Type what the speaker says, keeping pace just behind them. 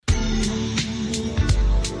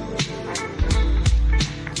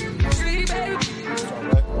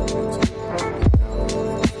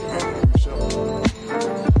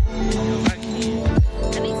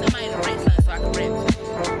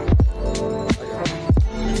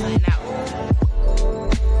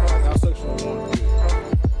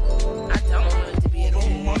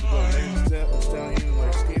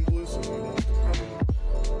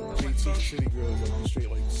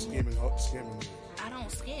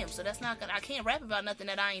am, so that's not gonna. I can't rap about nothing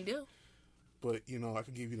that I ain't do. But I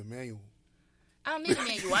can give you the manual. I don't need a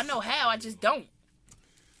manual. I know how. I just don't.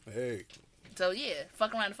 Hey. So yeah,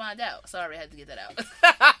 fuck around and find out. Sorry, I had to get that out.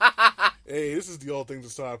 Hey, this is the All Things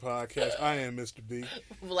Aside podcast. I am Mr. B.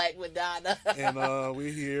 Black Madonna. And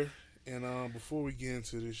we're here. And before we get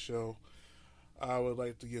into this show, I would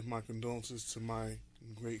like to give my condolences to my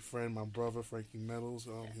great friend, my brother, Frankie Meadows.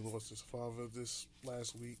 Yes. He lost his father this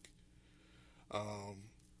last week.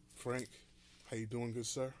 Frank, how you doing, good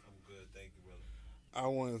sir? I'm good, thank you, brother. I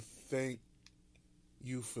want to thank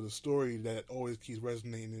you for the story that always keeps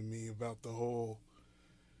resonating in me about the whole,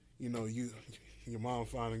 your mom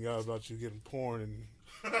finding out about you getting porn and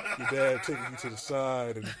your dad taking you to the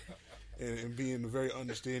side and being a very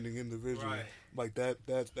understanding individual. Right. Like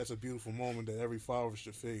that's a beautiful moment that every father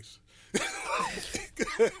should face.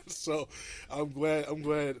 So I'm glad,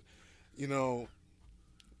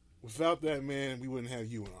 without that man, we wouldn't have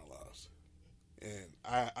you in our lives. And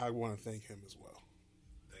I want to thank him as well.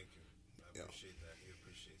 Thank you. I appreciate that. He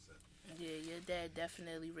appreciates that. Yeah, your dad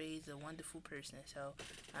definitely raised a wonderful person, so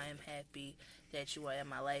I am happy that you are in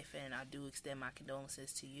my life, and I do extend my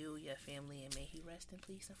condolences to you, your family, and may he rest in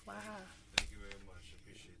peace and fly high. Thank you very much. I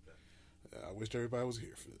appreciate that. I wish everybody was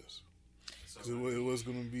here for this. Because it was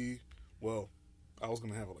going to be, I was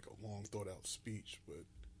going to have a long thought out speech, but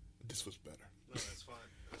this was better. No, that's fine.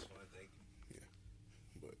 That's fine. Thank you. Yeah.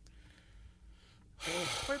 But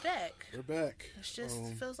We're back. We're back. It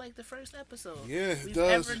just feels like the first episode we've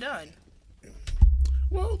ever done. Yeah.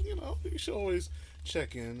 Well, we should always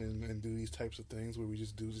check in and do these types of things where we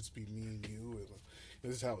just be me and you.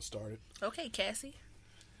 This is how it started. Okay, Cassie.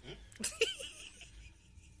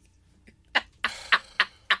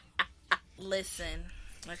 Listen,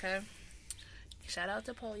 okay? Shout out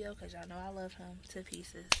to Polio, because y'all know I love him to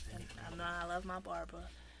pieces. And I know I love my barber.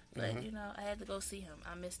 But, I had to go see him.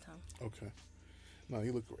 I missed him. Okay. No,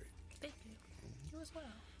 you look great. Thank you. You as well.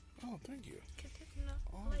 Oh, thank you.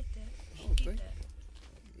 I like that. You Oh, should keep thank that.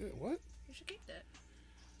 Yeah, what? You should keep that.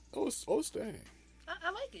 Oh, it's staying. I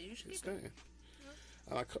like it. You should It's keep it. staying.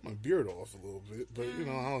 And I cut my beard off a little bit, but,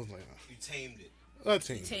 I was like... You tamed it. I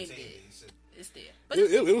tamed Tamed it. it. You said, It's there. But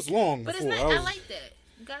It was long but before. it's nice. I like that.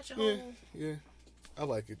 You got your whole... Yeah. I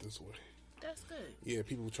like it this way. That's good. Yeah,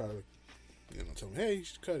 people try to, tell me, hey, you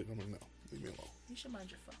should cut it. I'm like, no, leave me alone. You should mind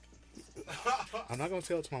your fucking... I'm not going to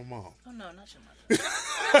tell it to my mom. Oh, no, not your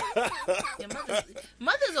mother.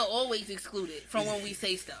 Mothers are always excluded from when we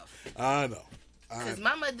say stuff. I know. Because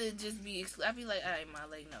my mother just be excluded. I'd be like, all right, Ma,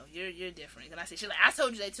 no, you're different. And I say, she's like, I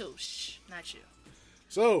told you that too. Shh, not you.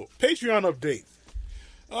 So, Patreon update.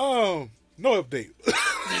 No update.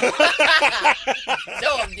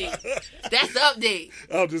 No update. That's the update.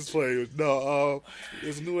 I'll just play. No,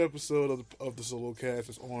 there's a new episode of the Solo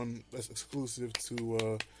Cast that's exclusive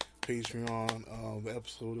to Patreon. The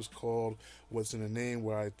episode is called What's in the Name,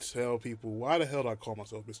 where I tell people why the hell do I call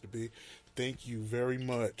myself Mr. B. Thank you very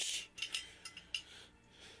much.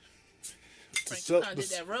 Did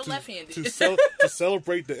that real left-handed. To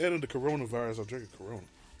celebrate the end of the coronavirus, I'm drinking Corona.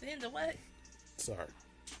 The end of what? Sorry.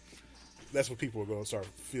 That's what people are going to start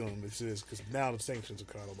feeling this is, because now the sanctions are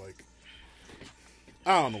kind of like,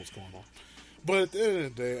 I don't know what's going on. But at the end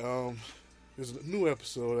of the day, there's a new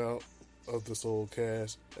episode out of the Soul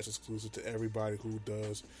Cast that's exclusive to everybody who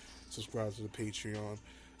does subscribe to the Patreon,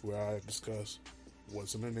 where I discuss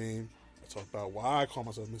what's in the name. I talk about why I call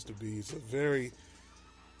myself Mr. B. It's a very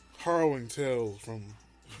harrowing tale from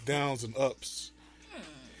downs and ups.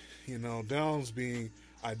 Downs being,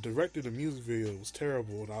 I directed a music video, it was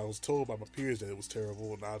terrible, and I was told by my peers that it was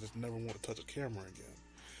terrible, and I just never want to touch a camera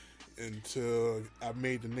again until I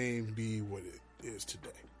made the name be what it is today.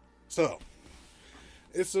 So,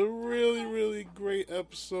 it's a really, really great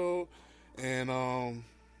episode, and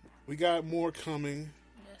we got more coming.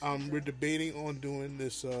 We're debating on doing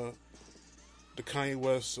this, the Kanye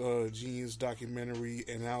West Genius documentary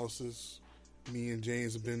analysis. Me and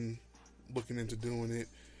James have been looking into doing it.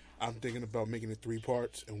 I'm thinking about making it 3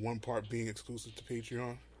 parts and 1 part being exclusive to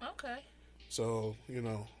Patreon. Okay. So, You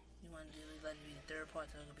want to let it be the third part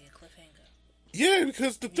so it'll be a cliffhanger? Yeah,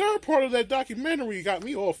 because the third part of that documentary got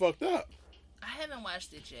me all fucked up. I haven't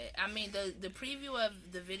watched it yet. I mean, the preview of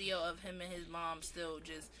the video of him and his mom still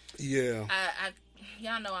just... Yeah.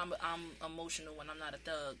 Y'all know I'm emotional when I'm not a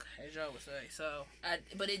thug, as y'all would say. So,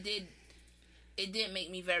 but it did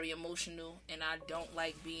make me very emotional, and I don't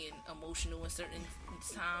like being emotional in certain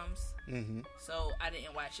times. Mm-hmm. So I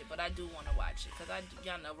didn't watch it, but I do want to watch it because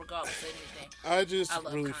y'all know, regardless of anything, I just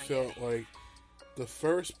really Kanye. felt like the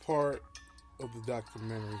first part of the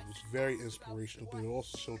documentary was very inspirational, but it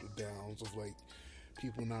also showed the downs of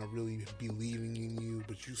people not really believing in you,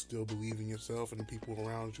 but you still believe in yourself, and the people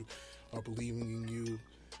around you are believing in you,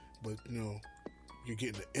 but you're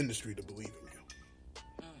getting the industry to believe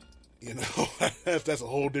in you. That's a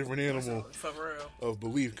whole different animal for real of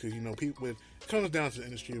belief, because people, when it comes down to the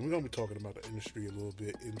industry, and we're gonna be talking about the industry a little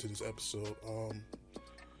bit into this episode.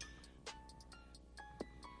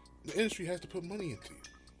 The industry has to put money into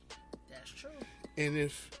you. That's true. And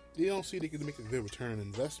if they don't see they can make a good return on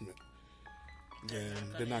investment, then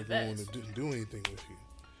they're not going to do anything with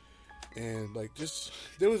you. And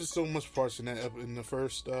there was just so much parts in in the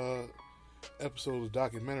first episode of the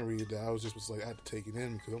documentary that I was like, I had to take it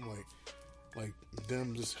in, because I'm like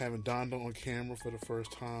them just having Donda on camera for the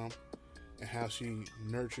first time, and how she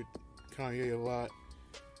nurtured Kanye a lot,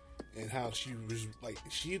 and how she was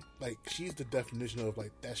she's the definition of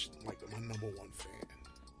that's my number one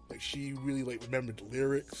fan. She really remembered the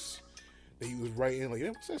lyrics that he was writing.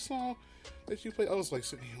 What's that song that you played? I was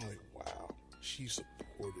sitting here wow, she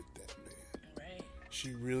supported that man. Right.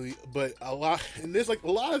 She really, but and there's a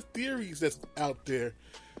lot of theories that's out there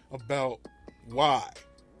about why.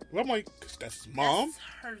 Well, I'm like, 'cause that's his mom. That's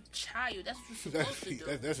her child. That's what you're supposed to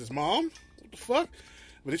do. That's his mom. What the fuck?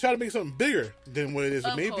 But they try to make something bigger than what it is.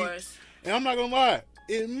 Of Maybe, course. and I'm not gonna lie,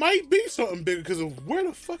 it might be something bigger because of where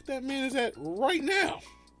the fuck that man is at right now.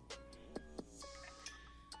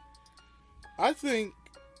 I think,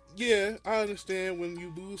 yeah, I understand when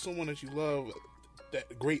you lose someone that you love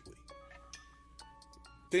that greatly,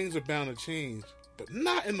 things are bound to change, but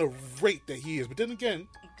not in the rate that he is. But then again,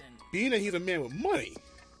 being that he's a man with money,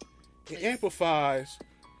 it amplifies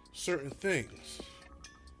certain things.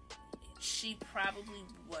 She probably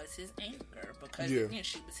was his anchor because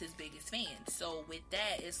she was his biggest fan. So with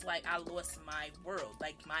that, it's like I lost my world.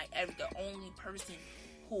 The only person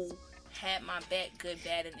who had my back, good,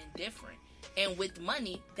 bad, and indifferent. And with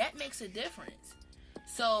money, that makes a difference.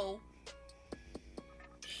 So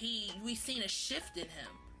we seen a shift in him.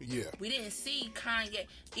 Yeah. We didn't see Kanye,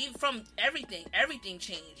 even from everything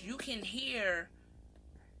changed. You can hear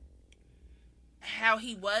how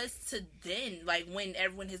he was to then,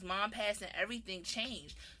 when his mom passed and everything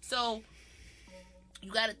changed. So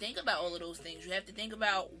you got to think about all of those things. You have to think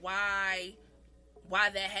about why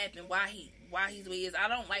that happened, why he's the way he is. I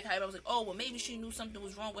don't like how I was like, oh, well, maybe she knew something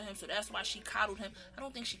was wrong with him, so that's why she coddled him. I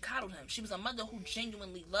don't think she coddled him. She was a mother who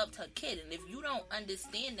genuinely loved her kid. And if you don't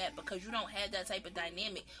understand that because you don't have that type of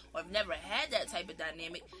dynamic, or have never had that type of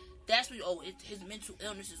dynamic, that's when, his mental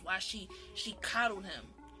illness is why she coddled him.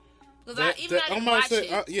 Because I didn't watch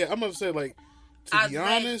it. I'm gonna say, to be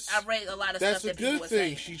honest, I read a lot of that's stuff a that people good were thing.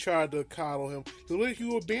 saying. She tried to coddle him. The way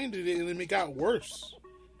you abandoned it, and then it got worse.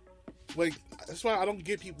 That's why I don't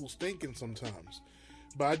get people's thinking sometimes.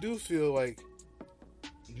 But I do feel like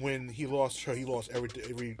when he lost her, he lost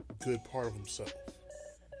every good part of himself.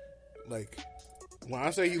 When I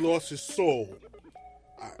say he lost his soul,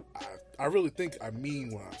 I really think I mean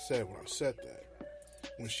when I said that.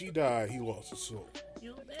 When she died, he lost his soul.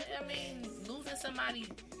 Losing somebody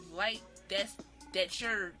like that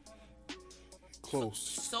you're close,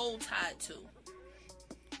 soul tied to,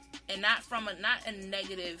 and not a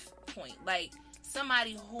negative point.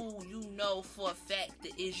 Somebody who you know for a fact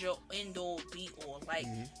that is your end all be all.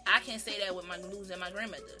 I can say that with losing my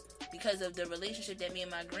grandmother because of the relationship that me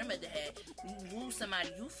and my grandmother had. You lose somebody,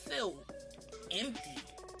 you feel empty.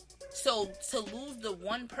 So to lose the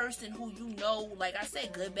one person who you know, like I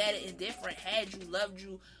said, good, bad, and indifferent, had you, loved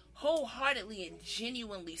you wholeheartedly and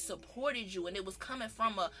genuinely supported you, and it was coming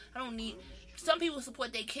from some people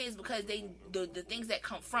support their kids because the things that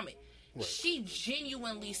come from it. Right. She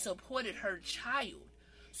genuinely supported her child.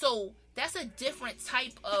 So that's a different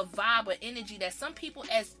type of vibe or energy that some people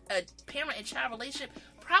as a parent and child relationship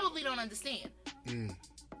probably don't understand. That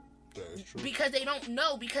is true. Because they don't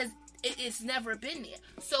know, because it's never been there.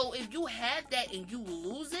 So if you have that and you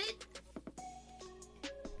lose it,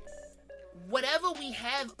 whatever we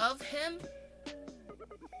have of him,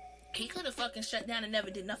 he could have fucking shut down and never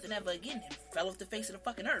did nothing ever again and fell off the face of the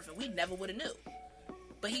fucking earth and we never would have knew.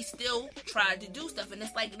 But he still tried to do stuff, and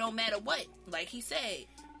it's no matter what, like he said,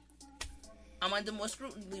 I'm under more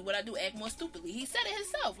scrutiny. What I do, act more stupidly. He said it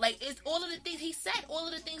himself. It's all of the things he said, all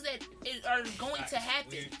of the things that are going to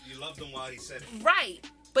happen. You loved him while he said it. Right.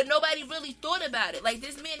 But nobody really thought about it.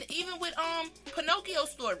 This man, even with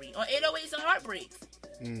Pinocchio's story on 808s and Heartbreaks.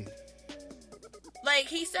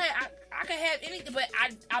 He said, I could have anything, but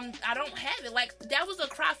I don't have it. That was a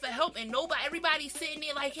cry for help, and everybody's sitting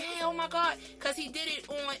there yeah, oh my God, because he did it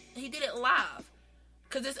live,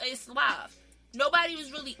 because it's live. Nobody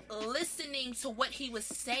was really listening to what he was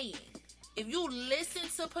saying. if you listen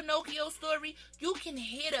to Pinocchio's story, you can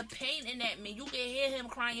hear the pain in that man. You can hear him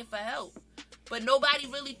crying for help. But nobody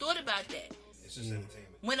really thought about that. It's just entertainment.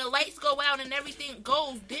 When the lights go out and everything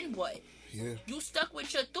goes, then what? Yeah. You stuck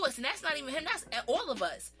with your thoughts, and that's not even him. That's all of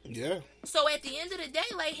us. Yeah. So at the end of the day,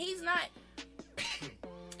 like, he's not.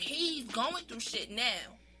 He's going through shit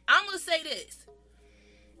now. I'm gonna say this.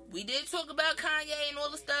 We did talk about Kanye and all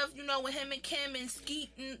the stuff, you know, with him and Kim and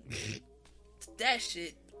Skeet and that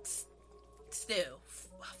shit. Still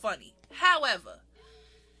funny. However,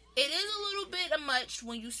 it is a little bit of much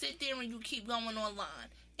when you sit there and you keep going online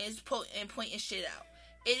and pointing shit out.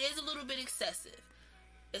 It is a little bit excessive.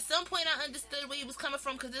 At some point, I understood where he was coming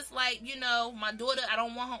from, because it's like, you know, my daughter, I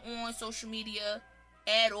don't want her on social media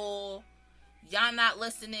at all. Y'all not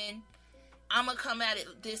listening. I'm gonna come at it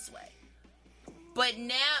this way. But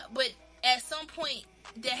at some point,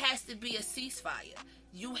 there has to be a ceasefire.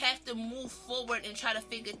 You have to move forward and try to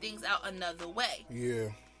figure things out another way. Yeah.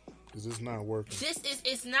 Because it's not working.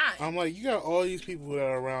 It's not. I'm like, you got all these people that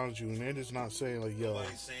are around you, and they're just not saying, like, yo.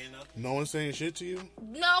 Nobody's saying nothing. No one's saying shit to you?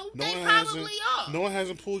 No, they probably are. No one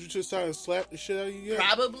hasn't pulled you to the side and slapped the shit out of you yet?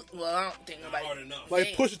 Probably. Well, I don't think nobody. Hard enough.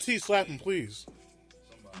 Like, push a T, slap him, please.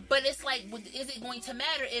 But it's like, is it going to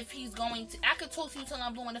matter if he's going to? I could talk to you till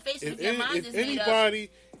I'm blue in the face. If your mind is made up.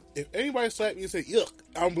 If anybody slap me and say yuck,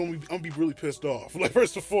 I'm gonna be really pissed off. Like,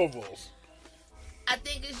 first and foremost, I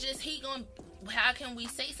think it's just how can we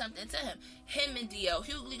say something to him? Him and D.L.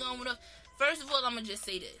 Hughley going with us. First of all, I'm gonna just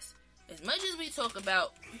say this: as much as we talk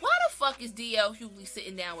about, why the fuck is D.L. Hughley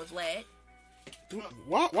sitting down with Vlad? Dude,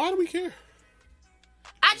 why do we care?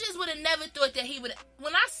 I just would have never thought that he would.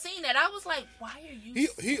 When I seen that, I was like, why are you?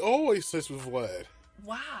 He always sits with Vlad.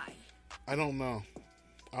 Why? I don't know.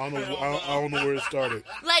 I don't know where it started.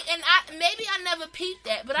 Like, and maybe I never peeped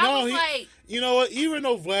that, but I was like, you know what? Even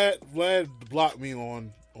though Vlad blocked me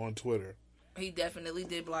on Twitter. He definitely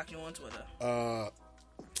did block you on Twitter. Or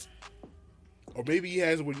maybe he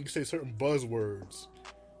has when you say certain buzzwords,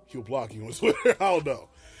 he'll block you on Twitter. I don't know.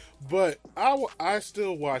 But I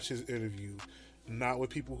still watch his interview, not with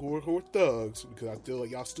people who are thugs, because I feel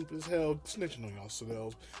like y'all stupid as hell snitching on y'all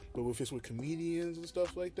selves. But if it's with comedians and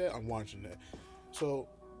stuff like that, I'm watching that. So,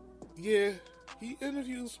 yeah, he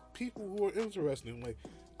interviews people who are interesting. Like,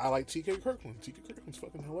 I like T.K. Kirkland. T.K. Kirkland's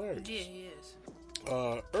fucking hilarious. Yeah, he is.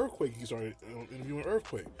 Earthquake, he started interviewing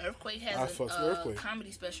Earthquake. Earthquake has a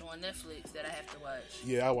comedy special on Netflix that I have to watch.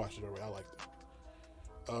 Yeah, I watched it already. I liked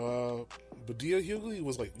it. But D.L. Hughley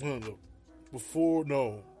was like one of the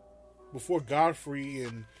before Godfrey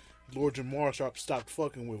and Lord Jamar stopped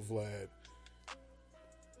fucking with Vlad.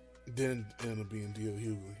 Then ended up being D.L.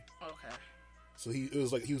 Hughley. Okay. So he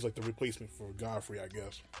was like the replacement for Godfrey, I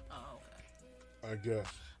guess. Oh, okay. I guess.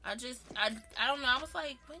 I don't know. I was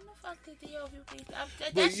like, when the fuck did D.L. Hughley?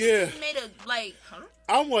 But yeah, just made a like. Huh?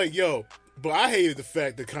 I'm like, yo, but I hated the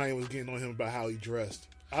fact that Kanye was getting on him about how he dressed.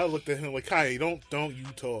 I looked at him like, Kanye, don't you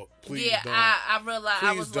talk, please. Yeah, don't. I realized. Please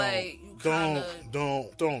I was don't.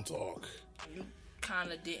 like, don't talk. You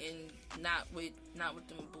kind of didn't not with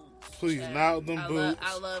them boots. Please, not with them boots.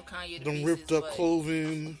 I love Kanye. To them pieces, ripped up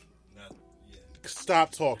clothing.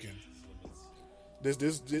 Stop talking. There's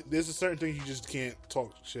a certain thing you just can't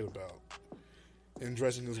talk shit about, and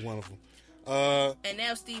dressing is one of them. And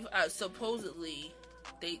now Steve, supposedly,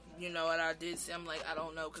 they, you know what I did say, I'm like, I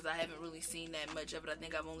don't know, because I haven't really seen that much of it. I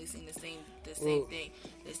think I've only seen the same thing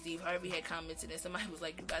that Steve Harvey had commented, and somebody was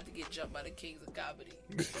like, you got to get jumped by the kings of comedy.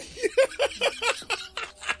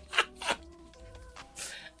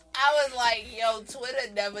 I was like, yo,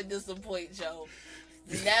 Twitter never disappoints, yo.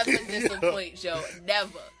 Never disappoints, yo.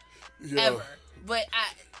 Never. Ever. But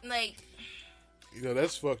I, like... You know,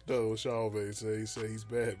 that's fucked up what Sean said. He said he's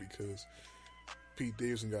bad because Pete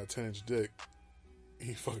Davidson got a 10-inch dick.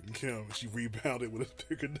 He fucking Kim, and she rebounded with a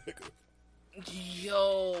bigger dick.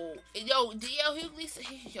 Yo, D.L. Hughley said,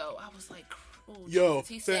 yo, I was like, oh, yo,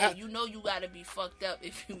 he said, you know you gotta be fucked up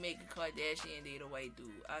if you make a Kardashian date a white dude.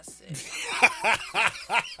 I said,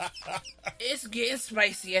 it's getting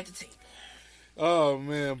spicy at the table. Oh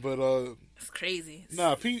man, but it's crazy.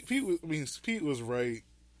 Nah, Pete was right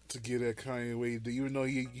to get at Kanye way, even though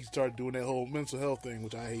he started doing that whole mental health thing,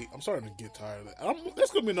 which I hate. I'm starting to get tired of that.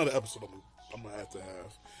 That's gonna be another episode I'm gonna have to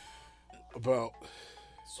have about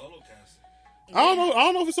solo casting. I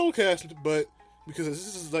don't know if it's solo casting, but because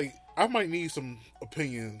this is like, I might need some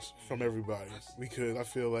opinions from everybody, because I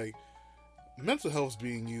feel like mental health is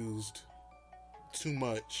being used too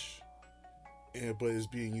much, but it's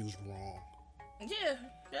being used wrong. Yeah.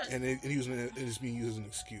 And it's being used as an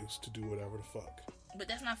excuse to do whatever the fuck. But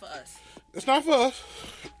that's not for us. It's not for us.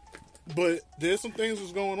 But there's some things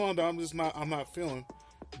that's going on that I'm not feeling.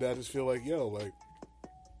 that I just feel like, yo, like,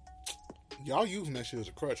 y'all using that shit as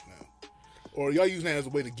a crutch now. Or y'all using that as a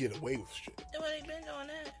way to get away with shit. Well, they been doing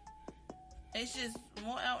that. It's just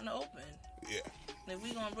more out in the open. Yeah. If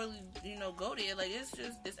we gonna really, go there, like,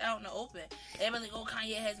 it's out in the open. Everybody like, oh,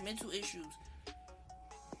 Kanye has mental issues.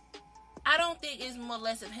 I don't think it's more or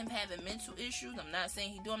less of him having mental issues. I'm not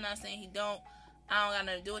saying he do, I'm not saying he don't. I don't got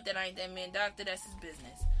nothing to do with that. I ain't that man doctor. That's his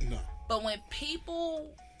business. No. But when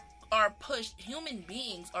people are pushed, human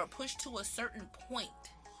beings are pushed to a certain point,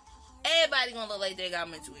 everybody gonna look like they got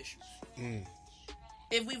mental issues.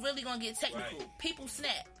 If we really gonna get technical, people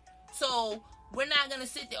snap. So we're not gonna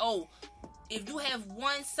sit there, oh, if you have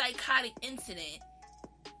one psychotic incident,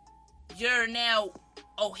 you're now,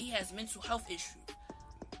 oh, he has mental health issues.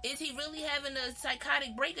 Is he really having a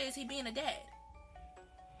psychotic break, or is he being a dad?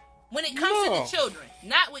 When it comes to the children,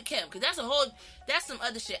 not with Kim, because that's some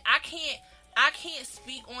other shit. I can't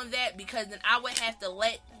speak on that, because then I would have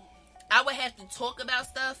to talk about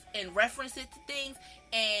stuff and reference it to things,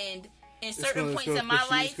 and in certain points in my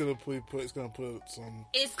life, it's gonna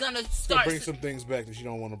bring some things back that you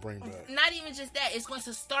don't want to bring back. Not even just that, it's going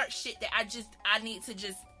to start shit that I need to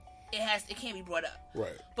just, it can't be brought up.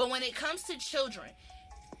 Right. But when it comes to children,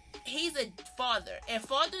 he's a father, and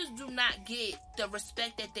fathers do not get the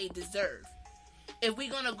respect that they deserve. If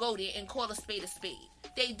we're gonna go there and call a spade,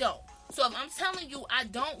 they don't. So if I'm telling you, I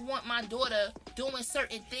don't want my daughter doing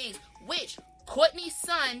certain things, which Courtney's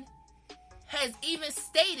son has even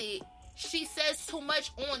stated, she says too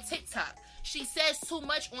much on TikTok. She says too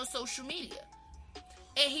much on social media.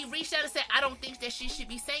 And he reached out and said, I don't think that she should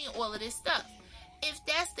be saying all of this stuff. If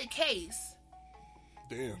that's the case,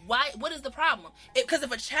 damn. What is the problem? Because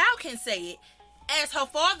if a child can say it, as her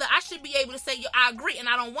father, I should be able to say, I agree and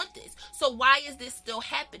I don't want this. So why is this still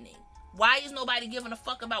happening? Why is nobody giving a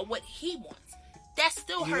fuck about what he wants? That's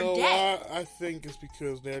still her dad. Why? I think it's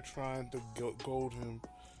because they're trying to goad him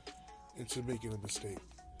into making a mistake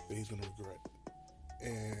that he's going to regret.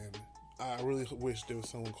 And I really wish there was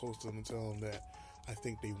someone close to him to tell him that I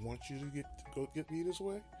think they want you to get me this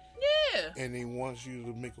way. Yeah. And they want you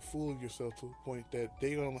to make a fool of yourself to the point that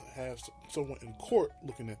they're going to have someone in court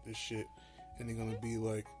looking at this shit, and they're going to be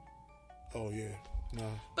like, oh yeah, no.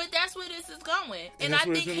 But that's where this is going. And I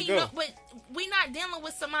think but we're not dealing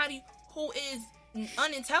with somebody who is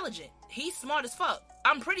unintelligent. He's smart as fuck.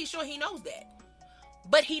 I'm pretty sure he knows that.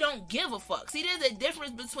 But he don't give a fuck. See, there's a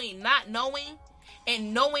difference between not knowing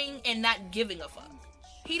and not giving a fuck.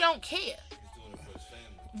 He don't care. He's doing it for his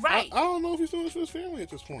family. Right. I don't know if he's doing it for his family at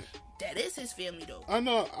this point. That is his family, though. I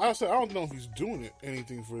know. I said I don't know if he's doing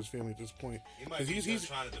anything for his family at this point. He might be he's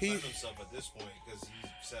trying to defend himself at this point, because he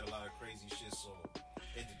said a lot of crazy shit, so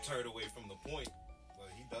it deterred away from the point. But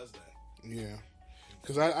he does that. Yeah,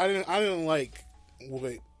 because I didn't like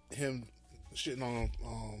him shitting on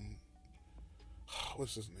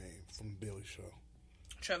what's his name from the Daily Show.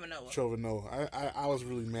 Trevor Noah. I was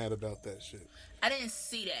really mad about that shit. I didn't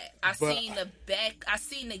see that. I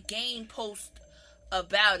seen the game post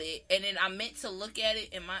about it, and then I meant to look at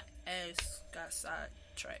it, and my ass got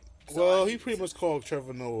sidetracked. So he pretty much called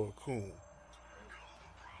Trevor Noah a coon.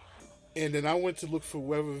 And then I went to look for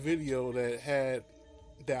whatever video that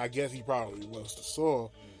I guess he probably saw,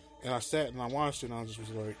 and I sat and I watched it, and I just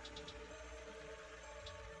was like,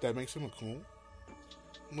 that makes him a coon?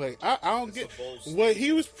 Like, I don't get... What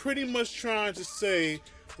he was pretty much trying to say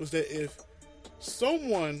was that if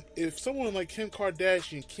someone like Kim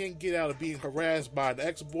Kardashian can't get out of being harassed by an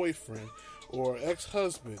ex-boyfriend or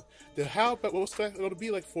ex-husband, then what's that going to be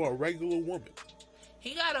like for a regular woman?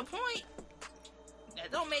 He got a point. That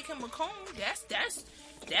don't make him a coon. That's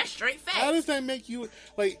straight fact. How does that make you...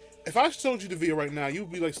 Like, if I showed you the video right now, you'd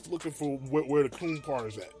be like looking for where the coon part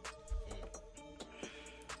is at.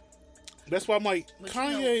 That's why I'm like, but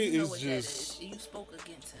Kanye is just... You spoke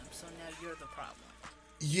against him, so now you're the problem.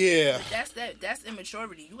 Yeah. But that's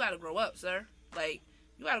immaturity. You gotta grow up, sir. Like,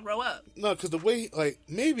 you gotta grow up. No, because the way, like,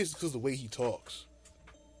 maybe it's because the way he talks.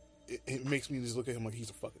 It makes me just look at him like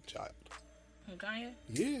he's a fucking child. Kanye?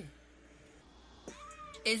 Yeah.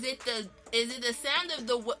 Is it the sound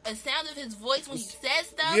of his voice when he says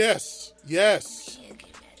stuff? Yes. Yes. You can't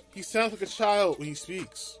get mad at that. He sounds like a child when he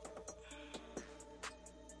speaks.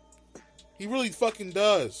 He really fucking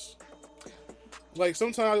does. Like,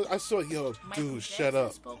 sometimes I saw, yo, Michael dude, Jackson shut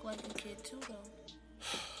up. Spoke like a kid too,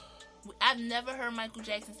 though. I've never heard Michael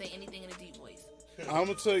Jackson say anything in a deep voice. I'm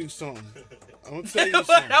gonna tell you something. I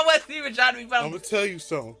wasn't even trying to be funny. I'm gonna tell you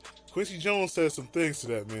something. Quincy Jones said some things to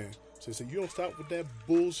that man. So he said, "You don't stop with that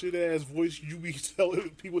bullshit ass voice you be telling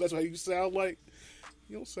people that's how you sound like.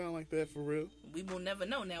 You don't sound like that for real. We will never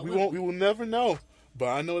know now. We will never know. But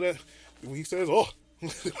I know that when he says, 'Oh,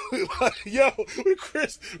 Yo, when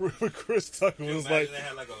Chris Tucker was like, they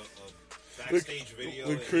had like a backstage video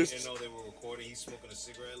when and Chris- he didn't know they were recording. He's smoking a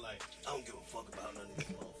cigarette. Like, I don't give a fuck about none of these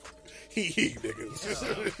motherfuckers. he niggas.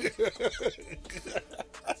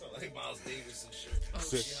 So like Miles Davis and shit. Oh,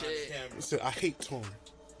 Said- shit. He said, I hate Tony.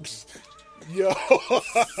 Yo.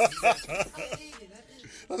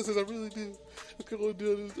 I said, I really do. I could only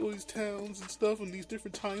do all these towns and stuff in these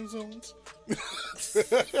different time zones.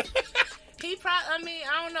 He probably, I mean,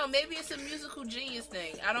 I don't know. Maybe it's a musical genius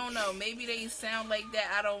thing. I don't know. Maybe they sound like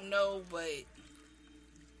that. I don't know, but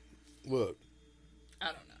Look, I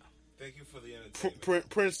don't know. Thank you for the entertainment.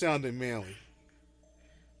 Prince sounded manly.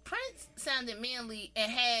 Prince sounded manly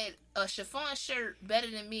and had a chiffon shirt better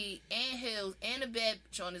than me, and heels, and a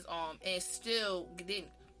badge on his arm, and still didn't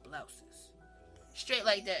blouses. Straight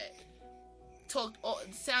like that. Talked,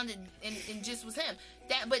 sounded, and just was him.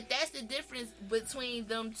 But that's the difference between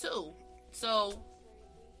them two. So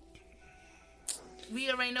we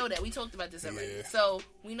already know that. We talked about this already. Yeah. So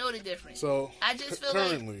we know the difference. So I just feel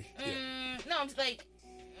currently, like, no, I'm just like,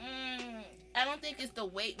 I don't think it's the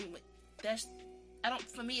way. I don't.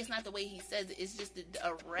 For me, it's not the way he says it. It's just the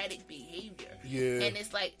erratic behavior. Yeah. And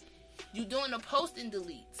it's like you doing the post and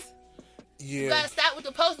deletes. Yeah. You gotta stop with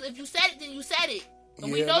the post. If you said it, then you said it.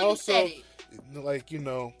 And we Yeah, know and you also, said it. like, you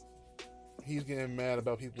know, he's getting mad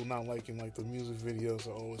about people not liking, like, the music videos.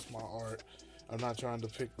 Oh, it's my art. I'm not trying to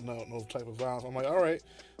pick no type of violence. I'm like, all right.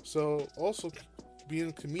 So, also, being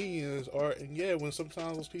a comedian is art. And, yeah, when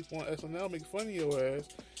sometimes those people on SNL make fun of your ass,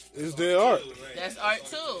 it's their art. That's art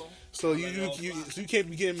too. So you can't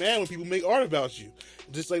be getting mad when people make art about you.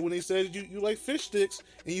 Just like when they said you like fish sticks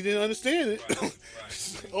and you didn't understand it.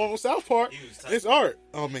 Right. On South Park, it's art.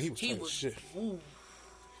 Oh, man, he was tight as shit. Ooh.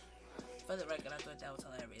 For the record, I thought that was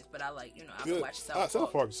hilarious. But I like, I've Good. been watching South Park.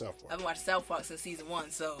 South Park is South I've Park. been watching South Park since season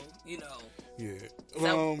 1, so, Yeah.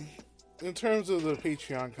 So- In terms of the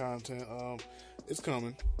Patreon content, it's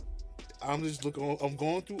coming. I'm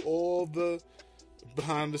going through all the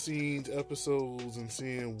behind the scenes episodes and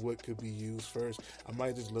seeing what could be used first. I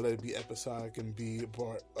might just let it be episodic and be a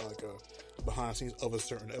part, like a behind the scenes of a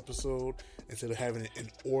certain episode instead of having it in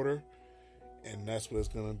order. And that's what it's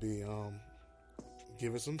gonna be.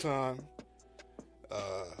 Give it some time.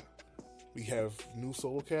 We have new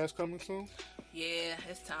solo cast coming soon. yeah,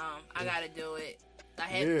 it's time. I gotta do it. I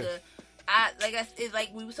have Yeah. to. It's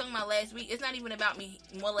like we were talking about last week. It's not even about me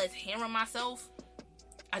more or less hearing myself.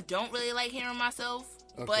 I don't really like hearing myself,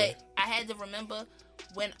 Okay. but I had to remember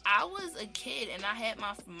when I was a kid and I had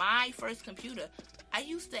my first computer, I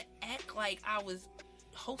used to act like I was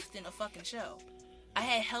hosting a fucking show. I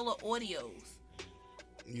had hella audios.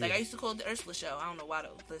 Yeah. Like I used to call it the Ursula Show. I don't know why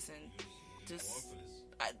though. Listen, just For this.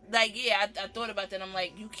 I thought about that. I'm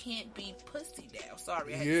like, you can't be pussy now.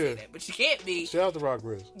 Sorry, I had to say Yeah. that, but you can't be. Shout out to Rock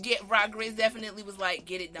Grizz. Rock Grizz definitely was like,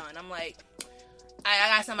 get it done. I'm like,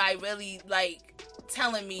 I got somebody really like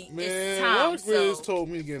telling me it's Man, time. Rock Grizz So, told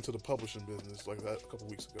me to get into the publishing business like that a couple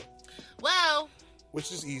weeks ago, well,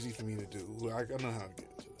 which is easy for me to do. I know how to get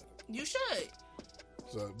into that. you should.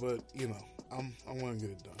 So, but I'm going to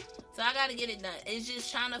get it done. So I gotta get it done. It's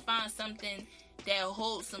just trying to find something that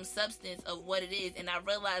holds some substance of what it is. And I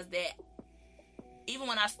realized that even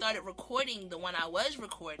when I started recording the one I was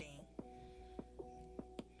recording,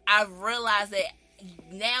 I realized that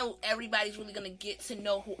now everybody's really gonna get to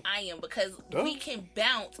know who I am because we can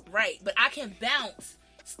bounce, right? But I can bounce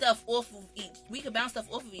stuff off of we can bounce stuff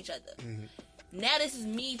off of each other. Mm-hmm. Now this is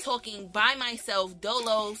me talking by myself,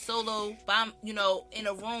 solo, in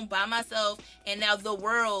a room by myself, and now the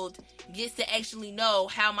world gets to actually know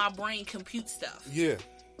how my brain computes stuff. Yeah.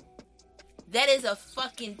 That is a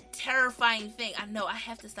fucking terrifying thing. I know I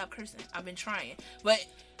have to stop cursing. I've been trying, but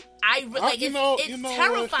it's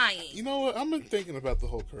terrifying. What? You know what? I've been thinking about the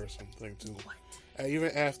whole cursing thing too. What?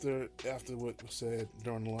 Even after what was said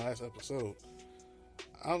during the last episode,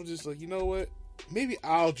 I'm just like, you know what? Maybe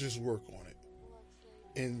I'll just work on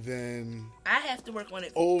it, and then I have to work on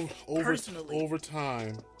it personally. over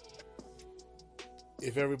time.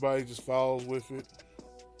 If everybody just follows with it,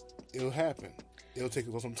 it'll happen. It'll take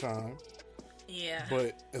some time. Yeah.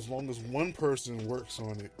 But as long as one person works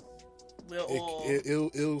on it, We'll all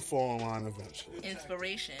it'll fall in line eventually.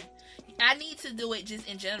 inspiration. I need to do it just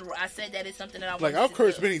in general. I said that it's something that I want Like, I've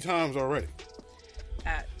cursed many times already.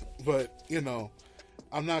 But,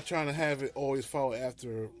 I'm not trying to have it always follow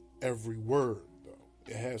after every word, though.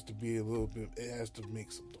 It has to be it has to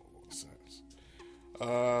make some sense.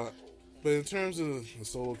 But in terms of the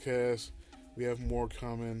solo cast, we have more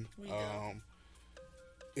coming.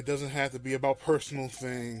 It doesn't have to be about personal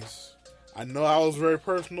things. I know I was very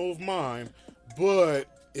personal with mine, but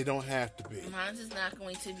It don't have to be. Mine is not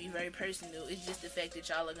going to be very personal. It's just the fact that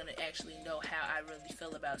y'all are going to actually know how I really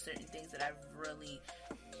feel about certain things that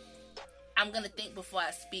I'm going to think before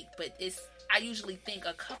I speak, but I usually think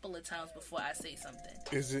a couple of times before I say something.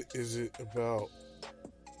 Is it about...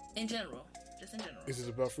 In general. Just in general. Is it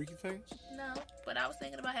about freaky things? No, but I was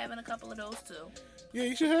thinking about having a couple of those too. Yeah,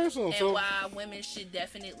 you should have some. And why women should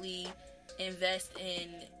definitely invest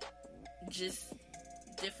in just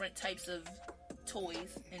different types of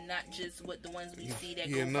toys and not just what the ones we see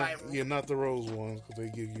that go viral. Yeah, not the rose ones, because they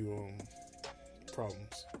give you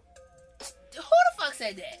problems. Who the fuck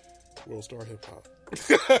said that? World Star Hip Hop.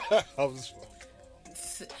 I was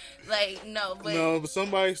like, no, but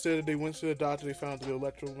somebody said that they went to the doctor. They found the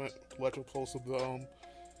electrical pulse of the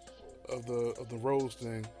rose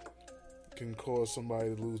thing can cause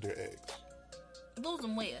somebody to lose their eggs. Lose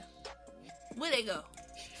them where? Where they go?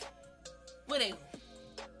 Where they go?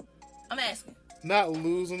 I'm asking. Not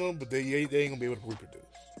losing them, but they ain't gonna be able to reproduce.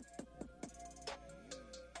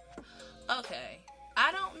 Okay,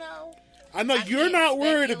 I don't know. I know you're not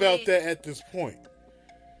worried about that at this point.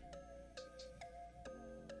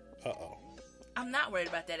 Uh-oh. I'm not worried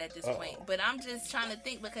about that at this point, but I'm just trying to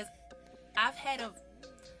think because I've had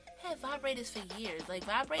vibrators for years. Like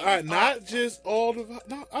vibrators. All right, not just all the.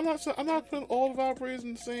 No, I'm not putting all the vibrators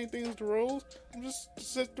in the same thing as the rose. I'm just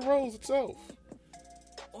the rose itself.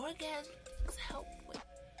 Orgasms help with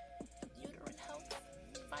uterine health.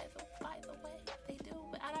 By the way, they do.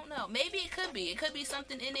 But I don't know. Maybe it could be. It could be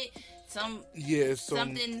something in it.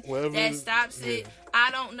 Something that stops it. I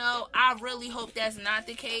don't know. I really hope that's not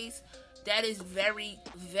the case. That is very,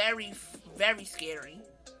 very, very scary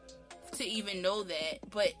to even know that.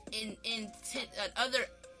 But in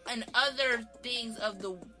other things of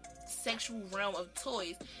the sexual realm of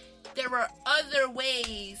toys, there are other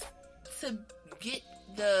ways to get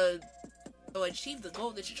or achieve the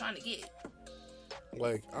goal that you're trying to get.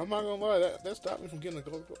 Like, I'm not gonna lie, that stopped me from getting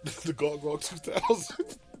the Gog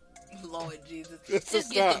 2000. Lord Jesus.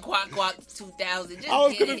 Just get the Quack 2000.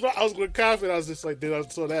 I was gonna confident. I was just like, then I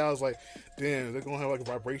saw that. I was like, damn, they're gonna have like a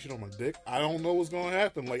vibration on my dick. I don't know what's gonna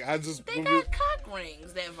happen. Like, they got cock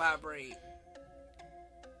rings that vibrate.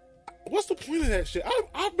 What's the point of that shit?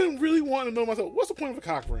 I've been really wanting to know myself. What's the point of a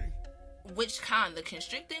cock ring? Which kind? The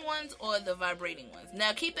constricting ones or the vibrating ones?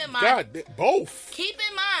 Now, keep in mind. God, both. Keep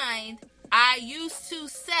in mind, I used to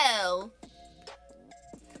sell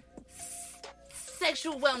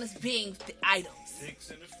sexual wellness being items.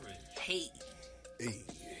 Dicks in the fridge. Hey.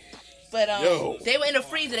 But they were in the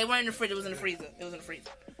freezer. They weren't in the fridge. It was in the freezer. It was in the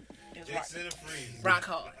freezer. It was Dicks in the freezer. Rock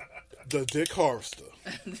hard. The Dick Harvester.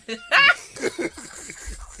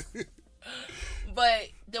 But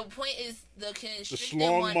the point is, the constricted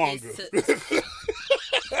one is to.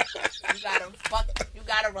 You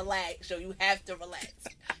gotta relax. So you have to relax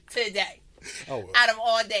today. Oh, well. Out of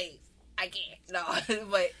all days, I can't. No,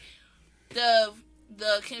 but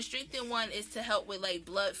the constricted one is to help with like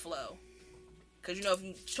blood flow. Cause if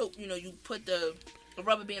you choke, you put the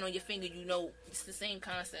rubber band on your finger. It's the same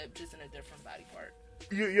concept, just in a different body part.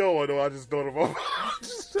 Yo, I know. I just thought about.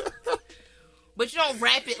 But you don't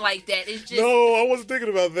wrap it like that. It's just... No, I wasn't thinking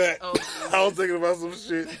about that. Oh, I was thinking about some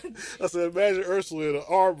shit. I said, imagine Ursula in an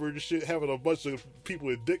arbor and shit having a bunch of people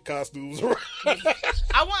in dick costumes around.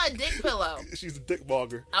 I want a dick pillow. She's a dick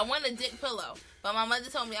monger. I want a dick pillow. But my mother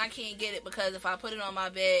told me I can't get it because if I put it on my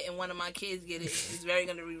bed and one of my kids get it, it's going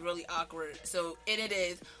to be really awkward. So, it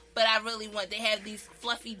is. But I really they have these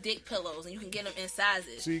fluffy dick pillows and you can get them in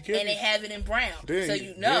sizes. So they have it in brown. Damn, so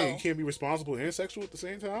you can't be responsible and sexual at the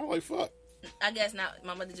same time? Like, fuck. I guess not.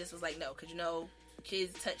 My mother just was like, no, because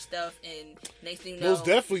kids touch stuff, and next thing you know, most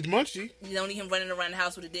definitely munchy. You don't need him running around the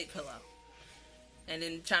house with a dick pillow, and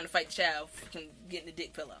then trying to fight the child from getting the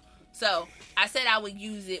dick pillow. So I said I would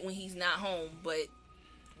use it when he's not home, but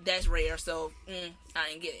that's rare, so I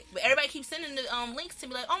didn't get it. But everybody keeps sending the links to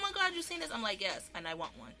me, like, oh my god, you seen this? I'm like, yes, and I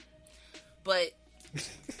want one. But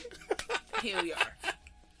here we are.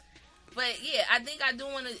 But yeah, I think I do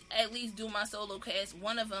want to at least do my solo cast,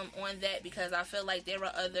 one of them on that, because I feel like there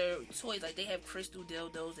are other toys. Like, they have crystal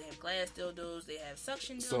dildos, they have glass dildos, they have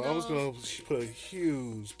suction dildos. So I was going to put a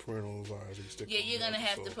huge parental advisory sticker on. Yeah, you're going to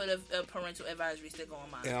have to put a parental advisory sticker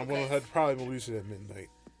on mine. And I'm going to probably release it at midnight.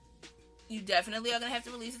 You definitely are going to have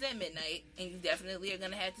to release it at midnight, and you definitely are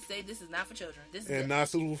going to have to say this is not for children. This is not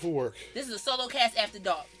suitable for work. This is a solo cast after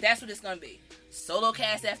dark. That's what it's going to be. Solo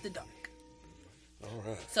cast after dark. All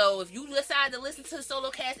right. So if you decide to listen to the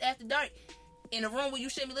solo cast after dark in a room where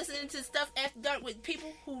you shouldn't be listening to stuff after dark with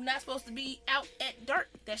people who not supposed to be out at dark,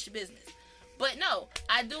 that's your business. But no,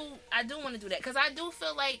 I do want to do that because I do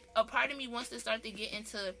feel like a part of me wants to start to get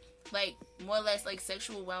into like more or less like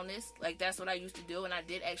sexual wellness. Like that's what I used to do, and I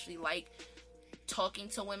did actually like talking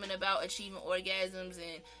to women about achieving orgasms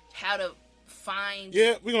and how to find.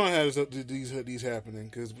 Yeah, we're gonna have these happening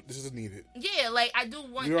because this is needed. Yeah, like I do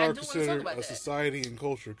want. We I are do want to talk considered about a that. society and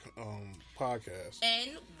culture podcast,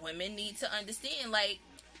 And women need to understand. Like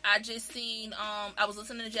I just seen. I was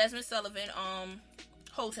listening to Jasmine Sullivan.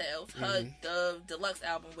 Hotels, her the deluxe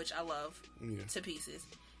album, which I love to pieces.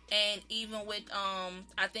 And even with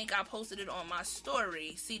I think I posted it on my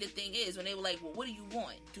story. See, the thing is, when they were like, well, what do you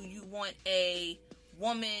want? Do you want a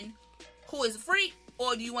woman who is a freak,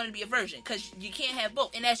 or do you want to be a virgin? Because you can't have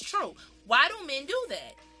both. And that's true. Why do men do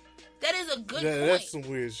that? That is a good point. That's some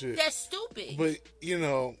weird shit. That's stupid. But, you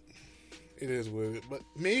know, it is weird. But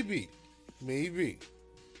maybe,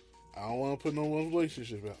 I don't want to put no one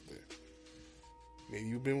relationship out there. Maybe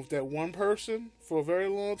you've been with that one person for a very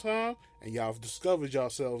long time, and y'all have discovered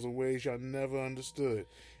yourselves in ways y'all never understood.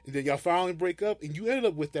 And then y'all finally break up, and you ended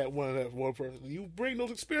up with that one person. You bring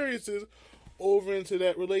those experiences over into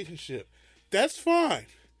that relationship. That's fine.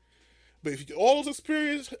 But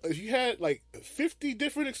if you had like 50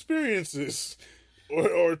 different experiences,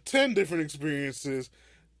 or 10 different experiences,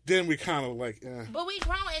 then we kind of like, But we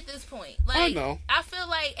grown at this point. Like, I know. I feel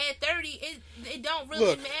like at 30, it don't really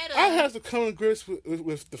Look, matter. I have to come to grips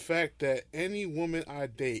with the fact that any woman I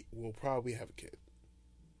date will probably have a kid.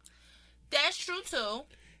 That's true too.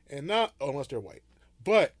 And not unless they're white.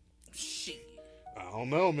 But Shit. I don't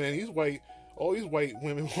know, man. All these white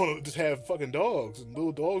women want to just have fucking dogs and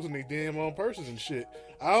little dogs in their damn own purses and shit.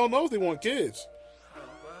 I don't know if they want kids. Oh,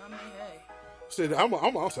 well, I mean, hey. Said I'm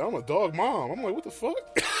a dog mom. I'm like, what the fuck?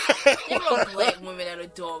 There are black women that are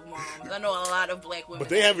dog moms. I know a lot of black women. But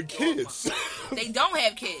they that having are dog kids. moms. They don't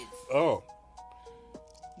have kids. Oh.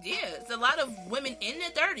 Yeah, it's a lot of women in their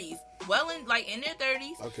 30s, in their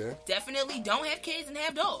 30s. Okay. Definitely don't have kids and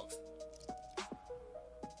have dogs.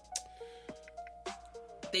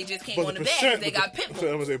 They just came on the back because they got pit bulls. So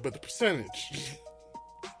I'm gonna say, but the percentage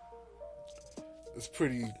is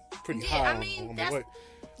pretty high. I mean, on that's, the way.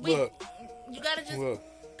 Look, you gotta just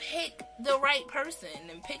pick the right person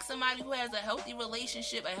and pick somebody who has a healthy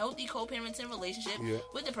relationship, a healthy co-parenting relationship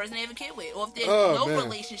with the person they have a kid with. Or if there's no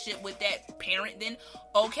relationship with that parent, then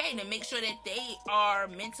okay, then make sure that they are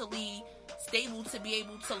mentally stable to be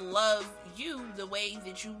able to love you the way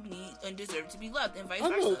that you need and deserve to be loved, and vice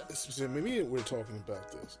versa. Maybe we're talking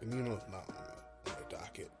about this, and you know it's not on the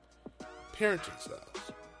docket. Parenting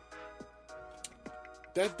styles.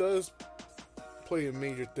 That does play a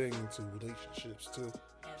major thing into relationships too.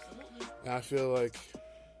 Absolutely. And I feel like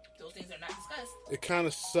those things are not discussed. It kind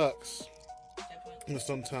of sucks when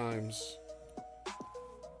sometimes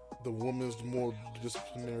the woman's the more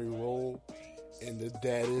disciplinary role and the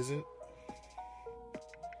dad isn't,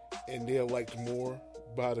 and they're liked more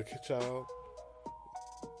by the child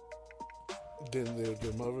than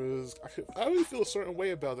their mother is. I really feel a certain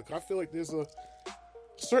way about it. I feel like there's a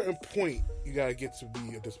certain point you gotta get to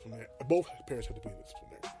be a disciplinary. Both parents have to be a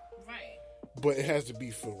disciplinary, right? But it has to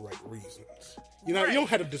be for the right reasons. You know, you don't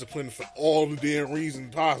have to discipline for all the damn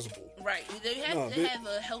reasons possible. Right. They have to have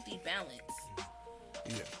a healthy balance.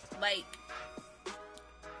 Yeah. Like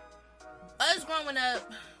us growing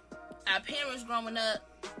up, our parents growing up.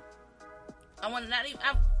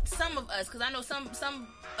 Some of us, because I know some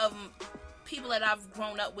of people that I've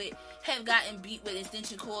grown up with have gotten beat with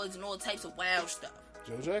extension cords and all types of wild stuff.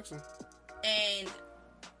 Joe Jackson. And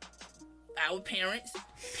our parents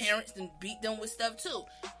then beat them with stuff too.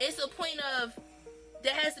 It's a point of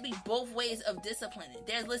there has to be both ways of disciplining.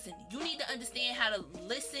 Listen, you need to understand how to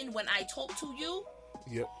listen when I talk to you.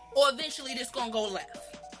 Yep. Or eventually this gonna go left.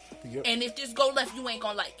 Yep. And if this go left, you ain't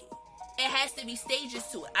gonna like it. It has to be stages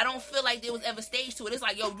to it. I don't feel like there was ever stage to it. It's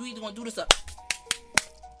like, yo, you either gonna do this or...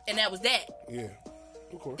 And that was that. Yeah,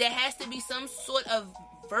 of course. There has to be some sort of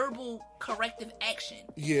verbal corrective action.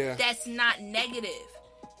 Yeah. That's not negative.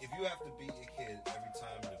 If you have to beat your kid every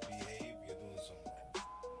time to behave, you're doing something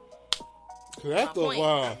wrong. Because after a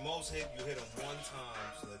while... At most, you hit them one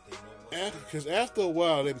time so that they know what's Because after a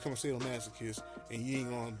while, they become a sadomasochist, and you ain't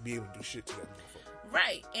gonna be able to do shit to that motherfucker.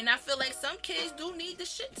 Right, and I feel like some kids do need the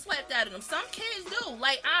shit slapped out of them. Some kids do.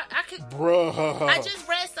 Like I could. Bruh. I just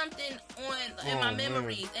read something in my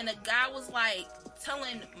memories, and a guy was like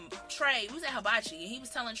telling Trey. We was at Hibachi, and he was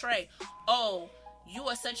telling Trey, "Oh, you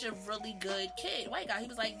are such a really good kid." White guy. He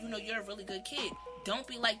was like, "You're a really good kid. Don't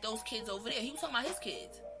be like those kids over there." He was talking about his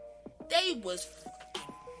kids. They was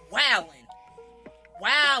fucking wilding.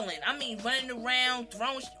 I mean, running around,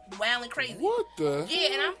 wilding crazy. What the?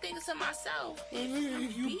 Yeah, and I'm thinking to myself,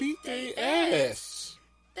 if you beat their ass,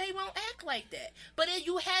 they won't act like that. But then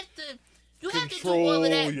you have to You have to do all of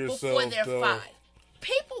that yourself, before they're though. 5.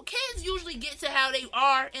 Kids usually get to how they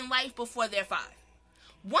are in life before they're 5.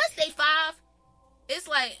 Once they 5, it's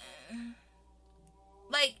like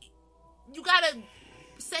you gotta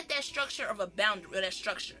set that structure of a boundary, or that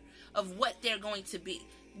structure of what they're going to be.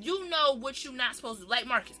 You know what you're not supposed to do. Like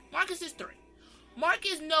Marcus. Marcus is 3.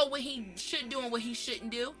 Marcus know what he should do and what he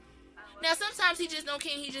shouldn't do. Now, sometimes he just don't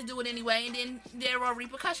care. He just do it anyway, and then there are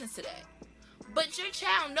repercussions to that. But your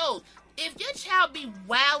child knows. If your child be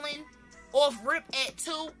wilding off rip at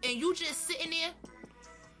 2 and you just sitting there,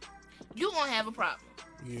 you gonna have a problem.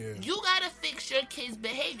 Yeah. You gotta fix your kids'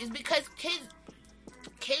 behaviors, because kids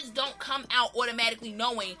don't come out automatically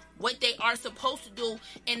knowing what they are supposed to do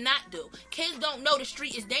and not do. Kids don't know the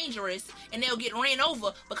street is dangerous and they'll get ran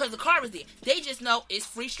over because the car is there. They just know it's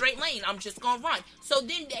free straight lane. I'm just gonna run. So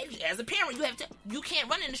then, as a parent, you can't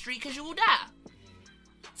run in the street because you will die.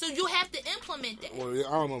 So you have to implement that. Well,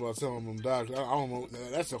 I don't know about telling them die. I don't know.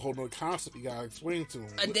 That's a whole nother concept you gotta explain to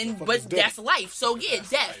them. But that's life. So yeah, That's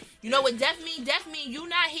death. life. You know what death means? Death means you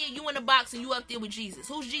not here, you in a box, and you up there with Jesus.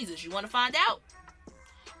 Who's Jesus? You want to find out?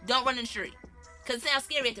 Don't run in the street. Because it sounds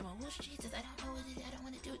scary at the moment. Who's Jesus? I don't know what it is. I don't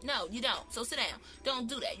want to do it. No, you don't. So sit down. Don't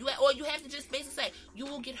do that. Or you have to just basically say, you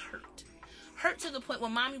will get hurt. Hurt to the point where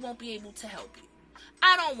mommy won't be able to help you.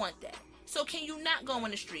 I don't want that. So can you not go in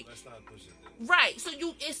the street? Let's not push it. Right. So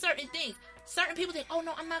it's certain things. Certain people think, oh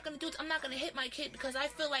no, I'm not going to do this. I'm not going to hit my kid because I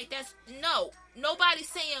feel like that's... No. Nobody's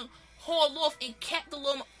saying haul off and cap the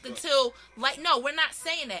little until... no, we're not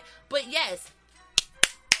saying that. But yes...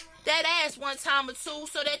 that ass one time or two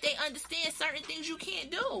so that they understand certain things you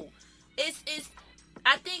can't do.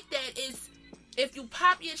 I think that if you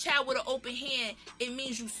pop your child with an open hand, it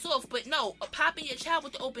means you soft. But no, popping your child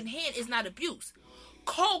with the open hand is not abuse.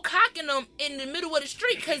 Cold cocking them in the middle of the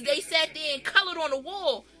street because they sat there and colored on the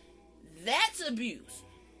wall, that's abuse.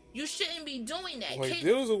 You shouldn't be doing that. Like,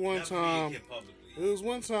 there was one Never time. be a kid publicly. There was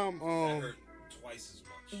one time. That hurt twice as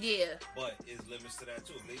much. Yeah. But there's limits to that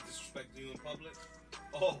too. If they disrespect you in public,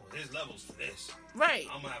 oh, there's levels to this. Right.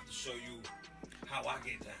 I'm gonna have to show you how I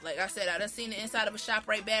get down. Like I said, I done seen the inside of a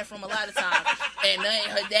ShopRite bathroom a lot of times, and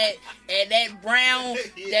that brown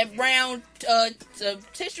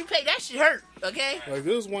tissue paper, that shit hurt. Okay. Like,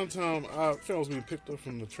 there was one time I felt I was being picked up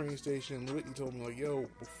from the train station. Whitney told me, like, yo,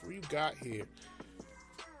 before you got here,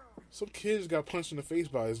 some kid just got punched in the face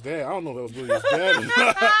by his dad. I don't know if that was really his dad or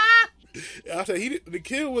not. I said the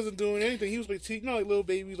kid wasn't doing anything. He was like, like little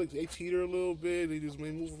babies, like they teeter a little bit. They just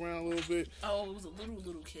may move around a little bit. Oh, it was a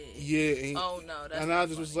little kid. Yeah. Oh no, that's and I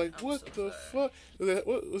just was like, I'm what so the glad.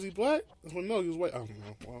 fuck? Was he black? Well, no, he was white. I don't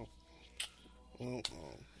know. Well,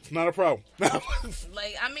 it's not a problem.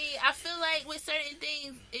 Like, I mean, I feel like with certain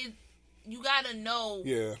things, you gotta know.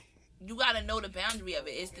 Yeah. You gotta know the boundary of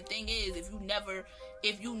it. It's the thing is,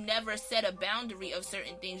 if you never set a boundary of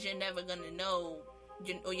certain things, you're never gonna know.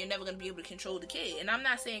 You're never going to be able to control the kid. And I'm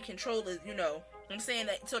not saying control is, I'm saying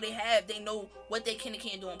that so they know what they can and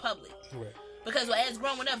can't do in public. Right. Because as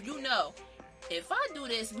growing up, if I do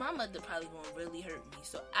this, my mother probably going to really hurt me.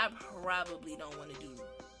 So I probably don't want to do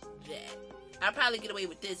that. I'll probably get away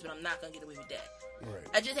with this, but I'm not going to get away with that. Right.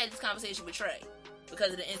 I just had this conversation with Trey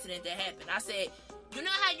because of the incident that happened. I said, you know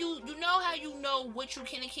how you know what you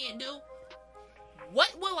can and can't do?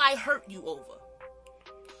 What will I hurt you over?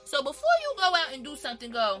 So before you go out and do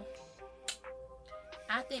something, I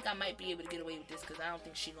think I might be able to get away with this because I don't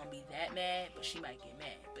think she's going to be that mad, but she might get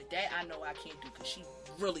mad. But that I know I can't do because she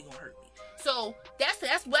really going to hurt me. So that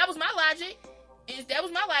was my logic. And that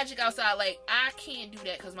was my logic outside. Like, I can't do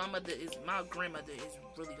that because my grandmother is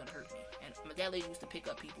really going to hurt me. And that lady used to pick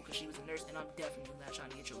up people because she was a nurse, and I'm definitely not trying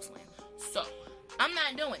to get choke slammed. So I'm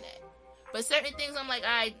not doing that. But certain things I'm like,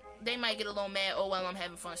 they might get a little mad. Oh, well, I'm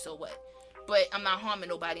having fun, so what? But I'm not harming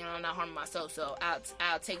nobody, and I'm not harming myself, so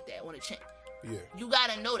I'll take that on the chin. Yeah. You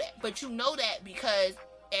gotta know that. But you know that because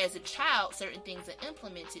as a child, certain things are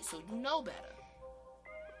implemented, so you know better.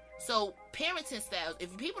 So parenting styles,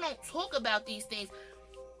 if people don't talk about these things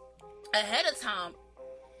ahead of time,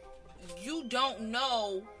 you don't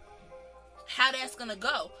know how that's gonna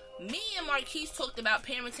go. Me and Marquise talked about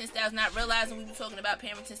parenting styles, not realizing we were talking about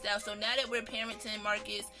parenting styles. So now that we're parenting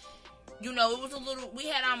Marcus, it was a little, we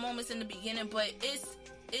had our moments in the beginning, but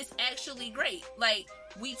it's actually great. Like,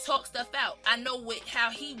 we talk stuff out. I know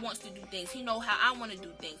how he wants to do things. He know how I want to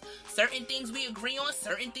do things. Certain things we agree on,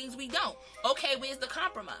 certain things we don't. Okay, where's the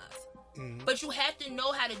compromise? Mm-hmm. But you have to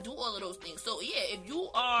know how to do all of those things. So yeah, if you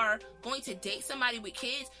are going to date somebody with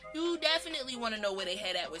kids, you definitely want to know where they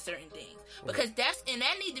head at with certain things. Because that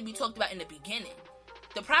needs to be talked about in the beginning.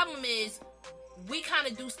 The problem is, we kind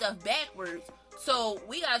of do stuff backwards. So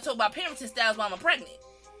we gotta talk about parenting styles while I'm pregnant.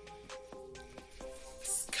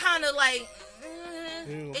 kind of like.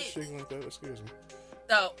 You don't shake like that. That scares me.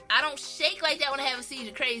 So I don't shake like that when I have a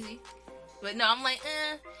seizure. Crazy, but no, I'm like,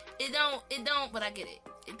 it don't. But I get it.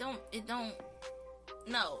 It don't.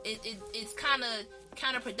 No, it's kind of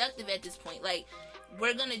counterproductive at this point. Like,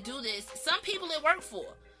 we're gonna do this. Some people it work for.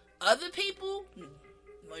 Other people,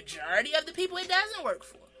 majority of the people it doesn't work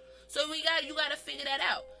for. So you gotta figure that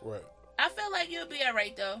out. Right. I feel like you'll be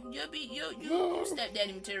alright though. You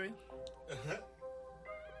stepdaddy material.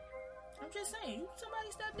 I'm just saying, you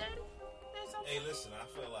somebody stepdaddy. Hey, listen, I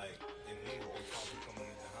feel like if you were probably coming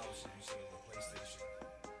in the house and you see them on PlayStation,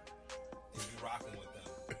 and you rocking with them,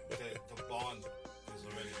 the bond is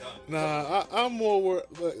already done. Nah, I'm more worried.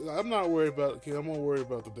 Like, I'm not worried about the kid. I'm more worried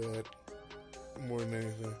about the dad more than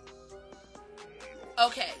anything.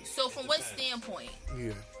 Okay, so from what standpoint?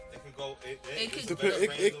 Yeah.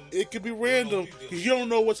 It could be random because you don't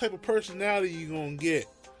know what type of personality you're gonna get.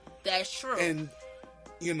 That's true. And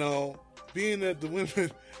being that the women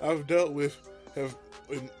I've dealt with have,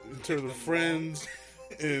 in terms of friends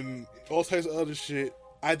and all types of other shit,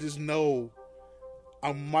 I just know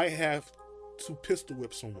I might have to pistol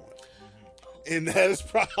whip someone, and that is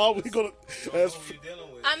probably gonna. That's.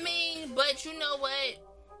 I mean, but you know what?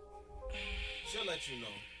 She'll let you know.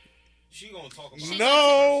 She gonna talk about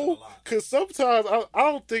no, because sometimes I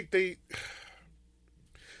don't think they.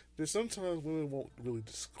 There's sometimes women won't really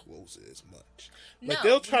disclose it as much. Like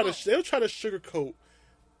they'll try to sugarcoat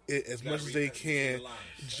it as much as they can,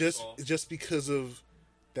 just because of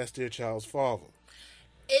that's their child's father.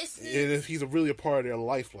 And if he's really a part of their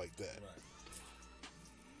life like that.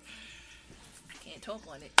 I can't talk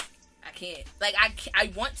on it. I can't. Like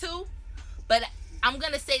I want to, but I'm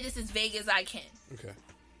gonna say this as vague as I can. Okay.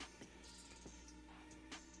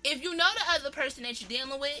 If you know the other person that you're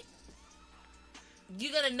dealing with,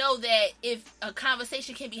 you're gonna know that if a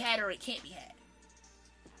conversation can be had or it can't be had.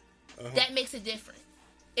 That makes a difference.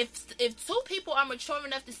 If two people are mature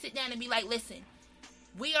enough to sit down and be like, listen,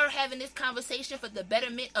 we are having this conversation for the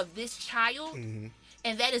betterment of this child, and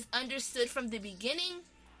that is understood from the beginning,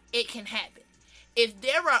 it can happen. If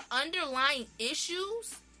there are underlying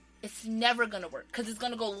issues, it's never gonna work because it's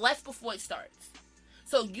gonna go left before it starts.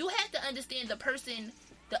 So you have to understand the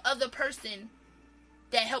other person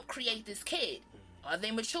that helped create this kid. Are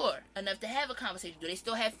they mature enough to have a conversation? Do they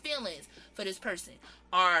still have feelings for this person?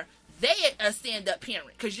 Are they a stand-up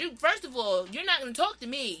parent? Because first of all, you're not going to talk to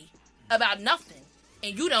me about nothing,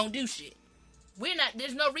 and you don't do shit.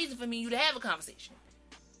 There's no reason for me and you to have a conversation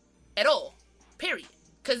at all. Period.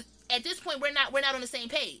 Because at this point, we're not on the same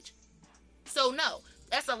page. So no,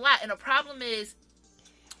 that's a lot. And the problem is,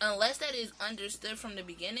 unless that is understood from the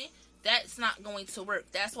beginning, that's not going to work.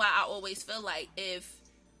 That's why I always feel like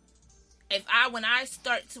when I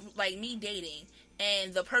start to, like, me dating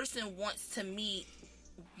and the person wants to meet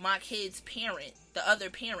my kid's parent, the other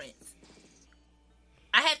parents,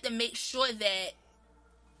 I have to make sure that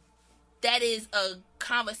is a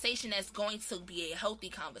conversation that's going to be a healthy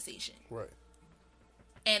conversation. Right.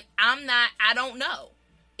 And I don't know.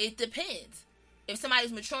 It depends. If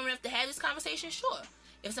somebody's mature enough to have this conversation, sure.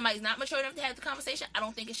 If somebody's not mature enough to have the conversation, I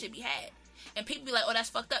don't think it should be had. And people be like, oh, that's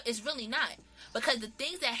fucked up. It's really not. Because the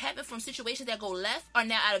things that happen from situations that go left are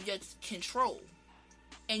now out of your control.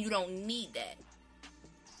 And you don't need that.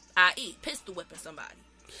 I.e., pistol whipping somebody.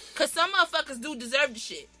 Because some motherfuckers do deserve the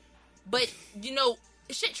shit. But,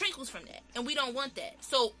 shit trickles from that. And we don't want that.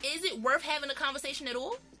 So, is it worth having a conversation at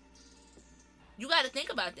all? You got to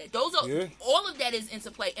think about that. All of that is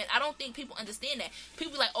into play. And I don't think people understand that.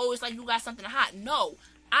 People be like, oh, it's like you got something hot. No.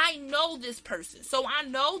 I know this person. So I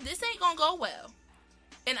know this ain't going to go well.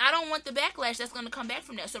 And I don't want the backlash that's going to come back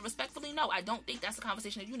from that. So respectfully, no, I don't think that's a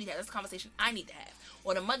conversation that you need to have. That's a conversation I need to have.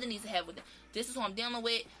 Or the mother needs to have with them. This is who I'm dealing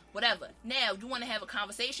with. Whatever. Now, you want to have a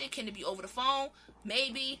conversation. Can it be over the phone?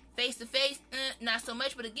 Maybe. Face to face? Not so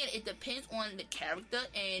much. But again, it depends on the character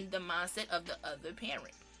and the mindset of the other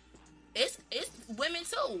parent. It's women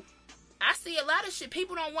too. I see a lot of shit.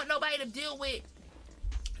 People don't want nobody to deal with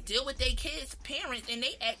their kids' parents, and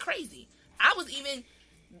they act crazy. I was even,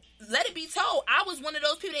 let it be told, I was one of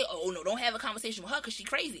those people that, don't have a conversation with her because she's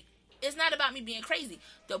crazy. It's not about me being crazy.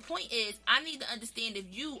 The point is, I need to understand if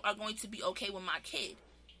you are going to be okay with my kid.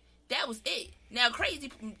 That was it. Now,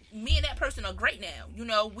 crazy, me and that person are great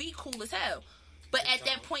now. We cool as hell. But at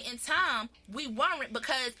that point in time, we weren't,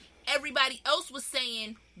 because everybody else was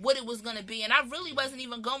saying what it was gonna be, and I really wasn't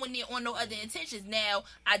even going there on no other intentions. Now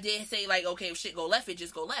I did say like, okay, if shit go left, it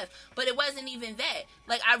just go left, but it wasn't even that.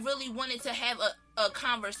 Like, I really wanted to have a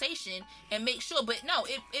conversation and make sure, but no,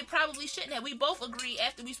 it probably shouldn't have. We both agreed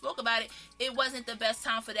after we spoke about it, it wasn't the best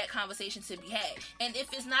time for that conversation to be had. And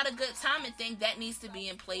if it's not a good time and thing, that needs to be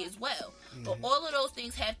in play as well. But all of those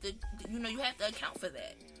things have to, you have to account for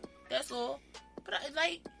that. That's all. But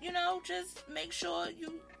just make sure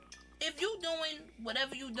if you doing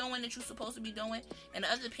whatever you doing that you're supposed to be doing, and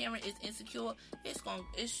the other parent is insecure, it's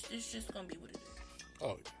just gonna be what it is.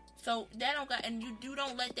 Oh yeah. So that and you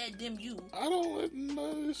don't let that dim you. I don't let none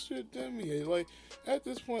of this shit dim me. Like, at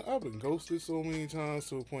this point, I've been ghosted so many times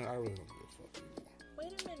to a point I really don't give a fuck anymore.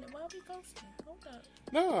 Wait a minute, why are we ghosting? Hold up.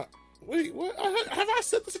 Nah, wait, what? Have I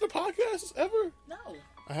said this in the podcast ever? No.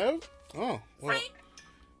 I have? Oh, well. Frank,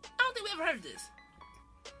 I don't think we ever heard this.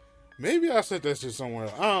 Maybe I said that shit somewhere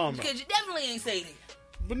else. I don't know. Because you definitely ain't say it.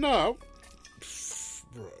 But no,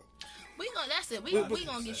 bro. That's it. We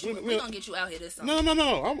gonna get you out here this summer.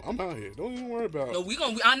 No. I'm out here. Don't even worry about it. No,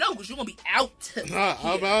 I know, because you're gonna be out. Nah,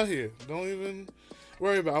 I'm out here. Don't even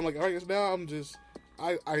worry about it. I'm like, I guess now I'm just,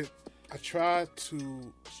 I try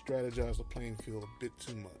to strategize the playing field a bit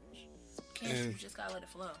too much. You just gotta let it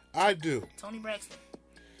flow. I do. Tony Braxton.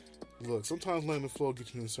 Look, sometimes letting it flow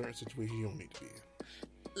gets you in a certain situation you don't need to be in.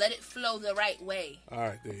 Let it flow the right way. All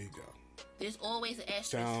right, there you go. There's always an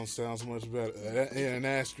asterisk. Sounds much better. An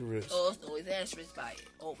asterisk. Oh, it's always an asterisk by it.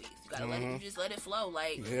 Always. You gotta let it. You just let it flow.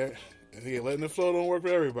 Like, yeah, letting it flow don't work for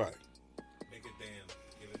everybody. Make a damn.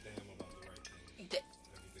 Give a damn about the right thing. Everything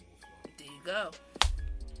will flow. There you go.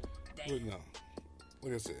 But no,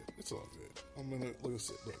 like I said, it's all good. I'm in a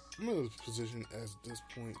position at this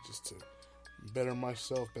point just to better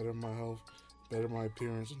myself, better my health, better my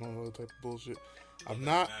appearance, and all that type of bullshit. Huh? You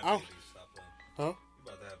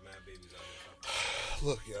about to have mad babies out here.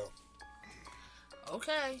 Look, yo.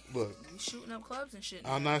 Okay. Look. You shooting up clubs and shit.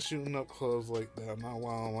 I'm not shooting up clubs like that. I'm not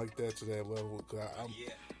wilding like that to that level.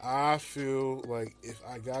 I feel like if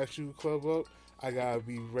I gotta shoot a club up, I gotta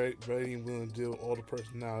be ready and willing to deal with all the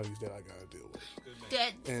personalities that I gotta deal with.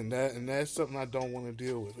 And that's something I don't want to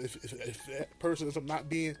deal with. If that person is not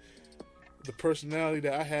being the personality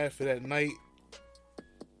that I have for that night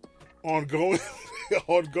ongoing,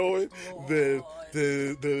 then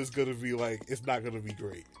it's gonna be like, it's not gonna be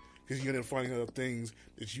great, because you're gonna find out things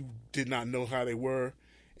that you did not know how they were,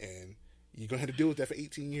 and you're gonna have to deal with that for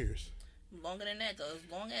 18 years. Longer than that, though. As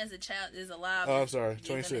long as the child is alive. Oh, I'm sorry,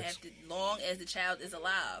 26. Long as the child is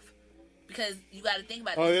alive, because you got to think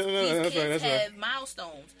about these kids have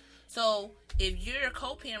milestones. So if you're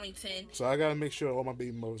co-parenting, so I gotta make sure all my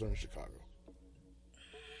baby mothers are in Chicago.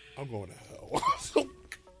 I'm going to hell.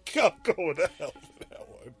 I'm going to hell for that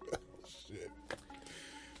one.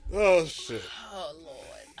 Oh shit. Oh Lord,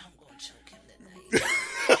 I'm gonna choke him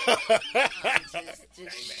tonight.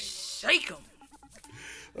 just shake him.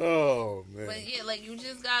 Oh man. But yeah, like you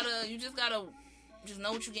just gotta just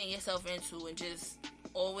know what you're getting yourself into, and just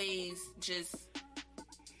always just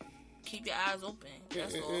keep your eyes open.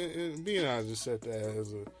 That's all. And being honest, just set that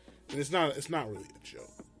as and it's not really a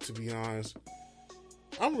joke, to be honest.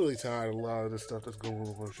 I'm really tired of a lot of this stuff that's going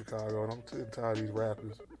on in Chicago, and I'm tired of these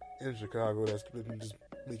rappers in Chicago that's been just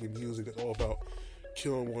making music that's all about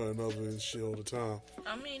killing one another and shit all the time.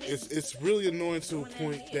 I mean, it's really annoying to a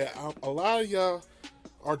point that a lot of y'all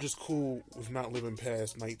are just cool with not living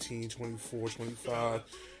past 19, 24, 25.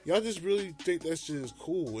 Y'all just really think that shit is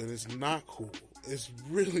cool, and it's not cool. It's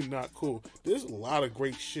really not cool. There's a lot of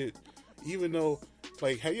great shit, even though,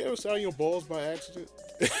 like, have you ever sat on your balls by accident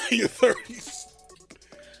in your 30s?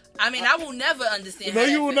 I mean, I will never understand. No,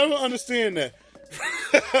 you will never understand that.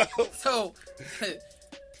 So,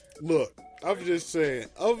 look, I'm just saying.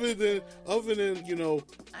 Other than I didn't even know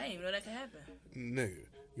that could happen. Nigga,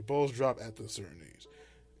 your balls drop after a certain age.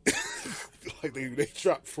 Like they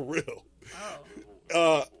drop for real.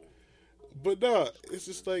 Oh. But nah, it's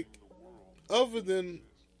just like, other than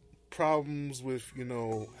problems with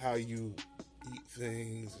how you eat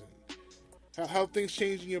things and how things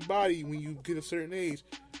change in your body when you get a certain age,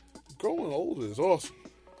 growing older is awesome.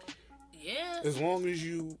 Yeah. As long as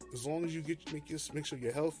you make sure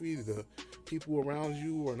you're healthy, the people around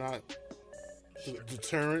you are not the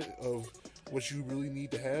deterrent of what you really need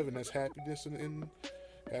to have, and that's happiness and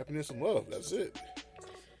happiness and love. That's it.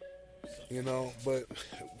 But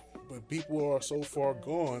people are so far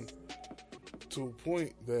gone to a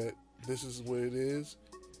point that this is what it is,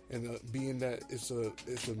 and being that it's a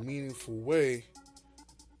meaningful way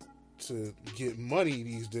to get money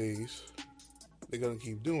these days, they're gonna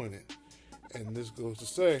keep doing it. And this goes to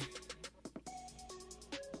say,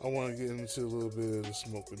 I want to get into a little bit of the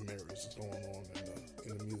smoke and mirrors that's going on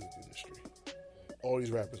in the music industry. All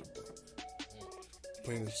these rappers are broke.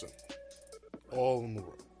 Plain and simple. All of them are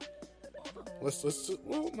broke. Let's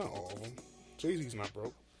well, not all of them. Jay-Z's not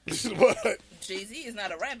broke. But Jay-Z is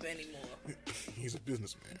not a rapper anymore. he's a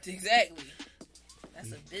businessman. Exactly. That's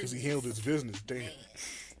a business. Because he handled his business. Damn.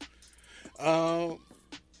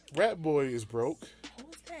 Rap Boy is broke.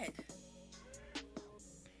 Who's that?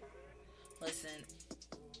 Listen,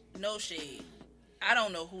 no shade. I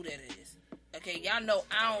don't know who that is. Okay, y'all know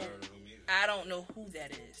I don't know who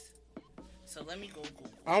that is. So let me go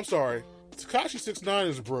Google. I'm sorry. Tekashi 6ix9ine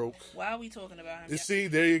is broke. Why are we talking about him? You see,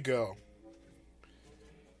 there you go.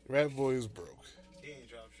 Rap Boy is broke. He ain't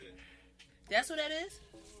drop shit. That's what that is?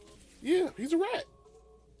 Yeah, he's a rat.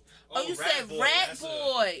 Oh, you said Rap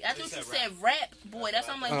Boy. I thought you said Rap Boy. That's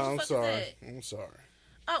why I'm like, I'm what the fuck sorry. is that? I'm sorry.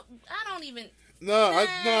 Oh, I don't even. No.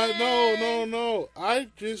 I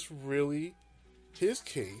just really, his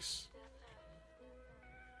case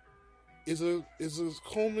is a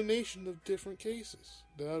culmination of different cases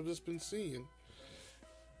that I've just been seeing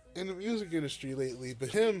in the music industry lately. But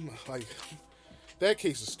him, like, that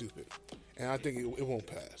case is stupid, and I think it won't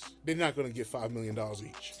pass. They're not going to get $5 million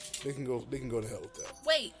each. They can go to hell with that.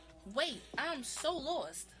 Wait, I'm so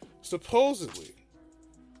lost. Supposedly,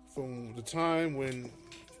 from the time when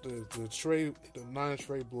the Nine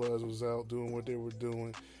Trey Bloods was out doing what they were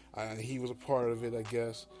doing, he was a part of it. I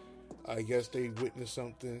guess they witnessed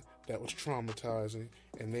something that was traumatizing,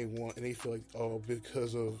 and they feel like,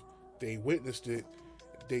 because of they witnessed it,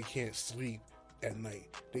 they can't sleep at night.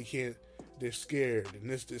 They're scared and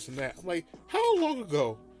this and that. I'm like, how long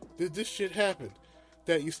ago did this shit happen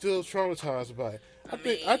that you're still traumatized by it?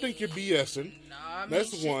 I think you're BSing. Nah,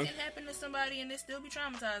 that's shit one. can happen to somebody and it still be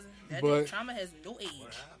traumatizing. But trauma has no age.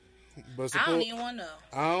 But I don't even want to know.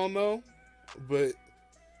 I don't know, but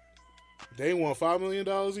they want $5 million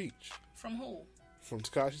each. From who? From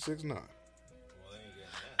Tekashi 6ix9ine.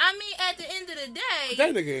 I mean, at the end of the day,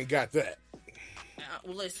 that nigga ain't got that.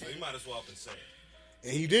 Listen, so you might as well up and say it.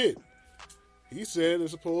 And he did. He said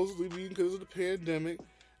it's supposedly because of the pandemic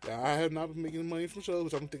that I have not been making money from shows,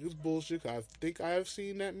 which I don't think is bullshit. I think I have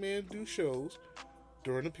seen that man do shows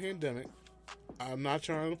during the pandemic. I'm not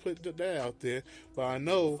trying to put that out there, but I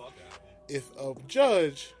know if a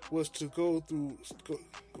judge was to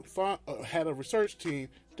had a research team,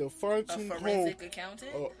 they'll fine-tune a forensic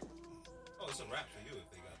accountant. It's a wrap for you if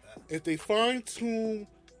they got that. If they fine-tune,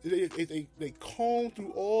 they comb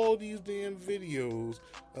through all these damn videos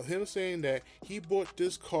of him saying that he bought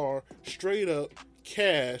this car straight up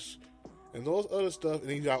cash and all this other stuff, and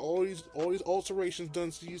he got all these alterations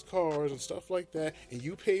done to these cars and stuff like that, and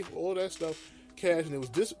you paid for all that stuff cash, and it was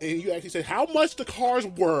this, and you actually said how much the cars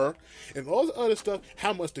were and all this other stuff,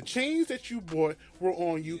 how much the chains that you bought were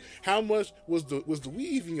on you, how much was the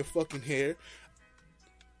weave in your fucking hair.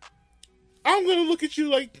 I'm gonna look at you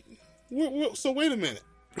like, so wait a minute.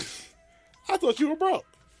 I thought you were broke.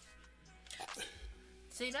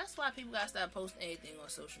 See, that's why people gotta stop posting anything on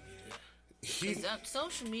social media. Because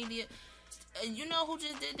social media, you know who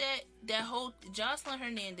just did that? That whole Jocelyn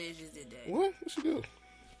Hernandez just did that. What? What she do?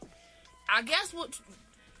 I guess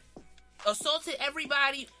assaulted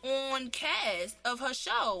everybody on cast of her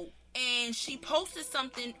show, and she posted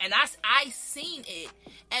something, and I seen it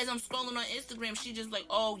as I'm scrolling on Instagram. She just like,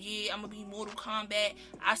 oh yeah, I'm gonna be Mortal Kombat.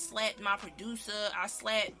 I slapped my producer. I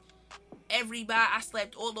slapped everybody. I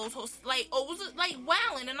slapped all those hosts. Like, it was like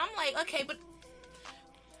wilding, and I'm like, okay, but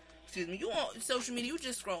excuse me, you on social media, you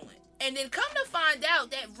just scrolling, and then come to find out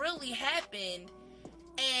that really happened.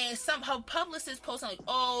 And her publicist posting like,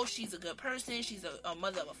 oh, she's a good person. She's a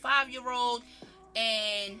mother of a 5-year-old.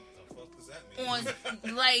 And the fuck does that mean?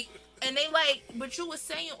 on like, and they like, but you were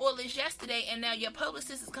saying all this yesterday, and now your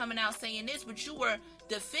publicist is coming out saying this, but you were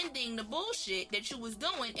defending the bullshit that you was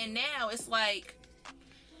doing, and now it's like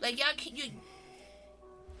y'all you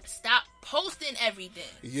stop posting everything.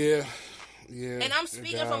 Yeah. And I'm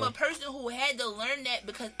speaking from a person who had to learn that,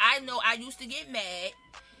 because I know I used to get mad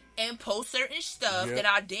and post certain stuff that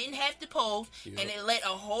I didn't have to post, and it let a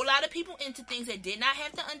whole lot of people into things that did not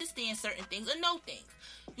have to understand certain things or know things.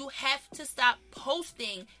 You have to stop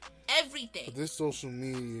posting everything. But this social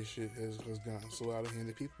media shit has gotten so out of hand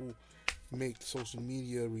that people make social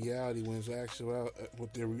media reality when it's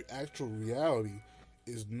what their actual reality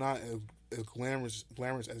is not as glamorous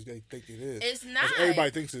as they think it is. It's not. As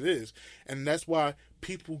everybody thinks it is. And that's why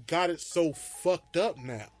people got it so fucked up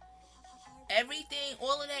now. Everything,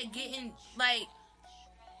 all of that getting, like,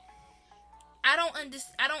 I don't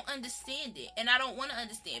understand it, and I don't want to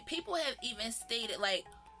understand. People have even stated, like,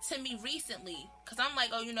 to me recently, because I'm like,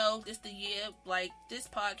 oh, you know, this the year, like, this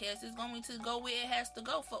podcast is going to go where it has to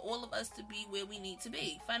go for all of us to be where we need to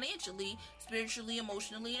be. Financially, spiritually,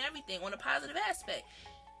 emotionally, and everything on a positive aspect.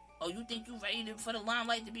 Oh, you think you ready for the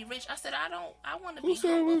limelight to be rich? I said, I want to be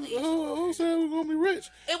humble. Who said we're going to be rich?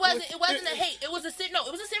 It wasn't a hate. It was a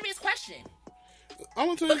serious question. I'm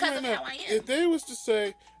going to tell you Because right of now, how I am. if they was to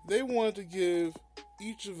say they wanted to give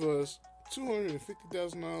each of us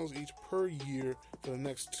 $250,000 each per year for the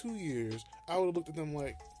next 2 years, I would have looked at them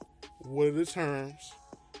like, what are the terms,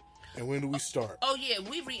 and when do we start? Oh yeah,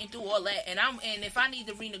 we reading through all that, and if I need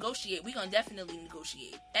to renegotiate, we gonna definitely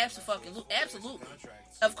negotiate. Absolutely,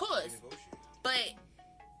 of course. But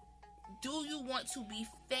do you want to be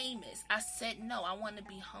famous? I said no. I want to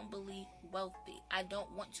be humbly wealthy. I don't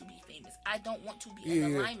want to be famous. I don't want to be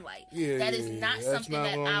in the limelight. That is not something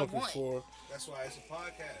that I want. For. That's why it's a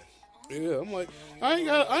podcast. Yeah, I'm like, I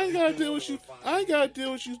ain't gotta deal with you. I ain't gotta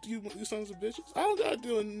deal with you sons of bitches. I don't gotta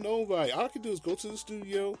deal with nobody. All I can do is go to the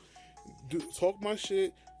studio, talk my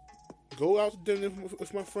shit, go out to dinner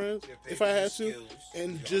with my friends if I had to,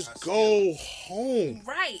 and just go home.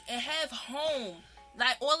 Right, and have home.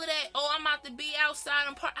 Like all of that. Oh, I'm about to be outside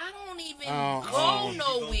and park. I don't even go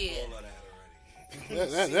nowhere.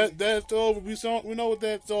 That's all we know what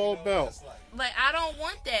that's all about. Like, I don't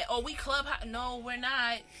want that. Oh, we club. No, we're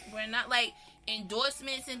not. We're not. Like,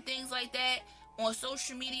 endorsements and things like that on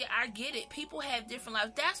social media. I get it. People have different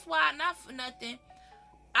lives. That's why, not for nothing,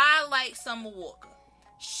 I like Summer Walker.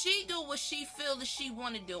 She do what she feel that she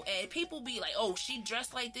want to do. And people be like, oh, she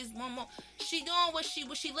dressed like this one more. She doing what she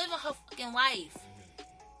living her fucking life.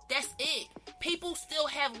 That's it. People still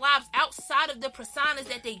have lives outside of the personas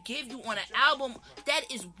that they give you on an album. That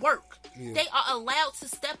is work. Yeah. They are allowed to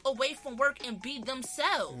step away from work and be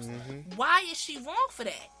themselves. Mm-hmm. Why is she wrong for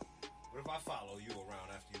that? What if I follow you around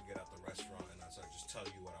after you get out the restaurant and I just tell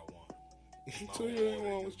you what I want? Tell you what you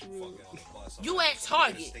want, what you really want. You at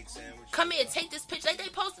Target. Come here, take this picture. Like, they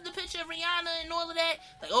posted the picture of Rihanna and all of that.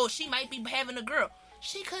 Like, oh, she might be having a girl.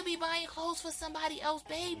 She could be buying clothes for somebody else,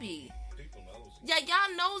 baby. Yeah,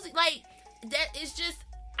 y'all knows it. Like, that is just,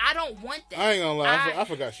 I don't want that. I ain't gonna lie, I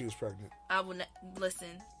forgot she was pregnant. I would not, listen.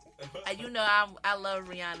 You know, I love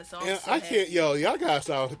Rihanna, so I'm so I can't, y'all gotta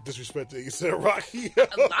stop disrespecting A$AP Rocky. Yo.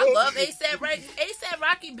 I love A$AP Rocky. A$AP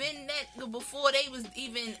Rocky been that before they was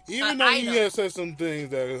even though he has said some things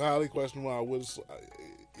that is highly questionable, I would,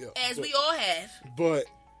 we all have. But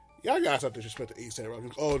y'all gotta stop disrespecting A$AP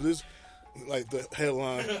Rocky. Oh, this, like the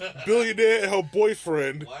headline, billionaire and her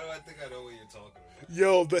boyfriend. Why do I think I know what you're talking about?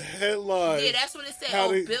 Yo, the headline. Yeah, that's what it said.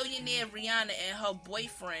 Billionaire Rihanna and her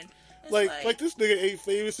boyfriend. Like this nigga ain't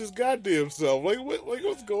famous his goddamn self. Like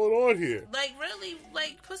what's going on here? Like, really,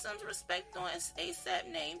 like, put some respect on A$AP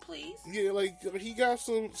name, please. Yeah, like he got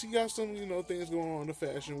some things going on in the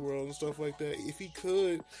fashion world and stuff like that. If he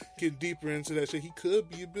could get deeper into that shit, he could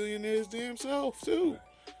be a billionaire his damn self too.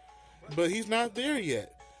 But he's not there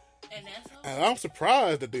yet. And I'm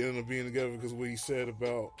surprised that they ended up being together because of what he said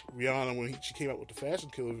about Rihanna when she came out with the Fashion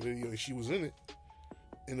Killer video and she was in it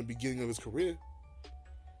in the beginning of his career.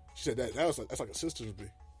 She said that's like a sister to me.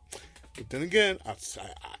 But then again,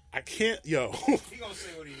 I can't, yo. He gonna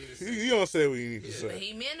say what he needs to say. He gonna say what he needs to say. But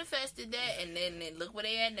he manifested that, and then look where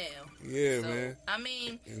they at now. Yeah, so, man. I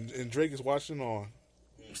mean, and Drake is watching on,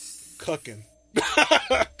 cucking.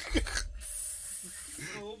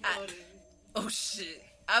 Oh shit.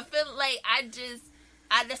 I feel like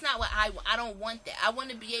that's not what I don't want that. I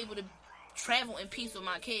want to be able to travel in peace with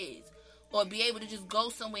my kids. Or be able to just go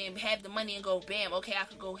somewhere and have the money and go, bam, okay, I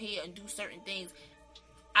could go here and do certain things.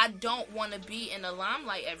 I don't want to be in the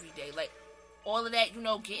limelight every day. Like, all of that,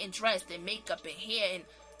 getting dressed and makeup and hair and...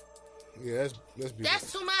 Yeah,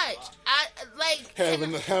 that's too much. I like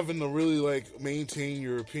having to really like maintain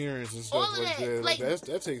your appearance and stuff like that. Like,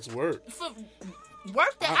 that takes work. For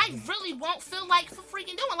work that I really won't feel like for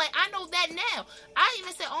freaking doing. Like, I know that now. I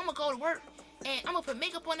even said, I'm gonna go to work and I'm gonna put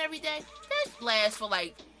makeup on every day. That lasts for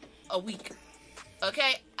like a week.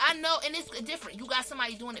 Okay, I know, and it's different. You got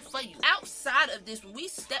somebody doing it for you. Outside of this, when we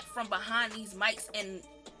step from behind these mics and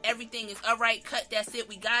everything is all right, cut, that's it,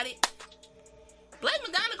 we got it. Black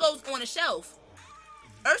Madonna goes on a shelf.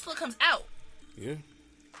 Ursula comes out. Yeah.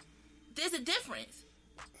 There's a difference.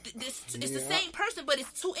 It's the same person, but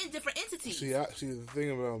it's two different entities. See, the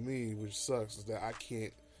thing about me, which sucks, is that I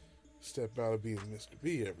can't step out of being Mr.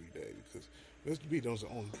 B every day because Mr. B doesn't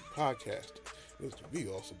only do podcasting. Mr. B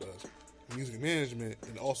also does music management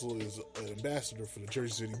and also is an ambassador for the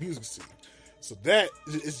Jersey City music scene. So that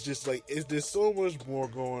is just like, there's so much more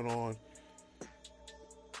going on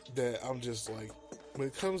that I'm just like, when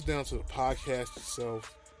it comes down to the podcast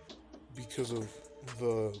itself, because of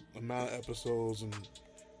the amount of episodes and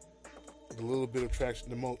the little bit of traction,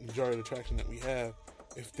 the majority of the traction that we have,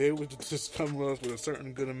 if they were to just come to us with a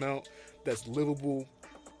certain good amount that's livable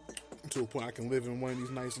to a point I can live in one of these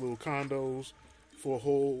nice little condos for a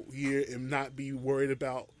whole year and not be worried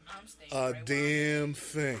about a damn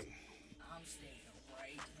thing. I'm staying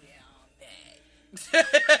right where I'm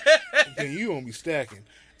at. Then you gonna be stacking.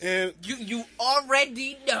 And you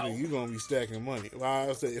already know. you gonna be stacking money. Like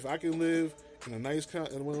I said, if I can live in a nice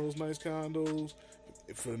in one of those nice condos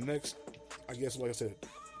for the next, I guess, like I said,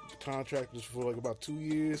 the contract is for like about 2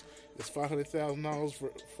 years. It's $500,000 for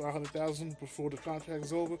 $500,000 before the contract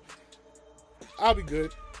is over. I'll be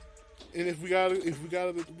good. And if we gotta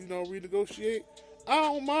renegotiate, I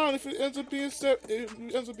don't mind if it ends up being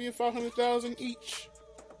 $500,000 each.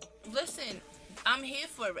 Listen, I'm here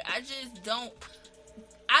for it. I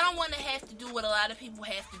don't want to have to do what a lot of people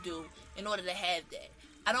have to do in order to have that.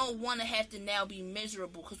 I don't want to have to now be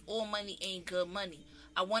miserable because all money ain't good money.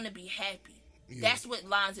 I want to be happy. Yeah. That's what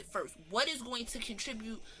lines it first. What is going to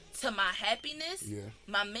contribute to my happiness,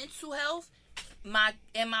 my mental health, my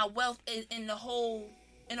wealth in a whole.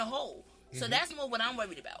 So that's more what I'm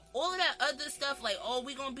worried about. All of that other stuff, like,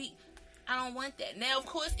 we gonna be, I don't want that. Now, of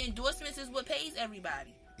course, endorsements is what pays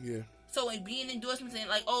everybody. Yeah. So in being endorsements and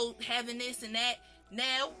like, having this and that,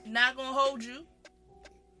 now, not gonna hold you.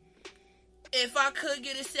 If I could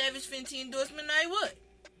get a Savage Fenty endorsement, I would.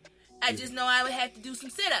 I just know I would have to do some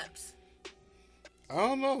sit-ups. I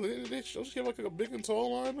don't know. Don't she have like a big and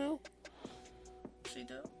tall line now? She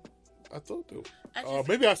do. I thought so.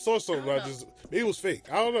 Maybe I saw something. Maybe it was fake.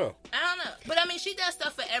 I don't know. But I mean, she does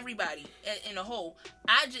stuff for everybody in a whole.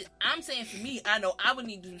 I'm saying for me, I know I would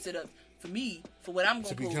need to do some sit-ups for me, for what I'm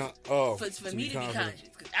going to post. For me to be conscious.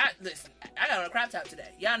 Because I got on a crop top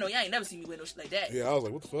today. Y'all know y'all ain't never seen me wear no shit like that. Yeah, I was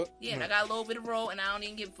like, what the fuck? Yeah, and I got a little bit of roll, and I don't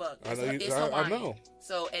even give a fuck. It's Hawaiian. I know.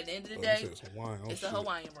 So at the end of the day, it's a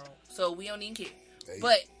Hawaiian roll. So we don't even care. Hey.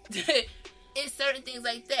 But it's certain things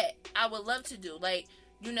like that I would love to do. Like,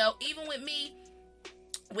 even with me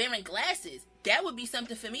wearing glasses, that would be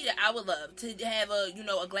something for me that I would love to have a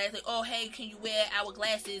glass. Like, hey, can you wear our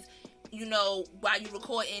glasses? While you're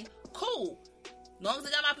recording. Cool. Long as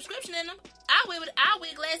I got my prescription in them, I'll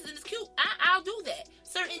wear glasses and it's cute. I'll do that.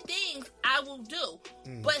 Certain things I will do.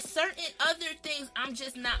 But certain other things I'm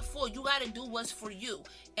just not for. You got to do what's for you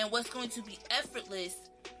and what's going to be effortless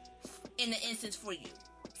in the instance for you.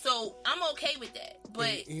 So I'm okay with that.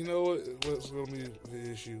 But you know what's going to be the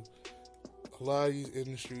issue? A lot of these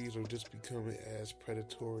industries are just becoming as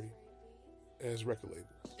predatory as record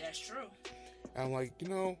labels. That's true. I'm like,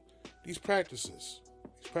 these practices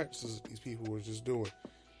these people were just doing,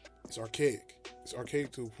 it's archaic. It's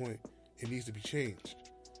archaic to a point it needs to be changed.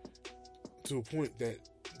 To a point that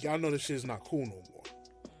y'all know this shit is not cool no more.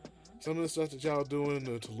 Some of the stuff that y'all doing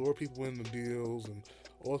to lure people into deals and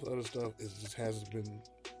all this other stuff just hasn't been.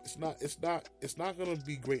 It's not gonna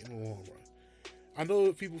be great in the long run. I know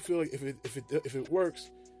that people feel like if it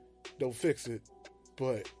works, they'll fix it,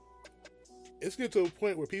 but it's getting to a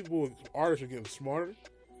point where artists are getting smarter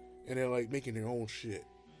and they're like making their own shit.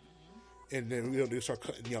 And then they start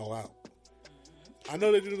cutting y'all out. I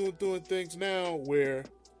know they're doing things now where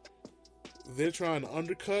they're trying to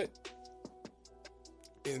undercut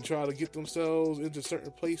and try to get themselves into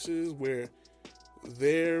certain places where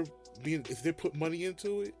if they put money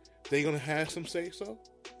into it, they're gonna have some say so.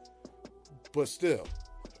 But still,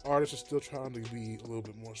 artists are still trying to be a little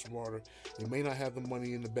bit more smarter. They may not have the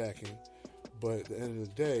money in the backing, but at the end of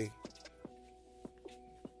the day,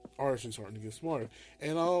 artists are starting to get smarter.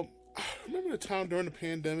 And I remember the time during the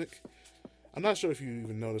pandemic. I'm not sure if you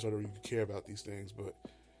even noticed or you care about these things, but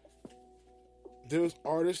there was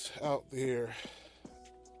artists out there,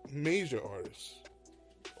 major artists,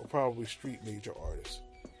 or probably street major artists,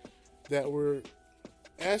 that were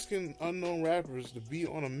asking unknown rappers to be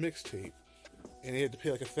on a mixtape, and they had to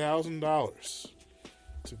pay like $1,000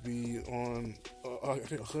 to be on. I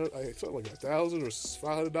think something like $1,000 or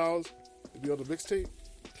 $500 to be on the mixtape.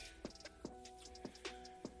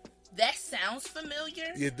 That sounds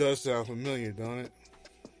familiar. It does sound familiar, don't it?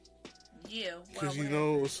 Yeah. Because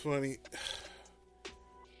what's funny?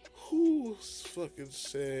 Who fucking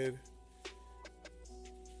said?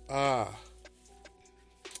 I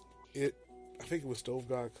think it was Stove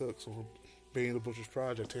God Cooks on Benny the Butcher's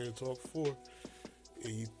Project, Terry Talk 4.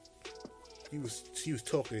 And he was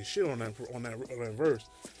talking his shit on that verse.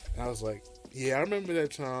 And I was like, yeah, I remember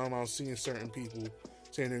that time I was seeing certain people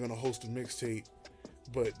saying they're gonna host a mixtape,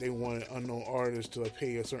 but they wanted unknown artists to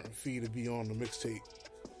pay a certain fee to be on the mixtape,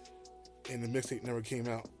 and the mixtape never came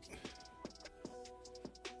out.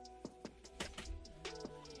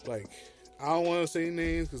 Like, I don't want to say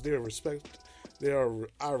names because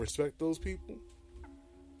I respect those people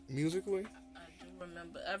musically. I do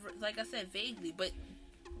remember, like I said, vaguely, but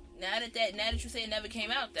now that you say it never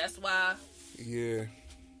came out, that's why. Yeah.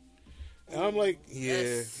 And I'm like, yeah,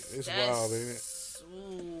 it's wild, ain't it?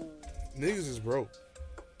 Ooh. Niggas is broke.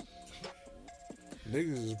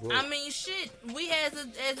 Niggas is broke. I mean, shit. We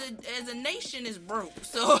as a nation is broke.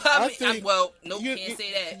 So can't say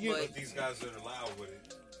that. But these guys are allowed with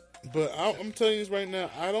it. But I'm telling you this right now.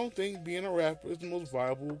 I don't think being a rapper is the most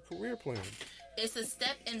viable career plan. It's a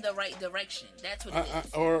step in the right direction. That's what it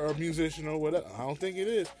is. Or a musician or whatever. I don't think it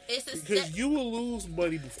is. It's a because step. You will lose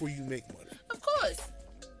money before you make money. Of course.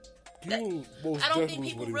 I don't think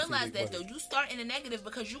people realize that though. You start in the negative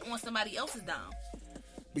because you on somebody else's dime.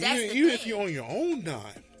 But even if you're on your own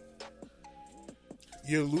dime,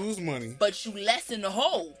 you lose money. But you less in the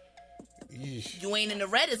hole. Yeesh. You ain't in the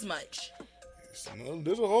red as much.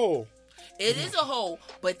 There's a hole. It is a hole,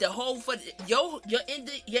 but the hole for your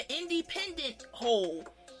independent hole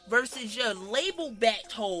versus your label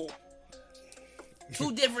backed hole,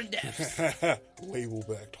 two different depths. Label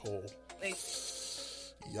backed hole.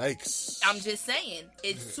 Yikes! I'm just saying,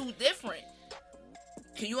 it's too different.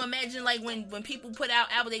 Can you imagine, like when people put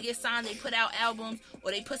out albums, they get signed, they put out albums,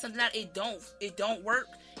 or they put something out, it don't work,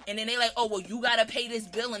 and then they like, oh well, you gotta pay this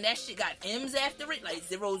bill, and that shit got M's after it, like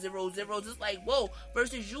 0, 0, 0. It's like whoa.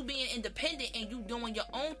 Versus you being independent and you doing your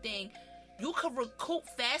own thing, you can recoup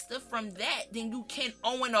faster from that than you can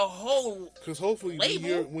own a whole. Because hopefully,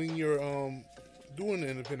 label. when you're doing the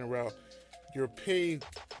independent route, you're paying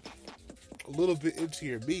a little bit into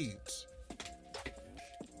your beats.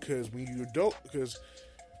 Because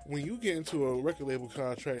when you get into a record label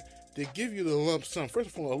contract, they give you the lump sum. First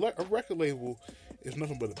of all, a record label is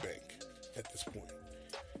nothing but a bank at this point.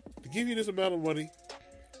 They give you this amount of money,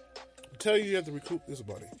 tell you have to recoup this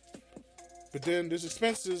money. But then there's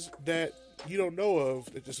expenses that you don't know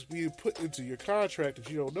of that just being put into your contract that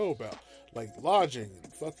you don't know about. Like lodging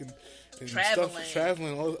and fucking and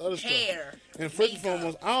traveling, all this other hair, stuff. And first and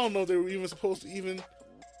foremost, I don't know if they were even supposed to even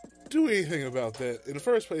do anything about that in the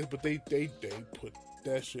first place, but they put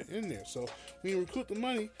that shit in there. So when you recruit the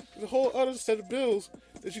money, there's a whole other set of bills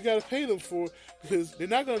that you got to pay them for, because they're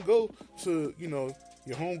not gonna go to your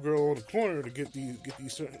homegirl on the corner to get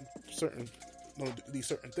these certain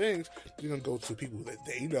things. They're gonna go to people that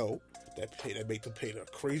they know that make them pay the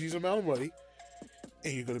craziest amount of money,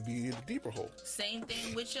 and you're gonna be in the deeper hole. Same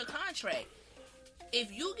thing with your contract.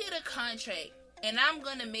 If you get a contract, and I'm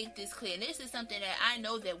gonna make this clear, and this is something that I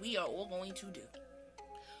know that we are all going to do.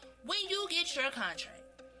 When you get your contract,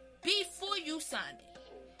 before you sign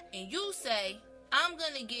it, and you say, I'm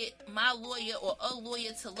going to get my lawyer or a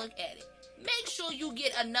lawyer to look at it, make sure you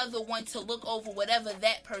get another one to look over whatever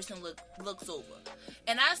that person looks over.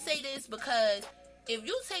 And I say this because if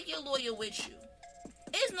you take your lawyer with you,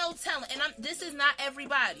 it's no telling, and this is not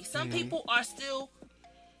everybody. Some people are still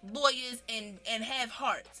lawyers and have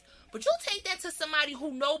hearts. But you take that to somebody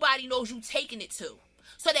who nobody knows you taking it to,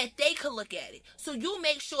 so that they could look at it. So you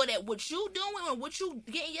make sure that what you doing and what you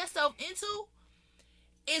getting yourself into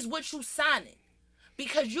is what you signing.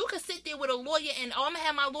 Because you could sit there with a lawyer and, I'm going to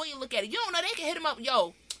have my lawyer look at it. You don't know, they can hit him up,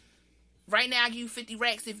 yo, right now I give you 50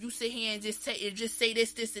 racks if you sit here and just say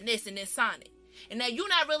this, and this, and then sign it. And now you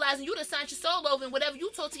not realizing you done signed your soul over, and whatever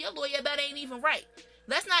you told to your lawyer about ain't even right.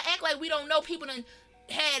 Let's not act like we don't know people done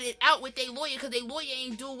had it out with their lawyer because their lawyer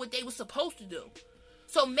ain't doing what they were supposed to do.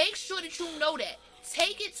 So make sure that you know that.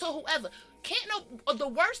 Take it to whoever. The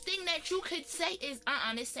worst thing that you could say is,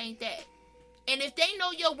 this ain't that. And if they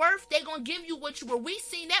know your worth, they gonna give you what you were. We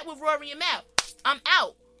seen that with Rory and Mal. I'm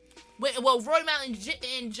out. Well, Rory, Mal,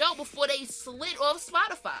 and Joe, before they slid off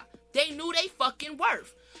Spotify, they knew they fucking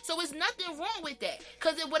worth. So it's nothing wrong with that.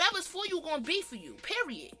 Because whatever's for you gonna be for you.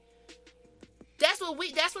 Period. That's what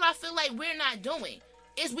I feel like we're not doing.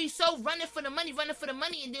 Is we so running for the money,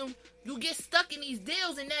 and then you get stuck in these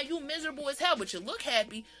deals, and now you miserable as hell, but you look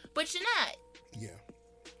happy, but you're not. Yeah.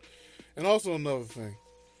 And also another thing,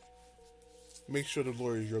 make sure the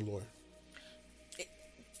lawyer is your lawyer.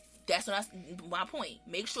 That's my point.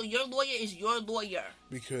 Make sure your lawyer is your lawyer.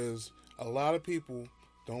 Because a lot of people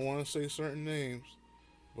don't want to say certain names,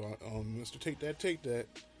 but Mr. Take That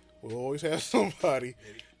will always have somebody.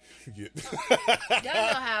 Y'all know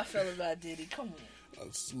how I feel about Diddy. Come on.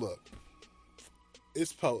 Look,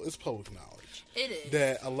 it's public knowledge. It is.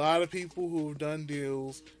 That a lot of people who have done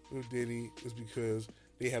deals with Diddy is because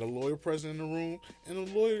they had a lawyer present in the room, and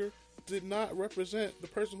the lawyer did not represent the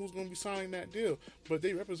person who's going to be signing that deal, but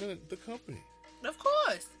they represented the company. Of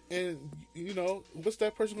course. And, you know, what's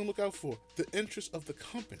that person going to look out for? The interest of the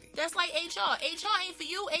company. That's like HR. HR ain't for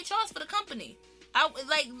you. HR is for the company. HR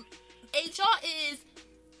is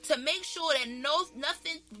to make sure that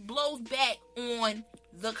nothing blows back on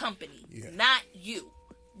the company, not you.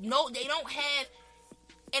 No, they don't have,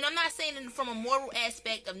 and I'm not saying from a moral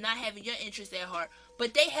aspect of not having your interest at heart,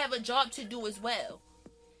 but they have a job to do as well.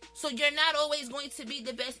 So you're not always going to be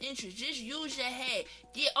the best interest. Just use your head.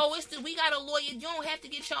 Yeah, we got a lawyer. You don't have to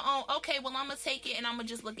get your own. Okay, well, I'm going to take it and I'm going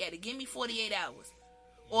to just look at it. Give me 48 hours.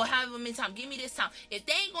 Or however many time. Give me this time. If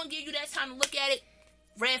they ain't going to give you that time to look at it,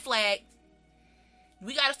 red flag.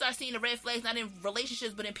 We got to start seeing the red flags, not in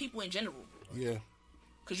relationships, but in people in general. Yeah.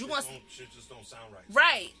 Because you want shit just don't sound right.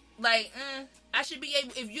 Right. Like, I should be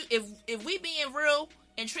able, if we being real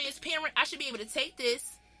and transparent, I should be able to take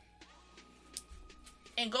this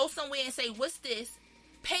and go somewhere and say, what's this?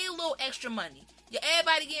 Pay a little extra money.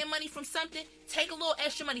 Everybody getting money from something, take a little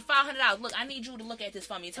extra money, $500. Look, I need you to look at this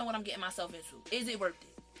for me and tell me what I'm getting myself into. Is it worth it?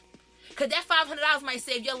 Because that $500 might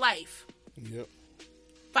save your life. Yep.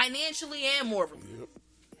 Financially and morally. Yep.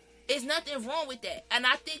 There's nothing wrong with that. And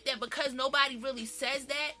I think that because nobody really says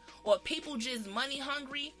that, or people just money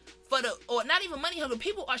hungry, or not even money hungry,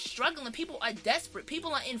 people are struggling, people are desperate,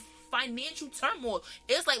 people are in financial turmoil.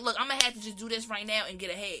 It's like, look, I'm gonna have to just do this right now and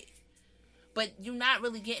get ahead. But you're not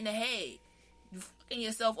really getting ahead. You're fucking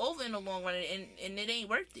yourself over in the long run, and it ain't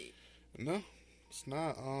worth it. No, it's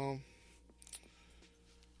not.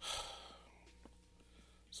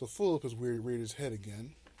 So Philip has reared his head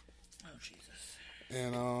again. Oh, Jesus.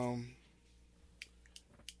 And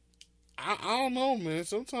I don't know, man.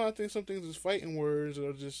 Sometimes I think some things is fighting words,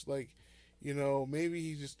 or just like, you know, maybe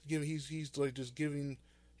he's like just giving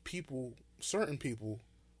certain people,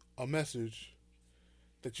 a message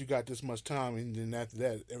that you got this much time, and then after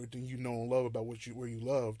that, everything you know and love about where you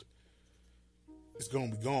loved is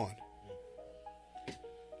gonna be gone,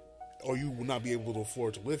 or you will not be able to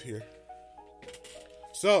afford to live here.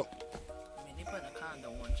 So, I mean, they put a condo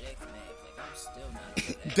on Jackson Ave. Like, I'm still not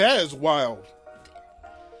for that. That is wild.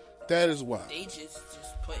 That is wild. They just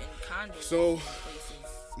putting condos So, in places.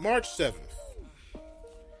 March 7th,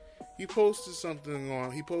 he posted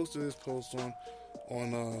his post on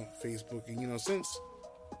Facebook, and you know, since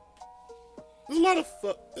there's a lot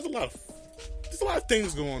of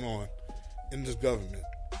things going on in this government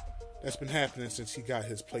that's been happening since he got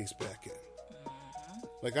his place back in.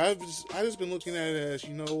 Like, I just been looking at it as,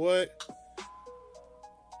 you know what?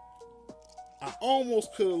 I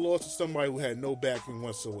almost could have lost to somebody who had no backing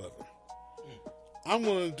whatsoever. I'm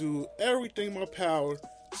going to do everything in my power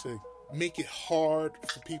to make it hard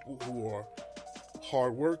for people who are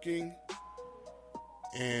hardworking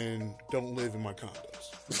and don't live in my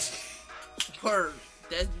condos. Word.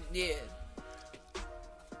 That's, yeah.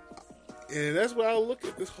 And that's what I look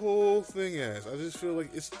at this whole thing as. I just feel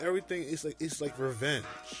like it's like revenge.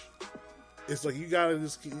 It's like you gotta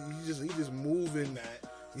he's just moving.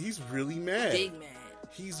 He's really mad. Big mad.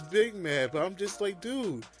 He's big mad. But I'm just like,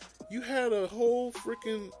 dude, you had a whole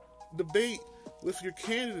freaking debate with your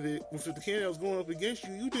candidate, with the candidate that was going up against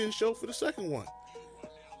you. You didn't show for the second one.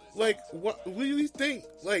 Like, what do you think?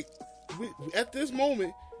 Like, at this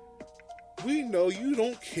moment, we know you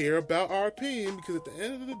don't care about our opinion, because at the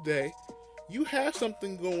end of the day, you have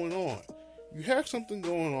something going on. You have something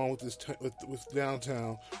going on with this with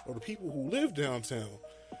downtown, or the people who live downtown,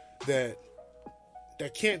 that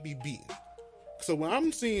can't be beaten. So when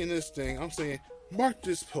I'm seeing this thing, I'm saying, mark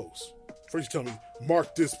this post. First you tell me,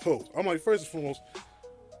 mark this post. I'm like, first and foremost,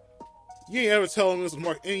 you ain't ever telling us to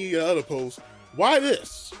mark any other post. Why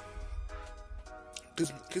this?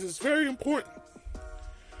 Because it's very important.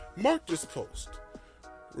 Mark this post.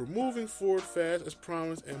 We're moving forward fast as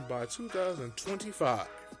promised, and by 2025,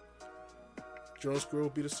 Jones Square will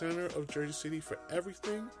be the center of Jersey City for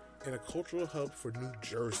everything and a cultural hub for New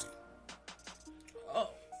Jersey.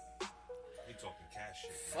 Oh. You talking cash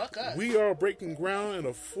shit. Fuck us. We are breaking ground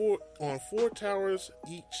on 4 towers,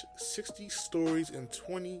 each 60 stories in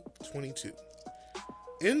 2022,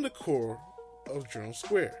 in the core of Jones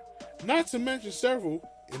Square. Not to mention several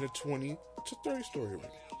in the 20 to 30 story range.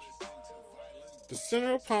 The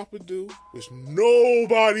center of Pompidou, which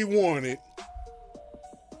nobody wanted,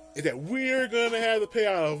 is that we're going to have to pay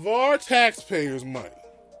out of our taxpayers' money.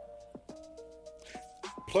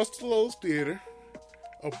 Plus the Lowe's Theater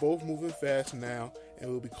are both moving fast now,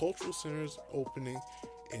 and will be cultural centers opening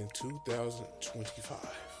in 2025.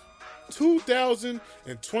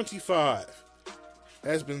 2025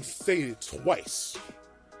 has been stated twice.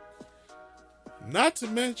 Not to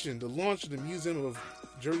mention the launch of the Museum of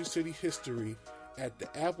Jersey City History at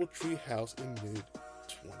the Apple Tree House in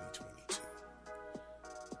mid-2022.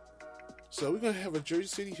 So we're gonna have a Jersey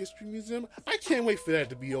City History Museum. I can't wait for that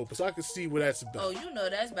to be open so I can see what that's about. Oh, you know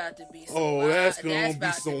that's about to be. That's gonna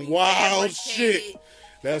be some wild shit.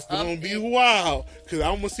 That's gonna be wild. Cause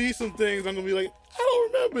I'm gonna see some things. I'm gonna be like, I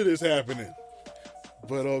don't remember this happening.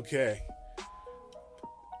 But okay.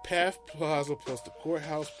 Path Plaza plus the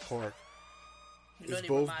Courthouse Park is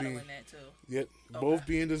both being both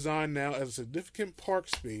being designed now as a significant park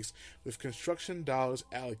space with construction dollars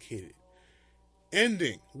allocated.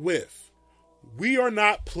 Ending with, we are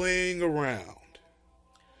not playing around.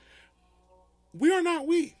 We are not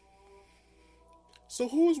we. So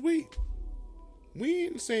who is we? We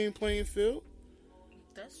ain't the same playing field.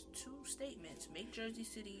 That's two statements. Make Jersey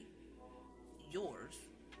City yours,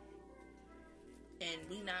 and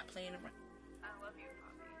we not playing around. I love you,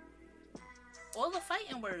 Poppy. All the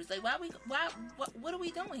fighting words. Like, what are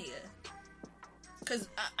we doing here? Because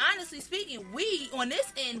honestly speaking, we on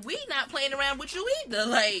this end, we not playing around with you either.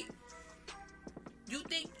 Like, you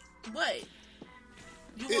think what?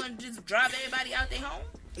 You want to just drive everybody out their home?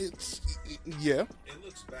 Yeah. It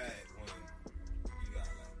looks bad when you got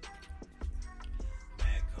like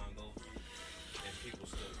mad condos and people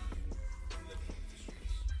still living on the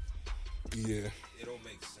streets. Yeah. It don't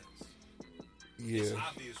make sense. Yeah. It's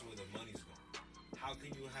obvious where the money's going. How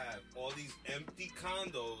can you have all these empty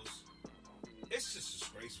condos? It's just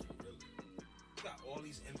disgraceful, really. You got all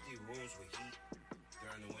these empty rooms with heat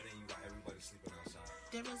during the winter, and you got everybody sleeping outside.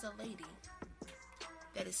 There is a lady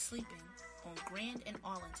that is sleeping on Grand and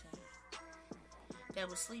Arlington that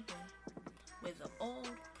was sleeping where the old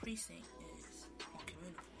precinct is on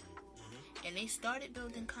Community. And they started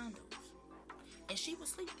building condos. And she was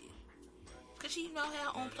sleeping there. Because she had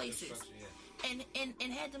her own places. And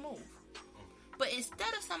had to move. But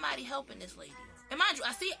instead of somebody helping this lady, and mind you,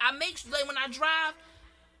 I make sure, like, when I drive,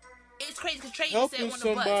 it's crazy because Trey said on the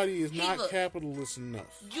helping bus, somebody is not capitalist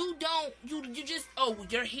enough. You just,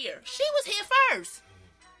 you're here. She was here first.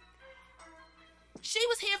 She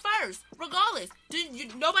was here first, regardless.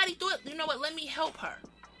 Nobody thought, you know what, let me help her.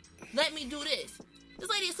 Let me do this. This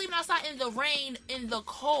lady is sleeping outside in the rain, in the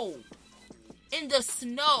cold, in the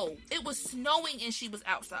snow. It was snowing and she was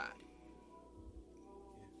outside.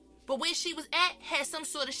 But where she was at had some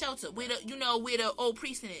sort of shelter, where the old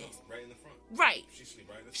precinct is. Right in the front. Right. She slept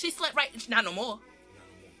right in the front. She slept right. Not no more.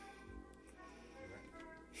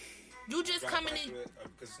 You just coming in.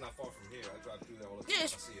 Because it's not far from here. I drive through there all the time.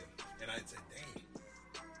 Yes. I see it. And I said, dang.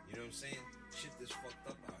 You know what I'm saying? Shit this fucked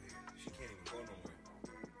up out here. She can't even go nowhere.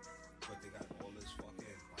 But they got all this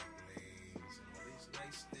fucking bike lanes and all these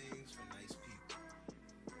nice things for nice people.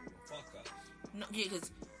 Well, fuck us. No, yeah,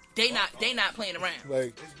 because they not playing around.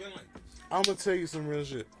 Like, It's been like this. I'm gonna tell you some real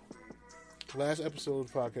shit. Last episode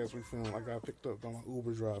of the podcast we filmed, I got picked up by my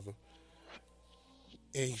Uber driver,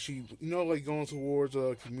 and she, like going towards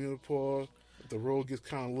Community Park, the road gets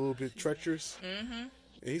kind of a little bit treacherous. Mm-hmm.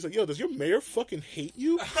 And he's like, "Yo, does your mayor fucking hate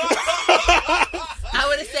you?" I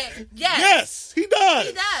would have said yes. Yes, he does.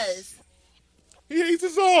 He does. He hates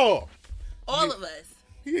us all. All of us.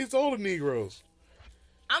 He hates all the Negroes.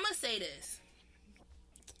 I'm gonna say this.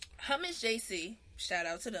 Hummus JC, shout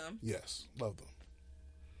out to them. Yes, love them.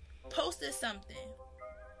 Posted something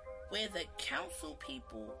where the council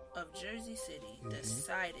people of Jersey City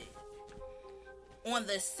decided on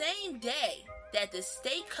the same day that the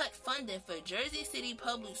state cut funding for Jersey City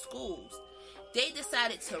public schools, they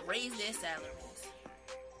decided to raise their salaries.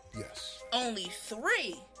 Yes. Only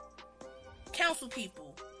 3 council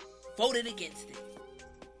people voted against it.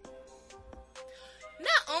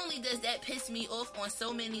 Not only does that piss me off on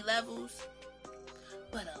so many levels,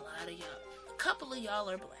 but a couple of y'all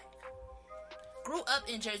are black. Grew up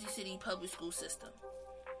in Jersey City public school system.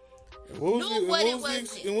 What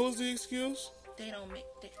was the excuse? They don't make.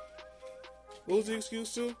 What was the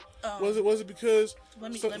excuse too? Was it because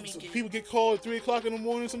people get called at 3:00 in the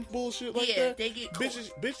morning, some bullshit like that? Yeah, they get called.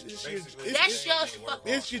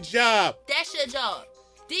 It's your job. That's your job.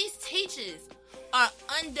 These teachers are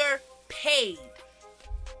underpaid.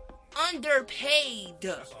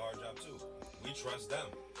 That's our job too. We trust them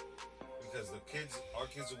because our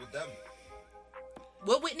kids are with them.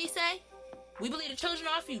 What Whitney say? We believe the children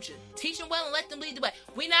are our future. Teach them well and let them lead the way.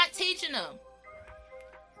 We not teaching them.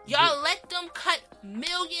 Y'all let them cut $1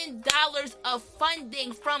 million of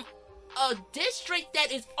funding from a district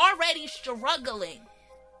that is already struggling.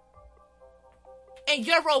 And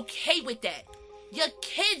you're okay with that. Your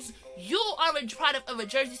kids, you are a product of a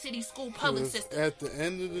Jersey City school public system. At the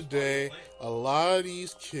end of the day, a lot of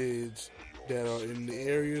these kids that are in the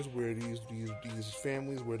areas where these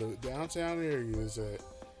families, where the downtown area is at,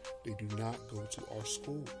 They do not go to our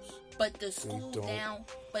schools. But the school don't.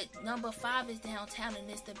 but number 5 is downtown, and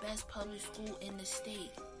it's the best public school in the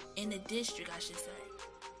state, in the district, I should say.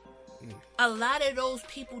 A lot of those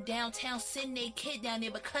people downtown send their kid down there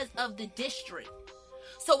because of the district.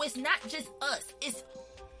 So it's not just us. It's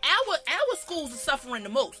our schools are suffering the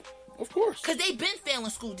most. Of course. Because they've been failing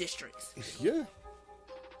school districts. Yeah.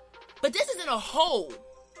 But this isn't a whole.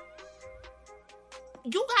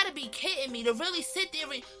 You gotta be kidding me to really sit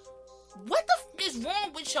there and... What the f*** is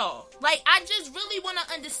wrong with y'all? Like, I just really want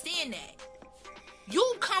to understand that.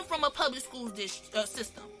 You come from a public school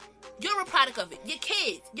system. You're a product of it. Your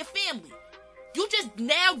kids, your family. You just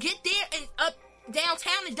now get there and up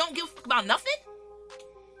downtown and don't give a fuck about nothing?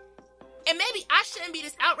 And maybe I shouldn't be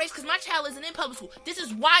this outraged because my child isn't in public school. This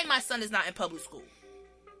is why my son is not in public school.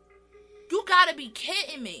 You gotta be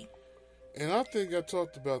kidding me. And I think I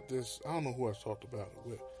talked about this. I don't know who I talked about it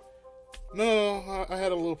with. No, I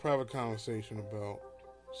had a little private conversation about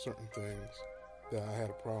certain things that I had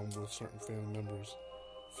a problem with certain family members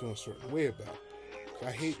feeling a certain way about.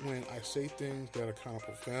 I hate when I say things that are kind of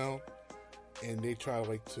profound and they try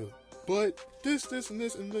to, but this, and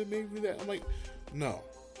this, and then maybe that. I'm like, no,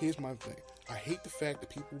 here's my thing. I hate the fact that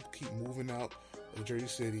people keep moving out of Jersey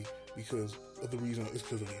City because of the reason, it's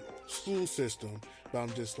because of the school system. But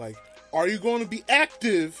I'm just like, are you going to be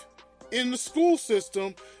active in the school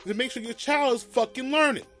system to make sure your child is fucking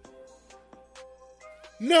learning?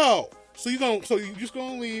 No. So you're just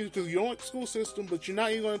gonna leave because you don't like the school system, but you're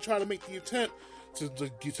not even gonna try to make the attempt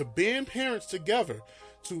to band parents together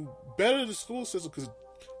to better the school system, because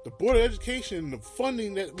the Board of Education, the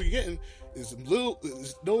funding that we're getting is no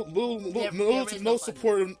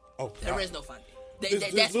support. There is no funding. There's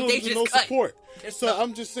just no cut. support. There's So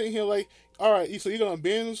I'm just sitting here like, all right, so you're gonna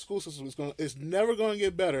abandon the school system. It's never gonna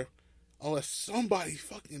get better unless somebody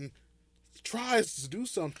fucking tries to do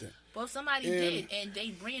something. Well, somebody did, and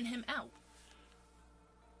they ran him out.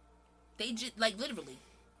 They just, like, literally.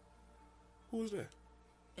 Who was that?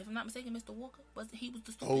 If I'm not mistaken, Mr. Walker, he was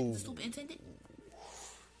the superintendent?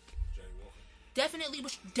 Definitely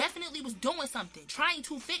was doing something, trying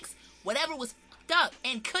to fix whatever was fucked up,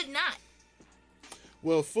 and could not.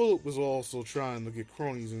 Well, Phillip was also trying to get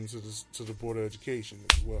cronies into the Board of Education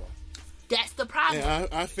as well. That's the problem. And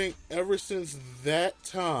I think ever since that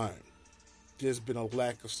time, there's been a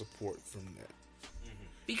lack of support from that.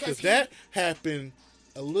 Because that happened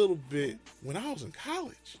a little bit when I was in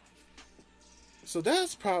college. So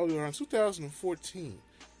that's probably around 2014.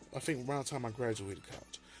 I think around the time I graduated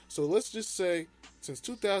college. So let's just say, since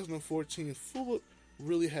 2014, Phillip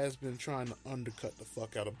really has been trying to undercut the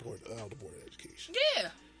fuck out of the Board of Education. Yeah.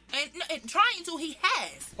 And trying to, he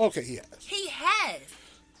has. Okay, he has. He has.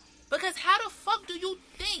 Because how the fuck do you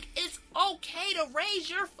think it's okay to raise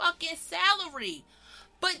your fucking salary?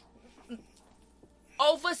 But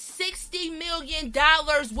over $60 million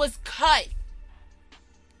was cut.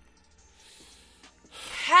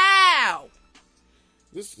 How?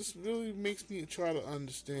 This really makes me try to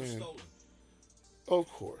understand. Of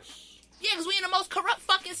course. Yeah, because we in the most corrupt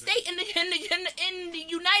fucking state in the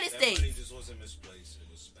United States. That money just wasn't misplaced. It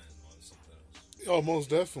was spent on something else. Oh, most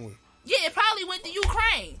definitely. Yeah, it probably went to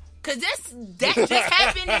Ukraine. Because that just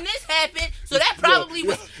happened and this happened. So that probably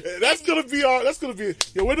was... That's going to be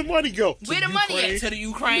where the money go? Where the money at? To the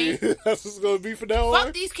Ukraine. Yeah, that's what's going to be for now on.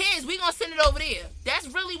 Fuck these kids. We going to send it over there. That's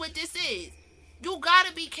really what this is. You got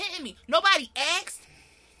to be kidding me. Nobody asked.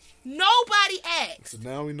 So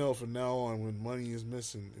now we know from now on, when money is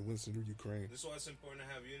missing, it went to Ukraine. This is why it's important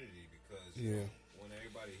to have unity, because yeah, when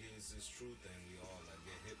everybody hears this truth and we all like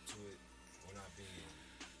get hip to it, we're not being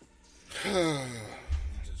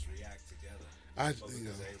we just react together.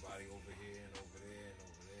 Because everybody over here and over there and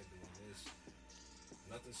over there doing this,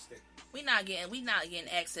 nothing stick. We not getting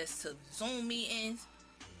access to Zoom meetings.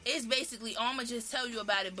 It's basically, I'm gonna just tell you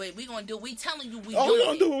about it, but we telling you we we're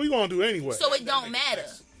gonna do what we gonna do anyway. So it don't matter.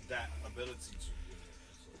 That ability to do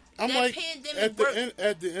it. I'm that like,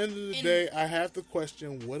 at the end of the day, I have to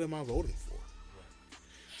question, what am I voting for?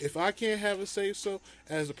 Right. If I can't have a say so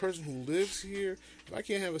as a person who lives here, if I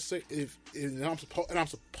can't have a say, and I'm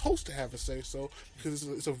supposed to have a say so because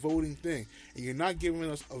it's a voting thing, and you're not giving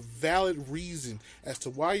us a valid reason as to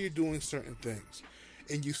why you're doing certain things,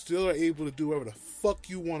 and you still are able to do whatever the fuck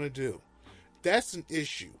you want to do, that's an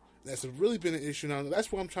issue. That's really been an issue now.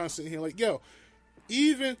 That's why I'm trying to sit here like, yo,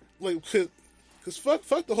 even like, cause Because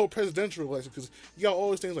fuck the whole presidential election. Because you got all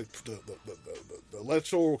these things like the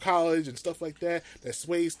electoral college and stuff like that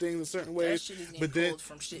sways things in certain ways. That shit is getting but then pulled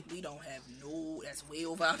from shit we don't have no. That's way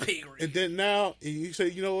over our pay grade. and then now you say,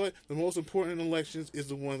 you know what? The most important elections is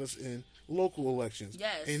the one that's in local elections.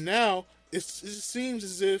 Yes. And now it seems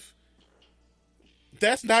as if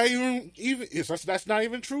that's not even that's not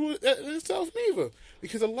even true in itself neither.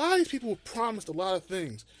 Because a lot of these people promised a lot of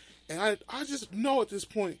things, and I just know at this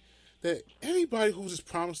point that anybody who just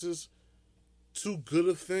promises too good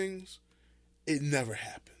of things, it never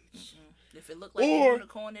happens. Mm-hmm. If it look like a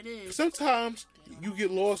unicorn, it is. Sometimes you get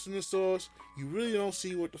lost in the sauce. You really don't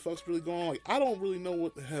see what the fuck's really going on. Like, I don't really know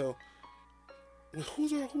what the hell.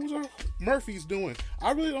 Who's our Murphy's doing?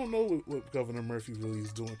 I really don't know what Governor Murphy really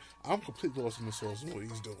is doing. I'm completely lost in the sauce of what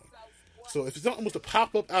he's doing. So if something was to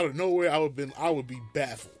pop up out of nowhere, I would be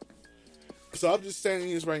baffled. So I'm just saying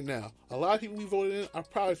this right now. A lot of people we voted in, I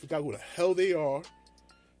probably forgot who the hell they are.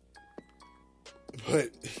 But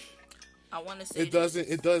I want to say it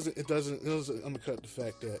doesn't undercut the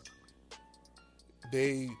fact that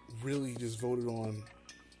they really just voted on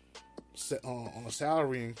a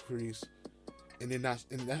salary increase, and then I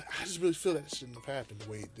just really feel that it shouldn't have happened the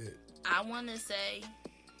way it did. I want to say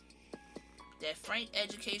that Frank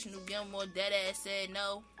Educational Gilmore deadass said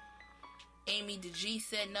no. Amy DeG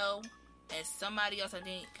said no. And somebody else, I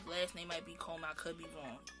think last name might be Coleman, I could be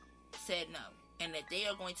wrong, said no. And that they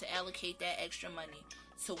are going to allocate that extra money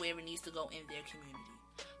to where it needs to go in their community.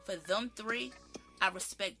 For them three, I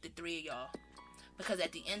respect the three of y'all. Because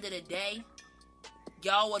at the end of the day,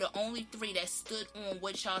 y'all were the only three that stood on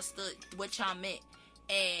what y'all meant,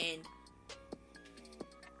 and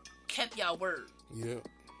kept y'all word. Yeah.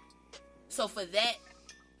 So for that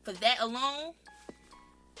alone,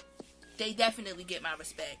 they definitely get my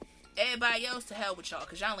respect. Everybody else, to hell with y'all,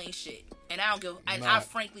 cause y'all ain't shit. And I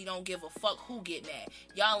frankly don't give a fuck who get mad.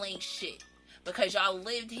 Y'all ain't shit. Because y'all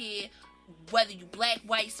lived here, whether you black,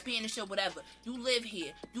 white, Spanish, or whatever. You live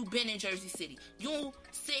here. You been in Jersey City. You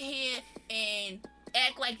sit here and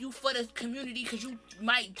act like you for the community because you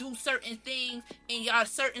might do certain things in y'all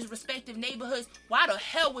certain respective neighborhoods. Why the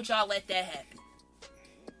hell would y'all let that happen?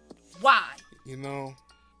 Why? You know,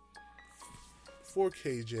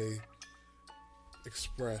 4KJ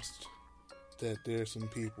expressed that there's some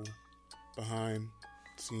people behind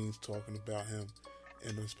the scenes talking about him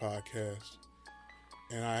in this podcast,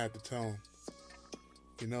 and I had to tell him,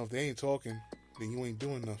 you know, if they ain't talking, then you ain't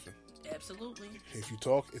doing nothing. Absolutely. If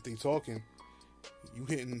they talking, you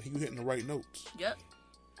hitting the right notes. Yep.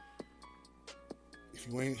 If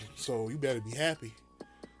you ain't, so you better be happy.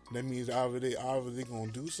 That means either they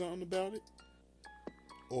gonna do something about it,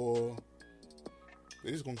 or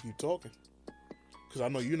they just gonna keep talking. Because I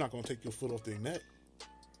know you're not gonna take your foot off their neck.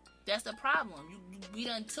 That's the problem. We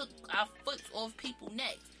done took our foot off people's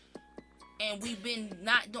necks, and we've been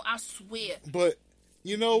not doing. I swear. But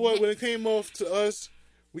you know what? When it came off to us,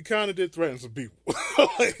 we kind of did threaten some people.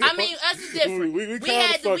 I mean, us is different. We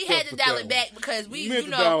had to dial it back because we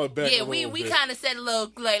kind of said a little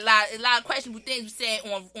like a lot of questionable things we said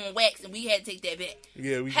on wax, and we had to take that back.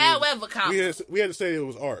 Yeah, we. However, we had to say it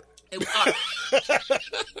was art. It was art.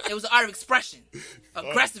 It was art of expression,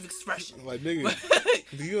 aggressive expression. Like, nigga,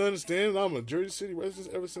 do you understand? I'm a Jersey City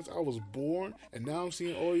resident ever since I was born, and now I'm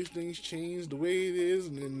seeing all these things change the way it is,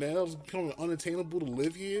 and now it's becoming unattainable to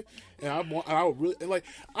live here. And I would really, and like,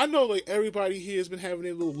 I know like everybody here has been having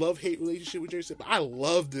a little love-hate relationship with Jersey City, but I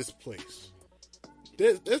love this place.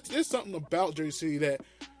 There's something about Jersey City that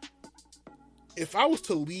if I was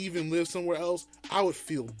to leave and live somewhere else, I would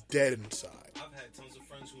feel dead inside. I've had tons of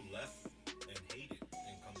friends who left and hated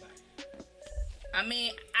and come back. I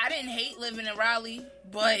mean, I didn't hate living in Raleigh,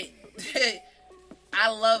 but I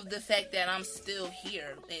love the fact that I'm still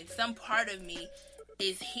here. And some part of me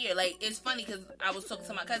is here. Like, it's funny because I was talking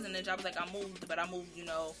to my cousin and I was like, I moved, you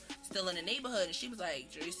know, still in the neighborhood. And she was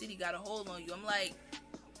like, Jersey City got a hold on you. I'm like,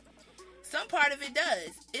 some part of it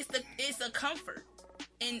does. It's a comfort.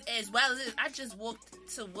 And as well as this, I just walked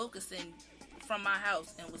to Wilkerson from my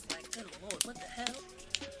house and was like, good Lord, what the hell?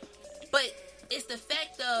 But it's the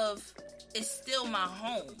fact of it's still my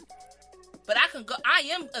home. But I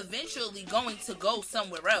am eventually going to go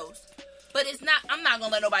somewhere else. But I'm not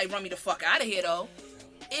gonna let nobody run me the fuck out of here though.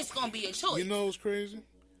 It's gonna be a choice. You know what's crazy?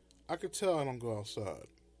 I could tell I don't go outside.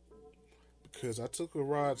 Because I took a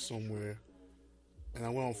ride somewhere and I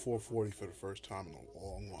went on 440 for the first time in a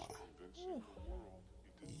long while.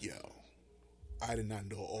 Yo, I did not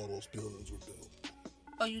know all those buildings were built.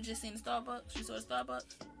 Oh, you just seen the Starbucks? You saw the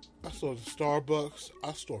Starbucks? I saw the Starbucks.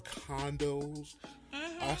 I saw condos.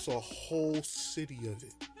 Mm-hmm. I saw a whole city of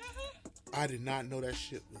it. Mm-hmm. I did not know that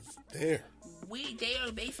shit was there. they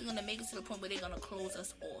are basically gonna make it to the point where they're gonna close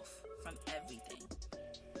us off from everything.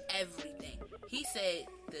 Everything. He said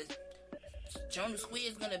the Jonas Square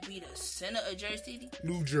is gonna be the center of Jersey City.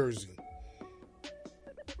 New Jersey.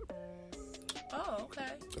 Oh,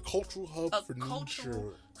 okay. A cultural hub A for New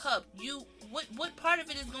cultural Jersey. hub. What part of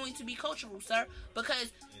it is going to be cultural, sir?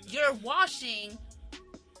 Because you're washing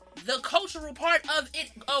the cultural part of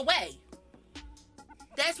it away.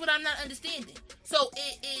 That's what I'm not understanding. So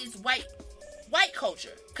it is white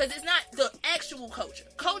culture, because it's not the actual culture.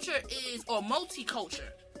 Culture is, or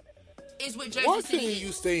multiculture is what Jersey Why City couldn't is.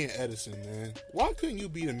 you stay in Edison, man? Why couldn't you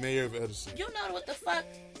be the mayor of Edison? You know what the fuck?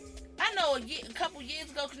 I know a couple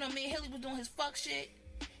years ago, because me and Hilly was doing his fuck shit,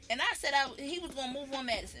 and I said he was gonna move on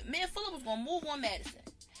Madison. Me and Phillip was gonna move on Madison,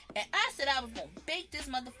 and I said I was gonna bake this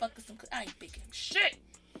motherfucker some. I ain't baking him shit.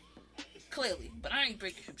 Clearly, but I ain't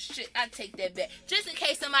breaking him shit. I take that back. Just in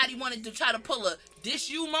case somebody wanted to try to pull a "this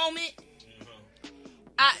you" moment,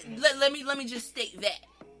 let me just state that,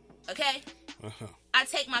 okay? I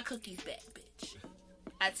take my cookies back, bitch.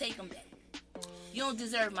 I take them back. You don't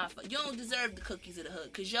deserve you don't deserve the cookies of the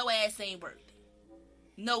hood, cause your ass ain't worth it.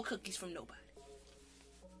 No cookies from nobody.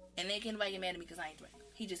 And they can't nobody get mad at me because I ain't threatening.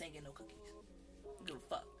 He just ain't getting no cookies. Give a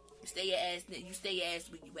fuck. You stay your ass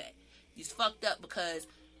where you at. You's fucked up because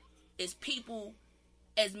it's people,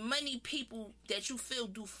 as many people that you feel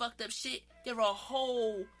do fucked up shit, there are a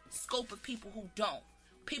whole scope of people who don't.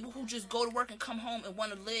 People who just go to work and come home and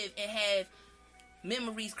want to live and have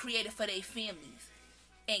memories created for their families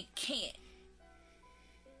and can't.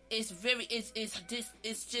 It's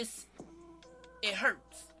just, it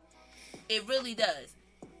hurts. It really does.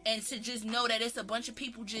 And to just know that it's a bunch of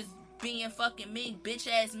people just being fucking bitch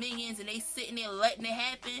ass minions and they sitting there letting it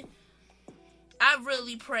happen. I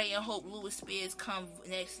really pray and hope Louis Spears come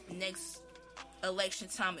next election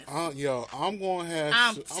time. I'm gonna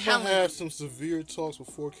have some severe talks with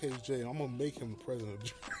 4KJ. I'm gonna make him the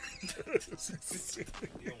president. You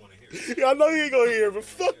don't want to hear it. Yeah, I know you ain't gonna hear it, but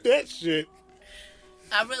fuck that shit.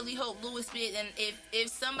 I really hope Louis Spears, and if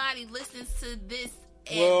somebody listens to this,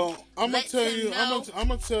 and well, I'm gonna lets tell him you. know, I'm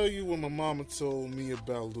gonna tell you what my mama told me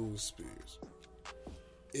about Louis Spears.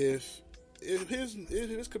 If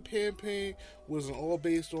his campaign wasn't all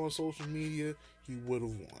based on social media, he would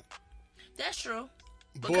have won. that's true.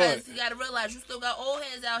 Because you gotta realize you still got old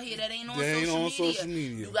heads out here that ain't on social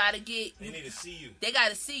media. You gotta get. They need to see you. They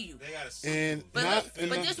gotta see you. They gotta see And you.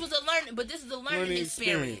 But this is a learning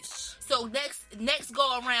experience. So next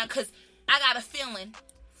go around, because I got a feeling,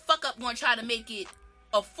 fuck up gonna try to make it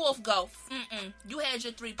a fourth go. You had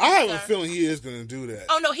your 3 points. I have a feeling he is gonna do that.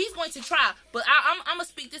 Oh no, he's going to try. But I'm gonna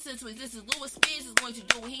speak this into existence. Louis Spears is going to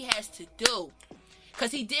do what he has to do.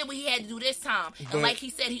 Because he did what he had to do this time. And like he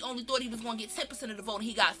said, he only thought he was going to get 10% of the vote, and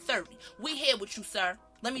he got 30%. We here with you, sir.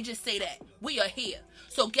 Let me just say that. We are here.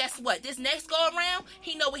 So guess what? This next go around,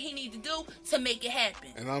 he know what he need to do to make it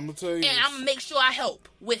happen. And I'm going to tell you. And I'm going to make sure I help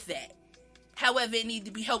with that. However, it need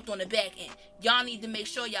to be helped on the back end. Y'all need to make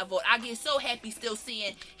sure y'all vote. I get so happy still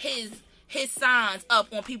seeing his signs up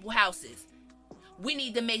on people's houses. We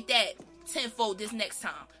need to make that tenfold this next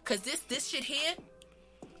time. Because this shit here,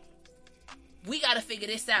 we got to figure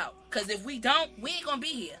this out. Because if we don't, we ain't going to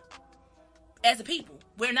be here. As a people,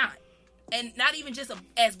 we're not. And not even just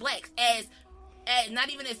as blacks, as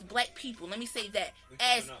not even as black people. Let me say that.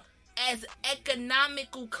 As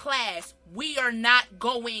economical class, we are not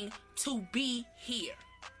going to be here.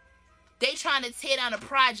 They trying to tear down the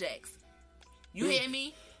projects. You hear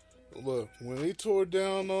me? Look, when they tore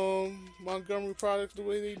down Montgomery Projects the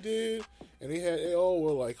way they did, and they all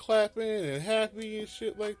were like clapping and happy and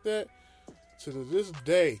shit like that. To this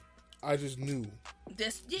day, I just knew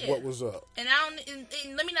what was up. And and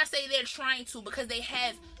let me not say they're trying to, because they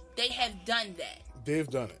have done that. They've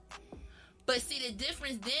done it. But see, the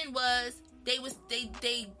difference then was they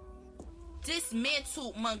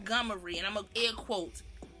dismantled Montgomery, and I'm gonna air quote.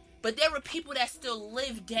 But there were people that still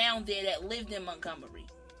lived down there that lived in Montgomery.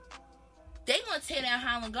 They gonna tear down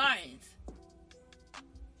Highland Gardens.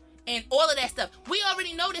 And all of that stuff. We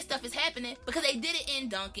already know this stuff is happening because they did it in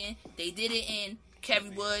Duncan. They did it in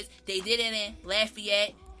Kerry Woods. They did it in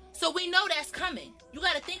Lafayette. So we know that's coming. You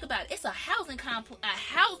got to think about it. It's a housing complex,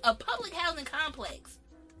 a public housing complex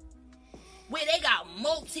where they got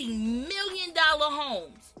multi-million-dollar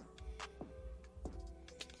homes.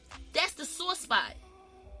 That's the sore spot.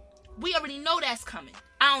 We already know that's coming.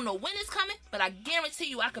 I don't know when it's coming, but I guarantee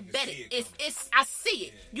you I could bet it. I see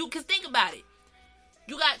it. You can think about it.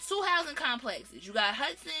 You got 2 housing complexes. You got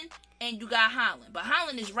Hudson and you got Holland. But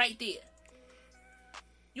Holland is right there.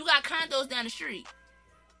 You got condos down the street.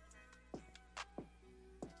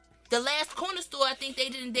 The last corner store, I think they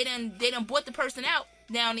done bought the person out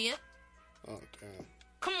down there. Oh damn!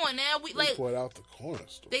 Come on now, They like put out the corner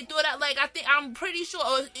store. they threw it out. Like I'm pretty sure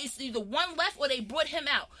it's either one left or they brought him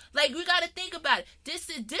out. Like we got to think about it. This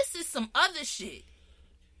is some other shit.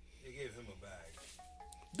 They gave him a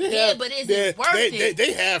bag. Yeah, but is it worth it?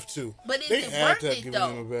 They have to. But is they it have worth to have it, given though?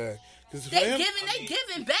 him a bag. 'Cause for They him,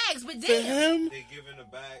 giving bags, but for damn. him, They giving a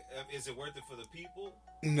bag. Is it worth it for the people?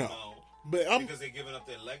 no. But because they're giving up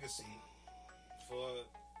their legacy for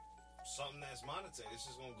something that's monetary. It's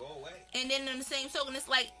just gonna go away. And then in the same token, it's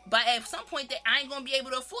like, but at some point that I ain't gonna be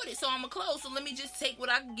able to afford it, so I'm gonna close. So let me just take what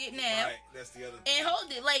I can get now Right, that's the other thing. and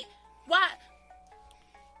hold it. Like, why?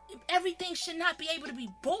 Everything should not be able to be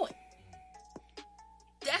bought.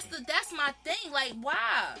 That's my thing. Like,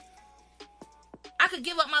 why? I could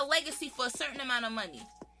give up my legacy for a certain amount of money.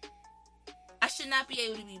 I should not be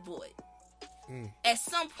able to be bought. At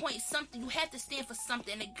some point, something you have to stand for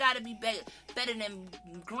something. And it gotta be better than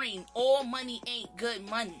green. All money ain't good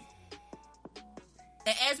money.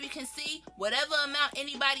 And as we can see, whatever amount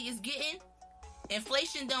anybody is getting,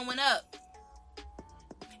 inflation done went up.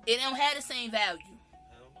 It don't have the same value.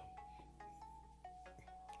 I don't know.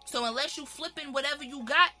 So unless you flipping whatever you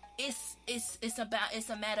got, it's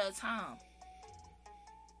a matter of time.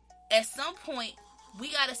 At some point, we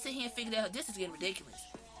gotta sit here and figure out this is getting ridiculous.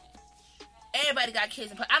 Everybody got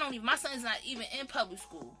kids my son's not even in public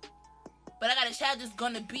school. But I got a child that's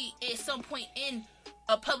gonna be at some point in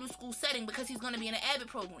a public school setting because he's gonna be in an Abbott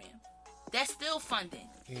program. That's still funding.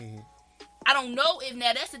 Mm-hmm. I don't know if,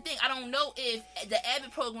 now that's the thing, I don't know if the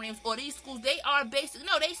Abbott programs or these schools, they are basic.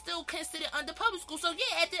 No, they still considered under public school. So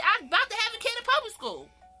yeah, I'm about to have a kid in public school.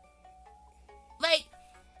 Like,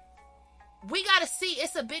 we gotta see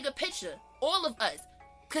it's a bigger picture. All of us.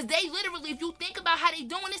 Because they literally, if you think about how they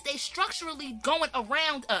doing this, they structurally going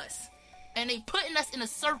around us. And they putting us in a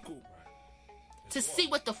circle. To see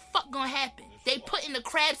what the fuck gonna happen. They putting the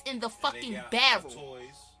crabs in the fucking barrel.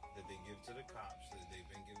 Toys that they give to the cops that they've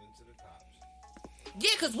been giving to the cops.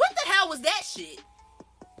 Yeah, because what the hell was that shit?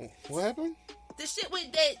 What happened? The shit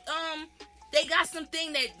with that, they got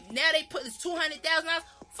something that now they put this $200,000.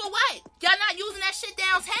 For what? Y'all not using that shit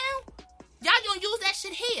downtown? Y'all don't use that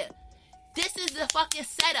shit here. This is the fucking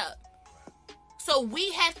setup. So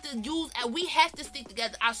we have to stick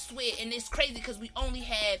together, I swear. And it's crazy because we only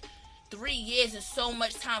have 3 years and so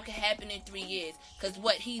much time can happen in 3 years. Because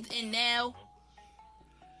what he's in now,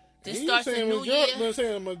 this starts a new year. They're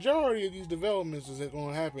saying the majority of these developments is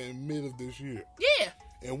going to happen in mid of this year. Yeah.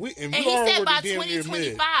 And we And he said by damn near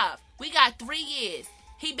 2025, mid. we got 3 years.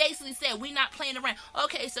 He basically said we not playing around.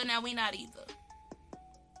 Okay, so now we not either.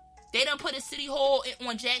 They done put a city hall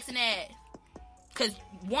on Jackson Ave. Because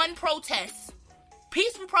one protest,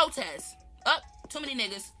 peaceful protest, too many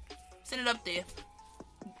niggas, send it up there.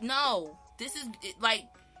 No, this is, like,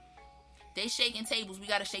 they shaking tables. We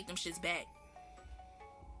got to shake them shits back.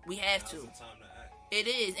 We have to. Now's the time to act. It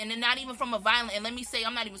is. And then not even from a violent, and let me say,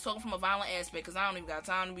 I'm not even talking from a violent aspect because I don't even got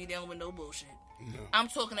time to be dealing with no bullshit. No. I'm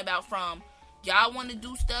talking about from, y'all want to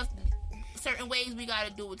do stuff certain ways, we got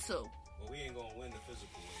to do it too. But we ain't going to win the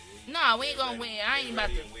physical way. Nah, we ain't gonna win. I ain't about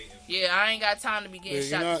to. Yeah, I ain't got time to be getting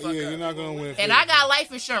shot the fuck up. You're not gonna win. And I got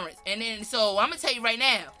life insurance. And then, so I'm gonna tell you right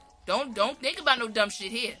now, don't think about no dumb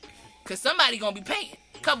shit here, cause somebody gonna be paying.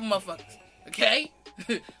 A couple motherfuckers. Okay,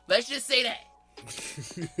 let's just say that.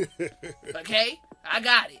 Okay, I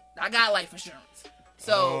got it. I got life insurance.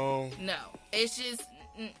 So no, it's just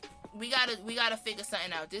we gotta figure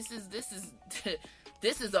something out. This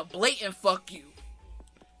is a blatant fuck you.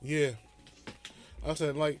 Yeah, I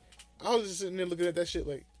said, like, I was just sitting there looking at that shit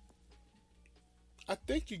like, I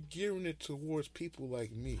think you're gearing it towards people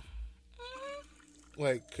like me.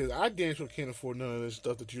 Like, because I damn sure can't afford none of this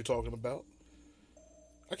stuff that you're talking about.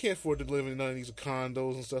 I can't afford to live in none of these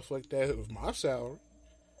condos and stuff like that with my salary.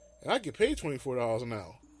 And I get paid $24 an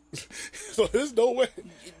hour. So there's no way.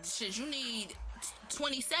 Shit, you need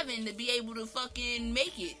 27 to be able to fucking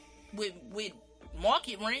make it with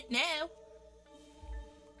market rent now.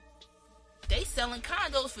 They selling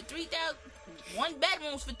condos for $3,000, 1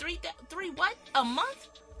 bedrooms for $3 what a month?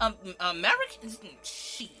 Americans,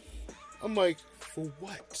 shit. I'm like, for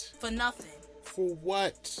what? For nothing. For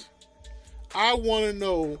what? I want to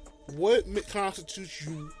know what constitutes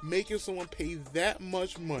you making someone pay that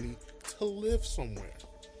much money to live somewhere.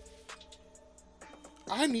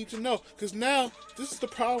 I need to know, because now this is the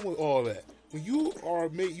problem with all that. When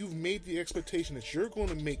you've made the expectation that you're going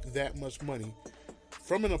to make that much money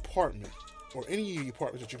from an apartment or any of the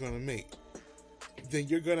apartments that you're going to make, then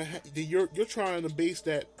you're gonna you're trying to base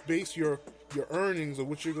your earnings of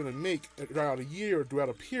what you're going to make throughout a year or throughout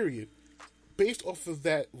a period based off of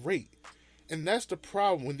that rate. And that's the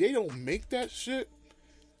problem. When they don't make that shit,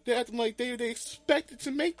 they're acting like they expected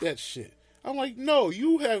to make that shit. I'm like, no,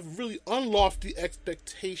 you have really unlofty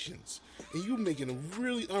expectations. And you making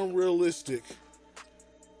really unrealistic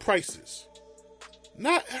prices.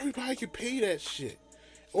 Not everybody can pay that shit.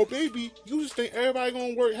 Or maybe you just think everybody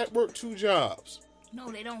gonna work 2 jobs. No,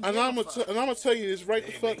 they don't. And I'm gonna tell you this right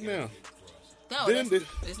the fuck now. No,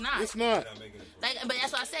 it's not. It's not. Like, but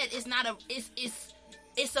that's what I said. It's not a.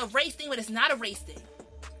 It's a race thing, but it's not a race thing.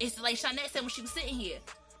 It's like Shanette said when she was sitting here.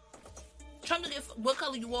 Trump look at what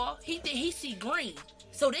color you are. He see green.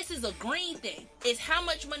 So this is a green thing. It's how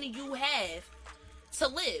much money you have to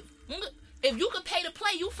live. If you can pay to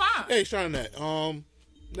play, you fine. Hey, Shanette.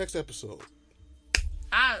 Next episode.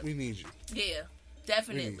 We need you. Yeah,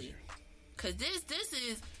 definitely. Cause this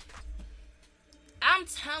is. I'm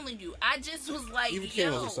telling you, I just was like, even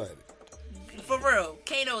Kano was excited. For real,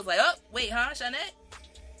 Kano was like, oh wait, huh, Shanette?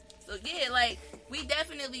 So yeah, like we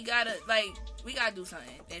definitely gotta we gotta do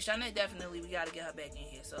something, and Shanette definitely we gotta get her back in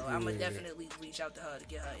here. So I'm gonna definitely reach out to her to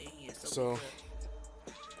get her in here. So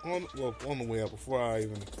on the way out, before I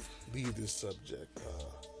even leave this subject,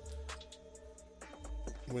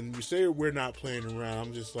 when you say we're not playing around,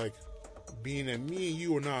 I'm just like, being that me and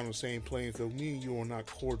you are not on the same playing field, me and you are not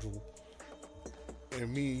cordial,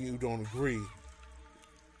 and me and you don't agree,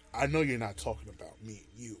 I know you're not talking about me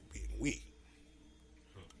and you being we.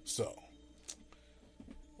 So,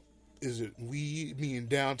 is it we, me and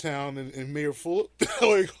downtown and Mayor Fulop?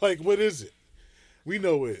 like, what is it? We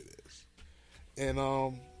know what it is. And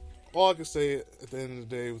all I can say at the end of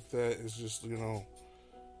the day with that is just,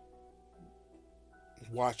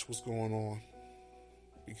 watch what's going on.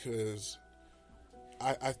 Because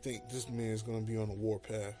I think this man is going to be on a war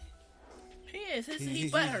path. He is.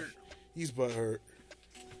 He's butthurt. He's butthurt.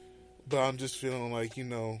 But I'm just feeling like,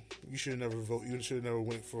 you should never vote. You should have never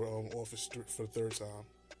went for office for the 3rd time.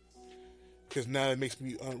 Because now it makes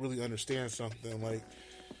me really understand something. Like,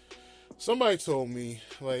 somebody told me,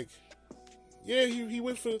 like, yeah, he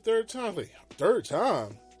went for the 3rd time. Like, 3rd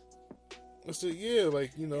time? I said, yeah,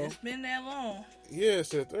 like, It's been that long. Yeah, I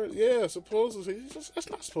said, yeah, supposedly. That's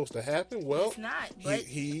not supposed to happen. Well, it's not. But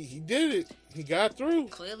he did it. He got through.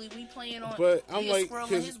 Clearly, we playing on. But I'm like,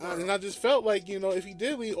 and I just felt like, if he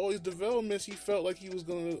did lead all these developments, he felt like he was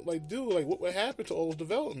gonna do what would happen to all those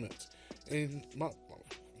developments. And my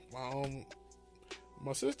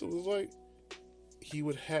sister was like, he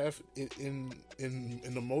would have it in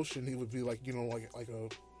the motion. He would be like, like a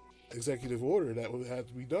executive order that would have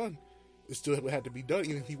to be done. It still would have to be done,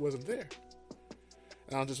 even if he wasn't there.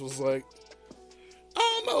 And I just was like,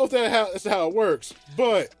 I don't know if that's how it works,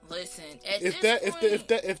 but listen, if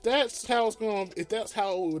that's how it's going, if that's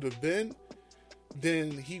how it would have been,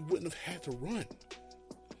 then he wouldn't have had to run.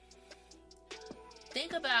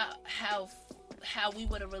 Think about how we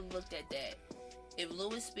would have really looked at that if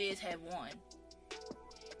Louis Spears had won,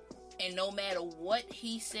 and no matter what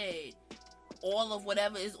he said, all of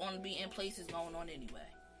whatever is going to be in place is going on anyway.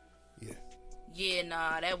 Yeah. Yeah,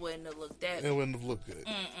 nah, that wouldn't have looked that. It wouldn't have looked good.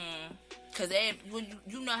 Cause when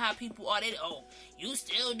you know how people are, you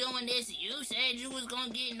still doing this? You said you was gonna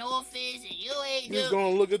get in office, and you ain't. He's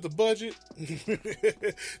gonna look at the budget.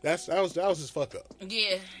 that was his fuck up.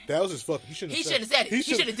 Yeah, that was his fuck. He shouldn't have said it. He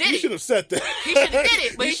should have did it. He should have said that. He should have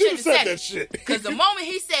did it, but he should have said that shit. Cause the moment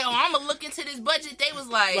he said, "Oh, I'm gonna look into this budget," they was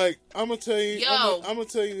like, I'm gonna tell you, I'm gonna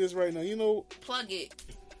tell you this right now. Plug it.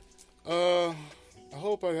 I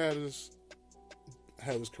hope I had this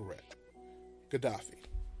correct. Gaddafi.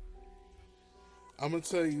 I'm gonna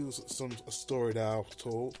tell you a story that I was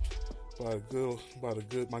told by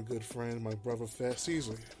my good friend, my brother Fat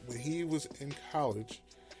Caesar. When he was in college,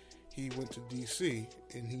 he went to DC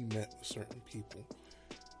and he met with certain people.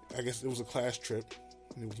 I guess it was a class trip,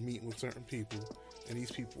 and he was meeting with certain people, and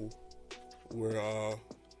these people were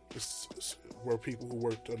people who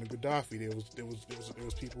worked under Gaddafi. There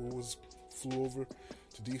was people who flew over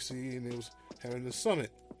to DC and they was having this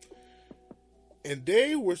summit. And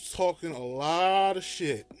they were talking a lot of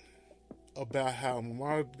shit about how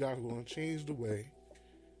Muammar Gaddafi was going to change the way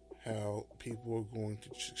how people are going to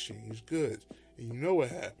exchange goods. And you know what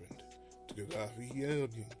happened to Gaddafi? He ended up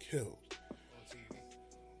getting killed. On TV.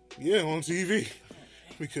 Yeah, on TV.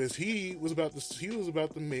 Because he was about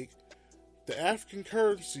to make the African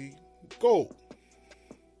currency gold.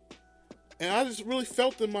 And I just really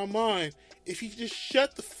felt in my mind, if he just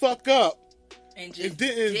shut the fuck up and just did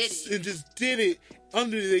it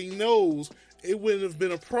under their nose, it wouldn't have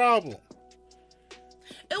been a problem.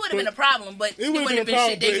 It would have been a problem, but It it would would have have been a been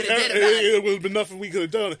problem, shit they but could have did about it. it would have been nothing we could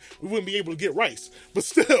have done. We wouldn't be able to get rice. But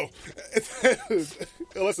still,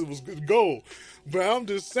 unless it was good gold. But I'm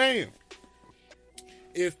just saying,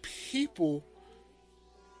 if people...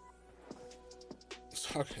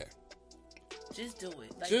 Okay. Just do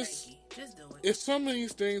it. Like Just- Nike. Just do it. If some of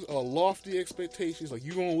these things are lofty expectations, like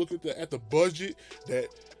you're gonna look at the budget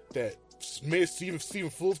that Stephen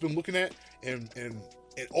Phillips been looking at and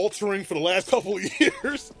altering for the last couple of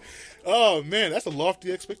years. Oh man, that's a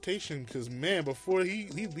lofty expectation. Because man, before he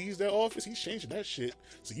leaves that office, he's changing that shit.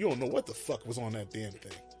 So you don't know what the fuck was on that damn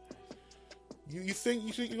thing. You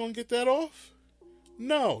think you're gonna get that off?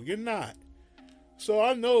 No, you're not. So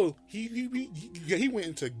I know he went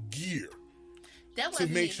into gear That to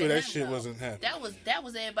wasn't make sure even that him, shit though. wasn't happening. That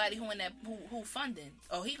was everybody who funding.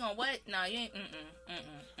 Oh, he gonna what? No, you ain't.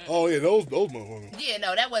 Oh yeah, those motherfuckers. Yeah,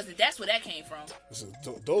 no, that wasn't. That's where that came from.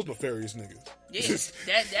 Those nefarious niggas.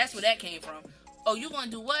 Yeah, that's where that came from. Oh, you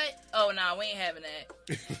gonna do what? Oh, nah, we ain't having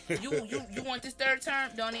that. You want this third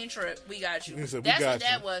term? Don't even trip. We got you. He said, "We That's got what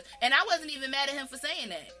that you." was. And I wasn't even mad at him for saying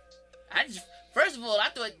that. I just, first of all, I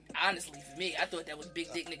thought, honestly, for me, I thought that was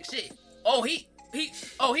big dick nigga shit. Oh, he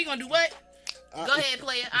gonna do what? Go ahead,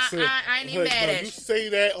 player. I ain't even mad at you you. say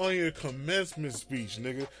that on your commencement speech,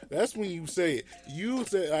 nigga. That's when you say it. You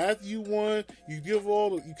say after you won, you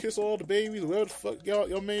kiss all the babies, whatever the fuck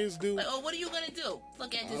your mans do. Like, oh, what are you gonna do?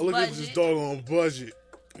 Look at this Look budget. at this doggone budget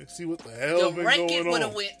and see what the hell The been record going would on.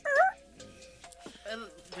 have went.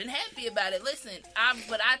 Been happy about it. Listen,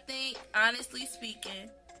 but I think, honestly speaking,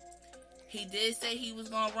 he did say he was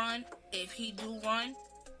gonna run. If he do run,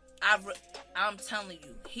 I'm telling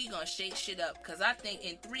you, he gonna shake shit up. Cause I think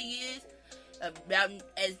in 3 years, about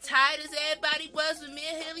as tired as everybody was with me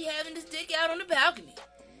and Haley having this dick out on the balcony.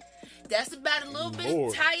 That's about a little bit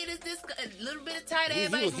Lord. as tired as this, a little bit of tired He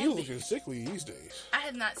everybody's gonna be. looking sickly these days. I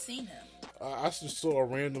have not seen him. I just saw a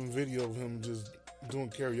random video of him just doing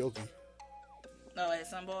karaoke. Oh, at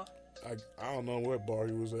Sunball? I don't know what bar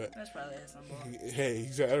he was at. That's probably at Sunball. Hey,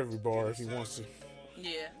 he's at every bar if he wants to.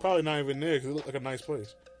 Yeah. Probably not even there because it looked like a nice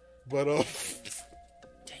place. But Damn.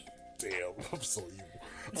 damn, I'm so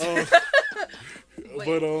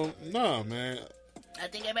evil. Nah, man. I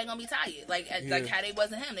think everybody gonna be tired. Like how they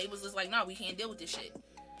wasn't him. They was just like, no, we can't deal with this shit.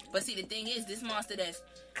 But see, the thing is, this monster that's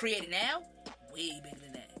created now, way bigger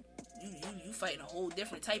than that. You fighting a whole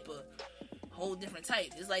different type.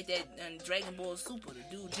 It's like that Dragon Ball Super, the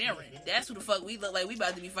dude Jiren. That's who the fuck we look like we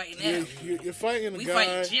about to be fighting now. You're fighting a We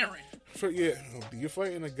guy. fighting Jiren. You're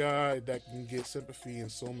fighting a guy that can get sympathy in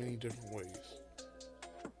so many different ways.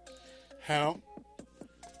 How?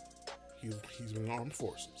 He's been in armed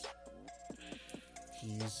forces.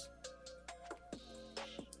 He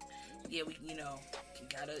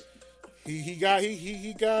got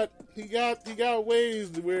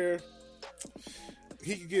ways where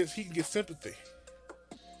he can get sympathy.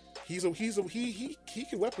 He can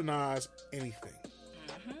weaponize anything.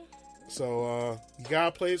 Mm-hmm. So you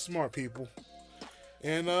gotta play it smart, people.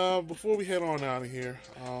 And before we head on out of here,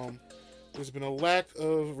 there's been a lack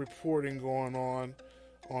of reporting going on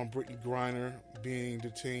Brittany Griner being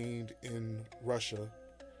detained in Russia.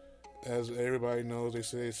 As everybody knows, they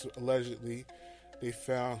say allegedly they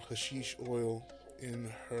found hashish oil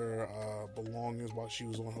in her belongings while she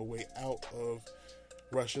was on her way out of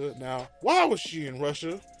Russia. Now, why was she in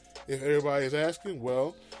Russia? If everybody is asking,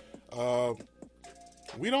 well,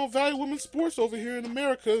 we don't value women's sports over here in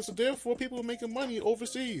America, so therefore people are making money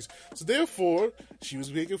overseas. So therefore, she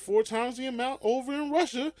was making 4 times the amount over in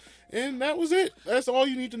Russia, and that was it. That's all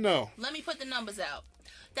you need to know. Let me put the numbers out.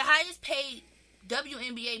 The highest paid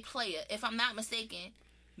WNBA player, if I'm not mistaken,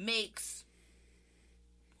 makes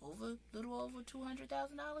little over $200,000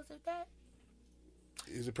 at that.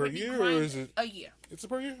 Is it per Brittany year Griner, or is it? a year? It's a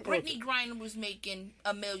per year. Brittany Okay. Griner was making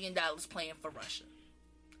 $1 million playing for Russia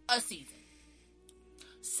a season.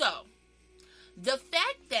 So, the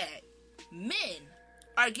fact that men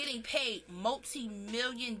are getting paid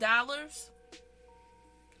multi-million dollars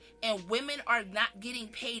and women are not getting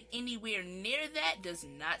paid anywhere near that does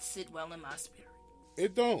not sit well in my spirit.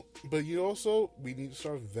 It don't. But we need to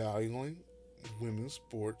start valuing women's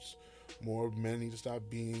sports more. Men need to stop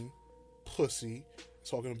being pussy,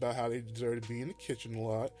 talking about how they deserve to be in the kitchen a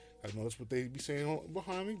lot. I know that's what they be saying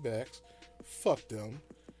behind their backs. Fuck them.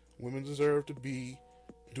 Women deserve to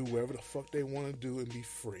do whatever the fuck they want to do and be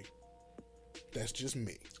free. That's just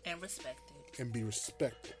me. And respected. And be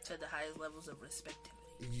respected. To the highest levels of respectivity.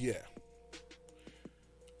 Yeah.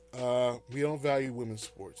 We don't value women's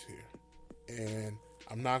sports here. And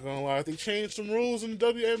I'm not going to lie, if they change some rules in the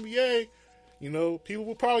WNBA, You know, people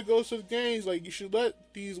will probably go to the games. Like, you should let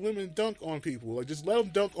these women dunk on people. Like, just let them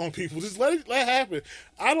dunk on people. Just let it happen.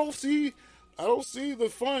 I don't see the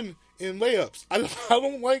fun in layups. I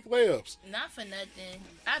don't like layups. Not for nothing.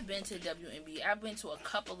 I've been to WNBA. I've been to a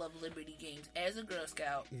couple of Liberty games as a Girl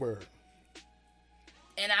Scout. Word.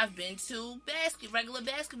 And I've been to regular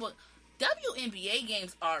basketball. WNBA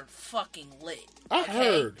games are fucking lit. I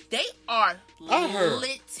heard. They are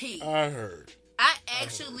litty. I heard. I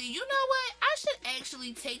actually, you know what? I should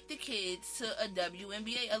actually take the kids to a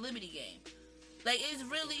WNBA, a Liberty game. Like, it's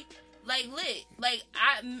really, like, lit. Like,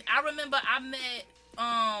 I remember I met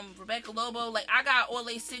Rebecca Lobo. Like, I got all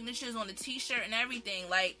their signatures on the t-shirt and everything.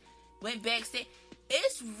 Like, went backstage.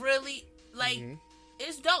 It's really, like,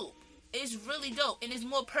 it's dope. It's really dope. And it's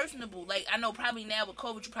more personable. Like, I know probably now with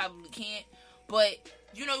COVID you probably can't. But,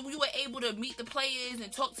 you know, we were able to meet the players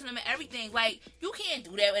and talk to them and everything. Like, you can't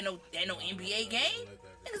do that at no NBA game.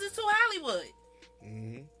 Niggas is too Hollywood.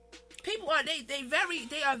 Mm-hmm. People are,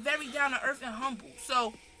 they are very down to earth and humble.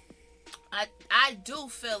 So, I do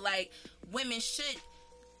feel like women should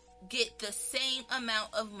get the same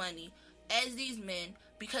amount of money as these men.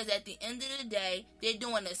 Because at the end of the day, they're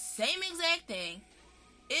doing the same exact thing.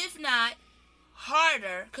 If not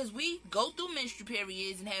harder, because we go through menstrual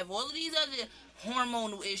periods and have all of these other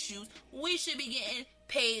hormonal issues, we should be getting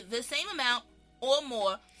paid the same amount or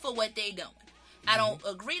more for what they doing. I don't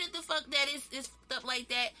agree that the fuck that is stuff like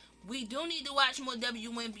that. We do need to watch more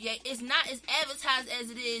WNBA. It's not as advertised as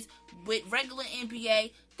it is with regular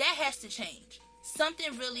NBA. That has to change.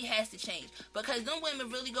 Something really has to change. Because them women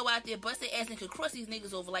really go out there, bust their ass, and can cross these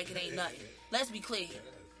niggas over like it ain't nothing. Let's be clear here.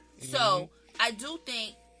 So, I do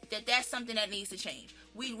think that that's something that needs to change.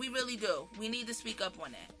 We really do. We need to speak up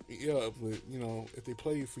on that. Yeah, but, you know, if they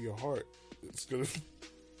play you for your heart, it's gonna...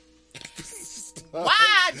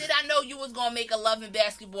 Why did I know you was gonna make a Love and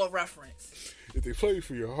Basketball reference? If they play you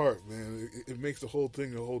for your heart, man, it makes the whole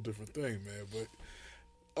thing a whole different thing, man. But,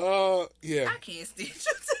 yeah. I can't stand you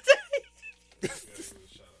today.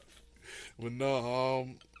 But no,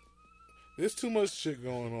 there's too much shit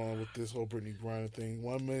going on with this whole Brittany Griner thing.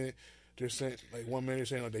 One minute they're saying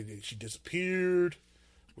like she disappeared.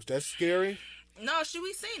 Was that scary? No,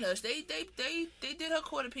 we seen her. They did her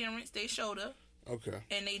court appearance. They showed her. Okay.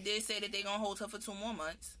 And they did say that they're gonna hold her for 2 more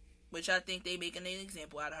months, which I think they making an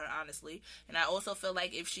example out of her, honestly. And I also feel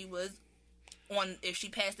like if she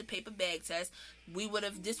passed the paper bag test,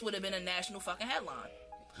 this would have been a national fucking headline.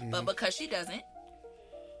 But because she doesn't,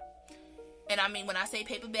 and I mean when I say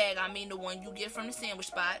paper bag, I mean the one you get from the sandwich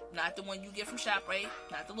spot, not the one you get from ShopRite,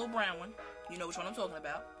 not the little brown one. You know which one I'm talking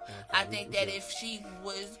about. Okay, I think that if she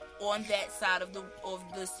was on that side of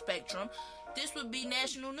the spectrum, this would be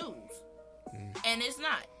national news. And it's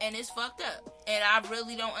not. And it's fucked up. And I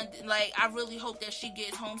really don't, I really hope that she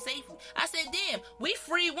gets home safely. I said, damn, we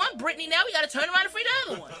freed one Brittany, now we gotta turn around and free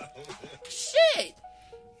the other one. Shit.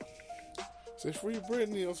 Say free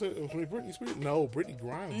Brittany. I said, Brittany Spears. No, Brittany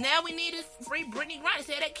Griner. Now we need to free Brittany Griner.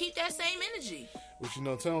 Say that, keep that same energy. But you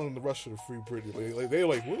know, telling the Russia to free Brittany, like they're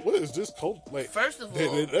like, what is this cult? Like, first of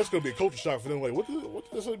all, that's gonna be a culture shock for them. Like, what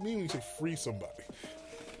does it mean when you say free somebody?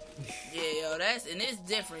 Yeah, yo, it's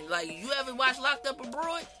different. Like, you ever watch Locked Up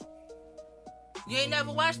Abroad? You ain't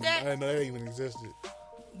never watched that? I didn't know that even existed.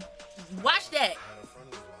 Watch that.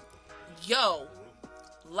 Yo,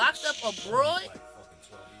 Locked Up Abroad.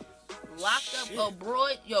 Locked Up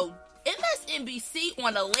Abroad. Yo, MSNBC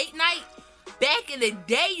on a late night back in the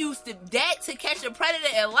day that To Catch a Predator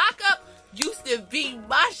and Lock Up used to be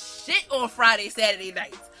my shit on Friday, Saturday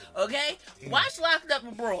nights. Okay? Watch Locked Up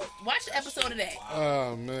Abroad. Watch the episode of that.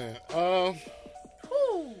 Oh, man.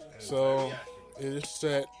 Whew. So, it is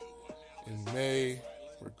set in May.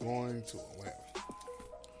 We're going to Atlanta.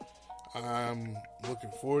 I'm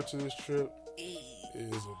looking forward to this trip. It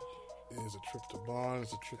is a trip to bond.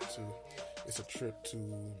 It's a trip to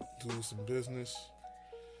do some business.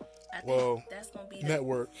 I think that's going to be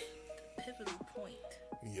network. The pivotal point.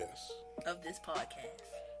 Yes. Of this podcast.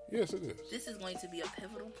 Yes, it is. This is going to be a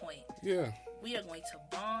pivotal point. Yeah. We are going to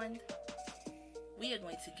bond. We are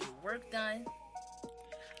going to get work done.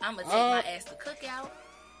 I'm going to take my ass to Cookout.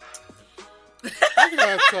 I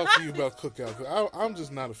gotta talk to you about Cookout, because I'm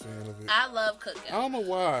just not a fan of it. I love Cookout. I don't know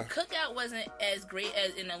why. Cookout wasn't as great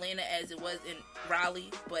as in Atlanta as it was in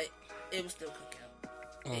Raleigh, but it was still Cookout.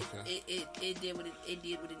 Okay. It did what I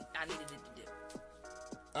needed it to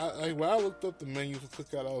do. When I looked up the menu for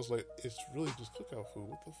Cookout, I was like, it's really just Cookout food.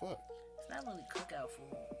 What the fuck? It's not really Cookout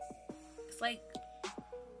food. It's like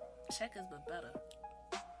Checkers, but better.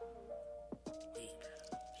 Way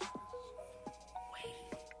better.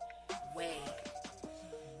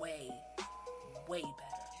 Way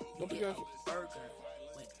better. We'll Don't get forget- a burger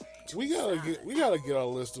with two We gotta get our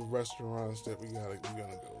list of restaurants that we're gonna go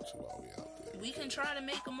to while we out there. We can try to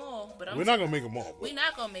make them all, but We're not gonna make them all. We're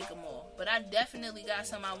not gonna make them all, but I definitely got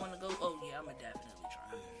some I want to go. Oh yeah, I'm gonna definitely try.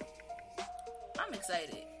 I'm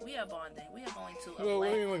excited. We are bonding. We are going to a Well, it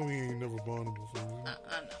black. ain't like we ain't never bonded before.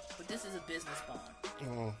 I know, but this is a business bond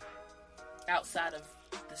Oh, outside of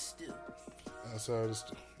the stew. outside of the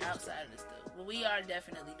store. Outside of the stew, but we are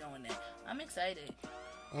definitely doing that. I'm excited.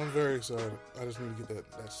 I'm very excited. I just need to get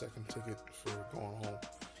that second ticket for going home.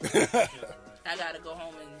 I gotta go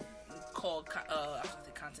home and call. I was gonna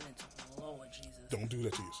say Continental. Lord Jesus. Don't do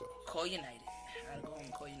that to yourself. Call United. I gotta go home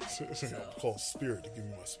and call United. So. I'll call Spirit to give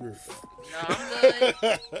me my Spirit back. No,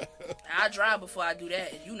 I'm good. I drive before I do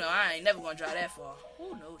that. And you know I ain't never gonna drive that far.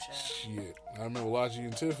 Oh no, child. Shit. I remember Lachi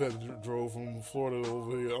and Tiff had drove from Florida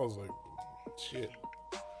over here. I was like, shit.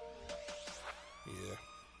 Yeah.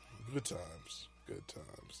 Good times. Good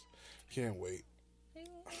times. Can't wait.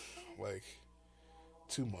 Like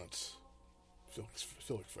 2 months. Feel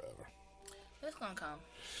like forever. It's gonna come.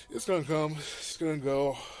 It's gonna come. It's gonna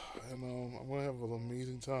go. And I'm gonna have an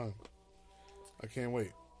amazing time. I can't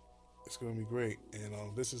wait. It's gonna be great.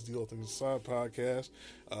 And this is the All Things Aside podcast.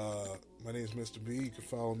 My name is Mr. B. You can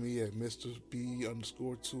follow me at Mr.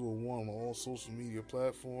 B_201 on all social media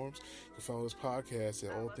platforms. You can follow this podcast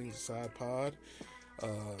at All Things Aside Pod.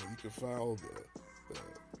 You can follow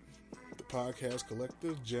the podcast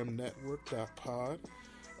collective, gemnetwork.pod.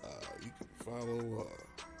 You can follow.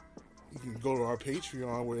 You can go to our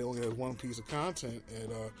Patreon where it only has one piece of content at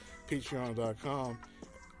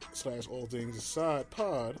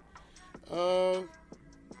patreon.com/allthingsaside_pod.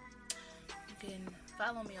 You can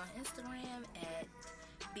follow me on Instagram at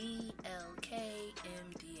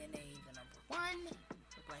BLKMDNA1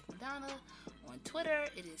 for Black Madonna. On Twitter,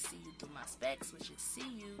 it is See You Through My Specs, which is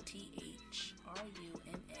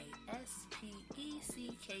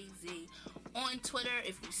CUTHRUMASPECKZ. On Twitter,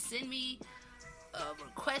 if you send me a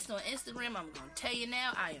request on Instagram, I'm going to tell you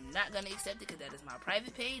now, I am not going to accept it because that is my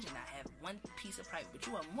private page and I have one piece of private. But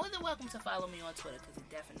you are more than welcome to follow me on Twitter because it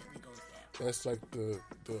definitely goes down. That's like the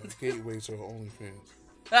gateway to OnlyFans.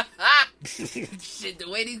 Shit, the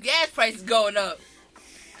way these gas prices going up,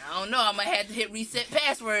 I don't know. I might have to hit reset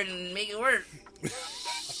password and make it work.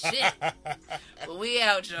 Shit. But we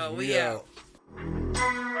out, y'all. We out.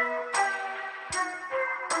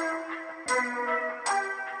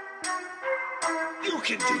 You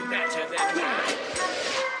can do better than that.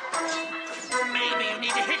 Maybe you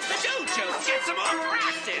need to hit the dojo and get some more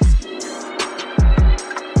practice.